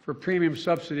for premium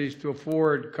subsidies to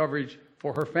afford coverage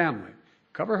for her family.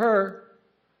 Cover her,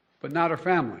 but not her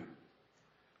family.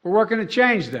 We're working to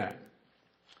change that.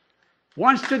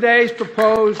 Once today's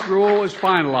proposed rule is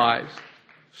finalized,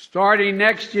 starting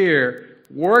next year,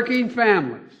 working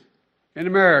families in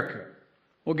America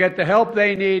will get the help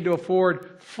they need to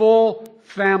afford full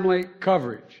family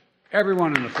coverage.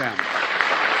 Everyone in the family.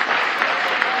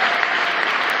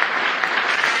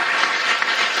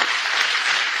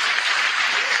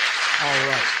 All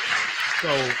right.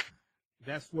 So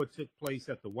that's what took place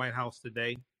at the White House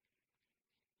today.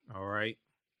 All right.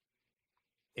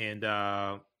 And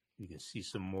you can see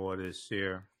some more of this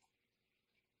here.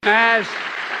 All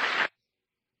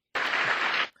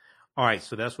right.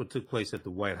 So that's what took place at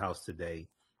the White House today.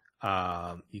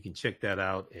 You can check that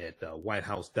out at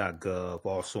whitehouse.gov,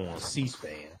 also on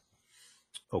C-SPAN.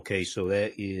 Okay, so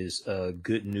that is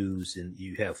good news. And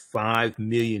you have 5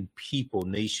 million people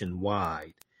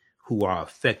nationwide who are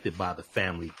affected by the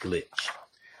family glitch.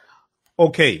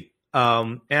 Okay,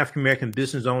 African-American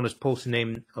business owners, post the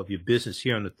name of your business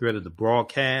here on the thread of the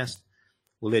broadcast.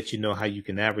 We'll let you know how you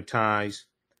can advertise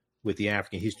with the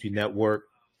African History Network.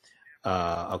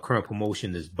 Our current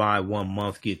promotion is buy 1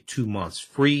 month, get 2 months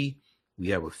free. We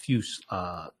have a few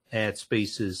ad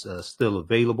spaces still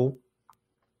available.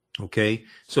 Okay,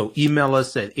 so email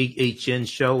us at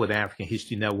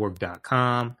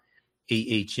ahnshow@africanhistorynetwork.com,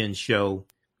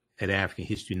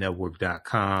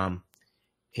 ahnshow@africanhistorynetwork.com,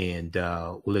 and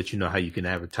we'll let you know how you can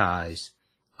advertise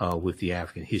with the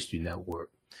African History Network.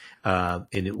 And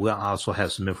it will also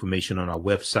have some information on our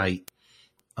website,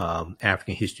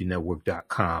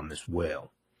 africanhistorynetwork.com as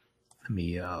well. Let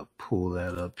me pull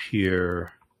that up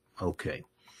here. Okay.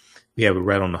 We have it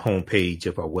right on the homepage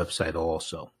of our website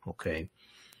also. Okay.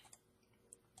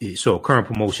 So current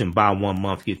promotion, buy 1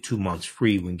 month, get 2 months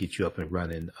free. We can get you up and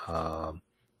running,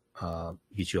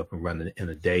 in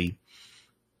a day.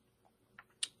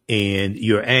 And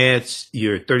your ads,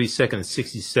 your 30-second and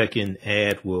 60-second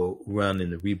ad will run in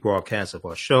the rebroadcast of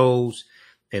our shows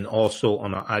and also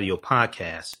on our audio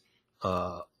podcast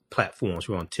platforms.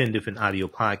 We're on 10 different audio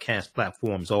podcast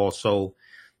platforms also.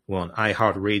 We're on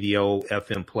iHeartRadio,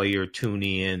 FM Player,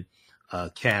 TuneIn,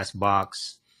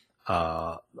 CastBox,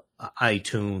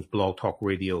 iTunes, Blog Talk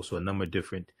Radio. So a number of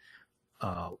different,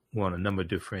 we're on a number of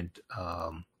different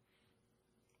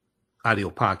audio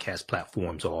podcast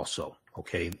platforms also.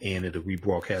 Okay, and it'll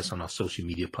rebroadcast on our social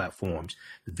media platforms,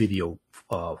 the video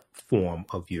form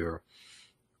of your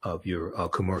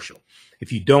commercial.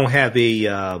 If you don't have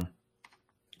a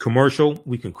commercial,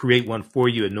 we can create one for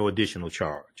you at no additional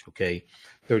charge. Okay,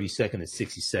 30-second and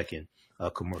 60-second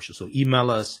commercial. So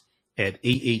email us at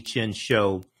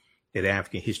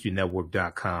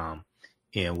ahnshow@africanhistorynetwork.com,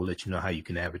 and we'll let you know how you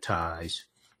can advertise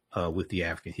with the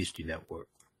African History Network.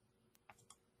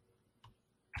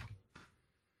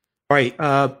 All right.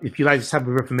 If you like this type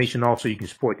of information, also you can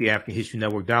support the African History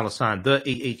Network. $, the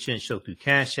AHN Show through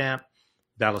Cash App.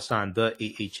 $, the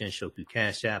AHN Show through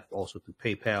Cash App. Also through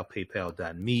PayPal,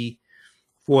 paypal.me.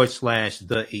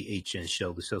 /the AHN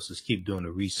show. This helps us keep doing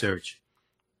the research,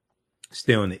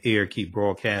 stay on the air, keep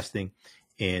broadcasting.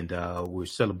 And we're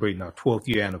celebrating our 12th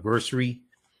year anniversary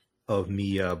of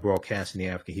me broadcasting the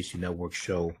African History Network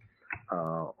show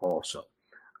also.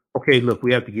 Okay, look,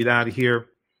 we have to get out of here.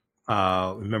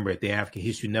 Remember, at the African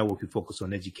History Network, we focus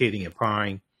on educating,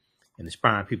 empowering, and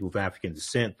inspiring people of African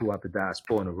descent throughout the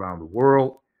diaspora and around the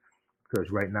world. Because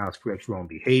right now it's correct your own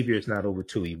behavior. It's not over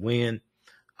till we win.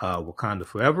 Wakanda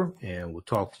forever, and we'll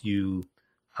talk to you.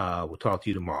 We'll talk to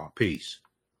you tomorrow. Peace.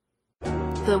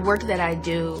 The work that I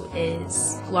do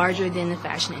is larger than the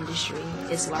fashion industry.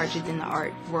 It's larger than the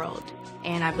art world.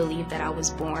 And I believe that I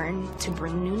was born to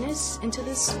bring newness into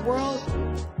this world.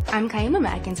 I'm Kaima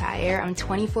McIntyre. I'm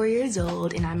 24 years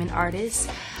old and I'm an artist.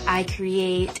 I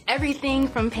create everything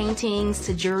from paintings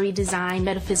to jewelry design,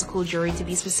 metaphysical jewelry to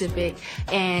be specific,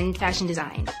 and fashion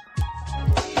design.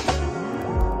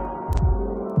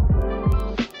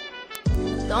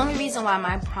 The only reason why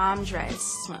my prom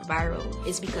dress went viral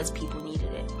is because people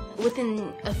needed it.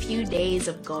 Within a few days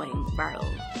of going viral,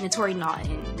 Notori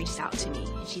Naughton reached out to me.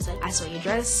 And she's like, I saw your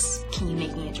dress. Can you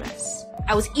make me a dress?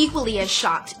 I was equally as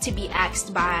shocked to be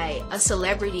asked by a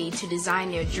celebrity to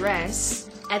design their dress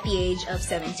at the age of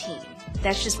 17.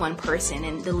 That's just one person,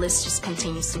 and the list just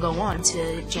continues to go on,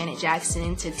 to Janet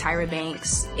Jackson, to Tyra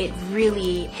Banks. It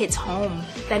really hits home.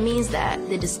 That means that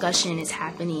the discussion is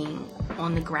happening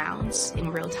on the grounds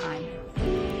in real time.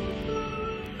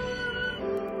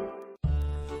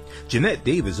 Jeanette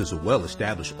Davis is a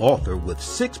well-established author with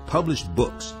 6 published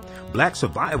books. Black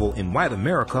Survival in White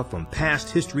America from Past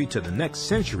History to the Next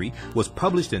Century was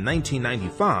published in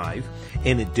 1995,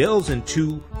 and it delves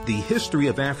into the history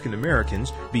of African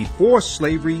Americans before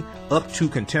slavery up to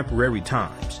contemporary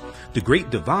times. The Great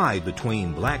Divide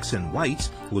Between Blacks and Whites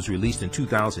was released in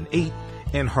 2008,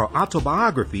 and her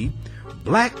autobiography,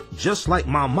 Black Just Like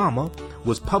My Mama,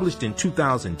 was published in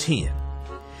 2010.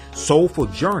 Soulful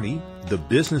Journey, The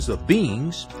Business of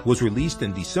Beings, was released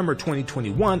in December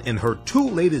 2021, and her 2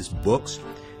 latest books,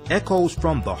 Echoes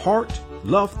from the Heart,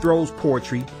 Love Throws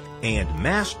Poetry, and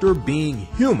Master Being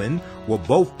Human, were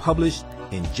both published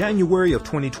in January of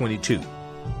 2022.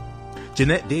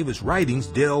 Jeanette Davis' writings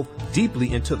delve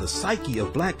deeply into the psyche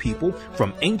of Black people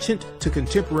from ancient to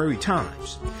contemporary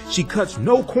times. She cuts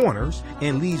no corners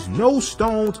and leaves no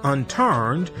stones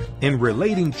unturned in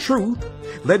relating truth,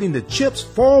 letting the chips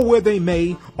fall where they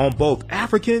may on both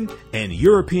African and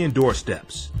European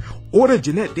doorsteps. Order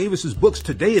Jeanette Davis's books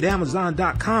today at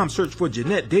Amazon.com. Search for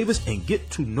Jeanette Davis and get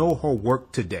to know her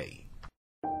work today.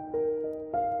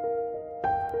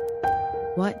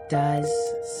 What does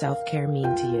self-care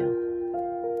mean to you?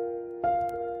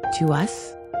 To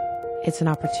us, it's an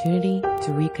opportunity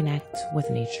to reconnect with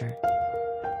nature.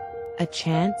 A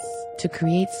chance to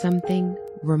create something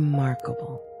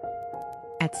remarkable.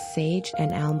 At Sage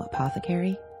and Elm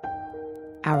Apothecary,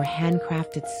 our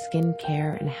handcrafted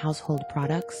skincare and household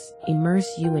products immerse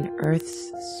you in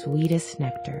Earth's sweetest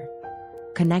nectar,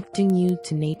 connecting you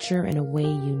to nature in a way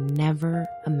you never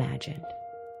imagined.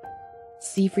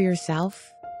 See for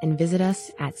yourself and visit us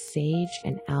at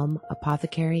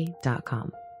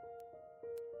sageandelmapothecary.com.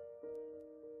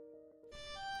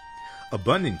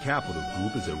 Abundant Capital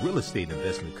Group is a real estate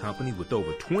investment company with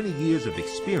over 20 years of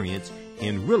experience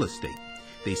in real estate.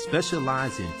 They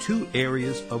specialize in 2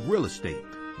 areas of real estate.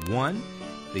 1,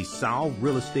 they solve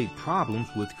real estate problems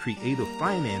with creative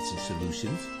financing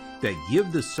solutions that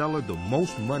give the seller the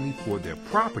most money for their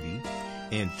property.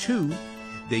 And 2,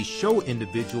 they show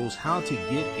individuals how to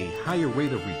get a higher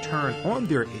rate of return on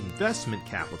their investment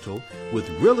capital with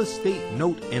real estate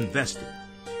note investing.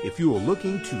 If you are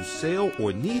looking to sell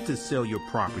or need to sell your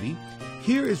property,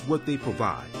 here is what they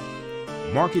provide.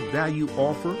 Market value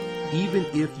offer, even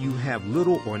if you have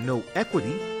little or no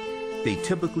equity. They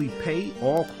typically pay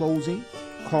all closing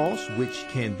costs, which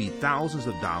can be thousands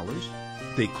of dollars.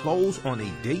 They close on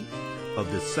a date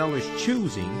of the seller's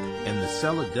choosing, and the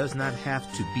seller does not have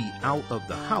to be out of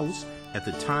the house at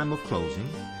the time of closing.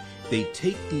 They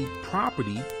take the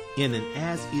property in an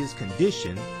as-is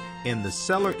condition, and the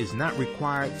seller is not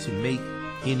required to make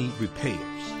any repairs.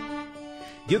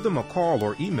 Give them a call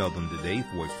or email them today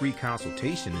for a free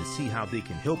consultation and see how they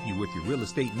can help you with your real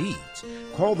estate needs.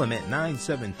 Call them at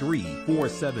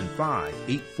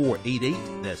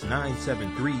 973-475-8488. That's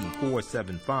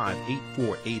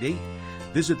 973-475-8488.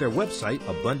 Visit their website,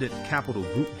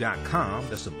 abundantcapitalgroup.com.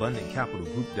 That's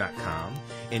abundantcapitalgroup.com.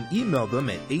 And email them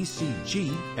at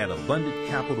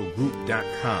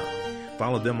acg@abundantcapitalgroup.com.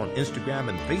 Follow them on Instagram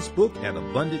and Facebook at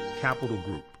Abundant Capital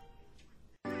Group.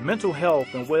 Mental health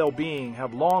and well-being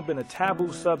have long been a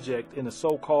taboo subject in the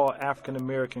so-called African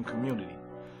American community.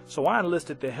 So I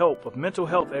enlisted the help of mental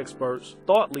health experts,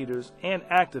 thought leaders, and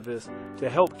activists to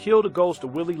help kill the ghost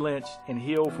of Willie Lynch and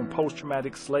heal from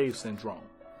post-traumatic slave syndrome.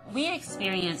 We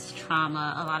experience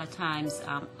trauma a lot of times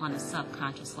on a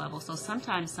subconscious level. So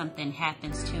sometimes something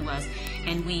happens to us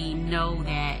and we know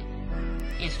that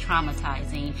it's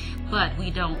traumatizing, but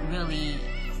we don't really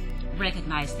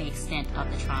recognize the extent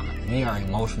of the trauma. We are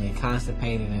emotionally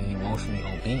constipated and emotionally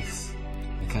obese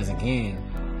because, again,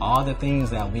 all the things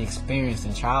that we experienced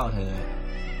in childhood,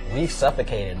 we've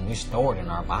suffocated and we stored in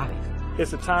our bodies.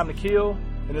 It's a time to kill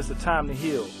and it's a time to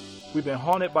heal. We've been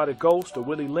haunted by the ghost of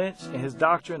Willie Lynch and his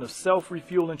doctrine of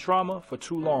self-refueling trauma for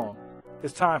too long.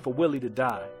 It's time for Willie to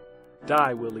die.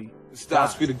 Die, Willie.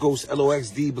 Stops for the Ghost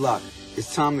LOXD block.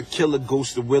 It's time to kill the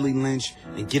ghost of Willie Lynch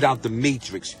and get out the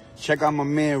matrix. Check out my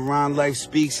man Ron Life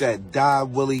Speaks at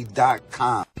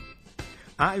diewillie.com.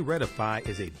 iRedify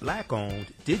is a black-owned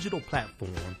digital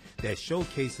platform that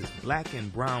showcases black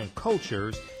and brown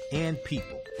cultures and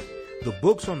people. The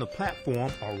books on the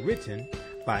platform are written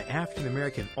by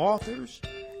African-American authors,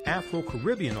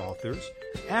 Afro-Caribbean authors,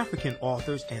 African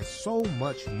authors, and so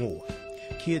much more.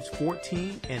 Kids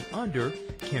 14 and under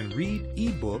can read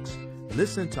ebooks,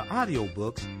 listen to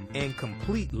audiobooks, and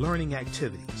complete learning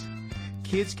activities.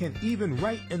 Kids can even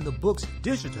write in the books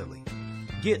digitally.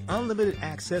 Get unlimited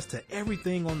access to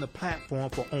everything on the platform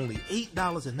for only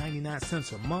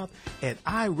 $8.99 a month at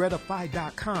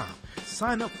iRedify.com.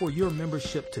 Sign up for your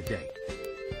membership today.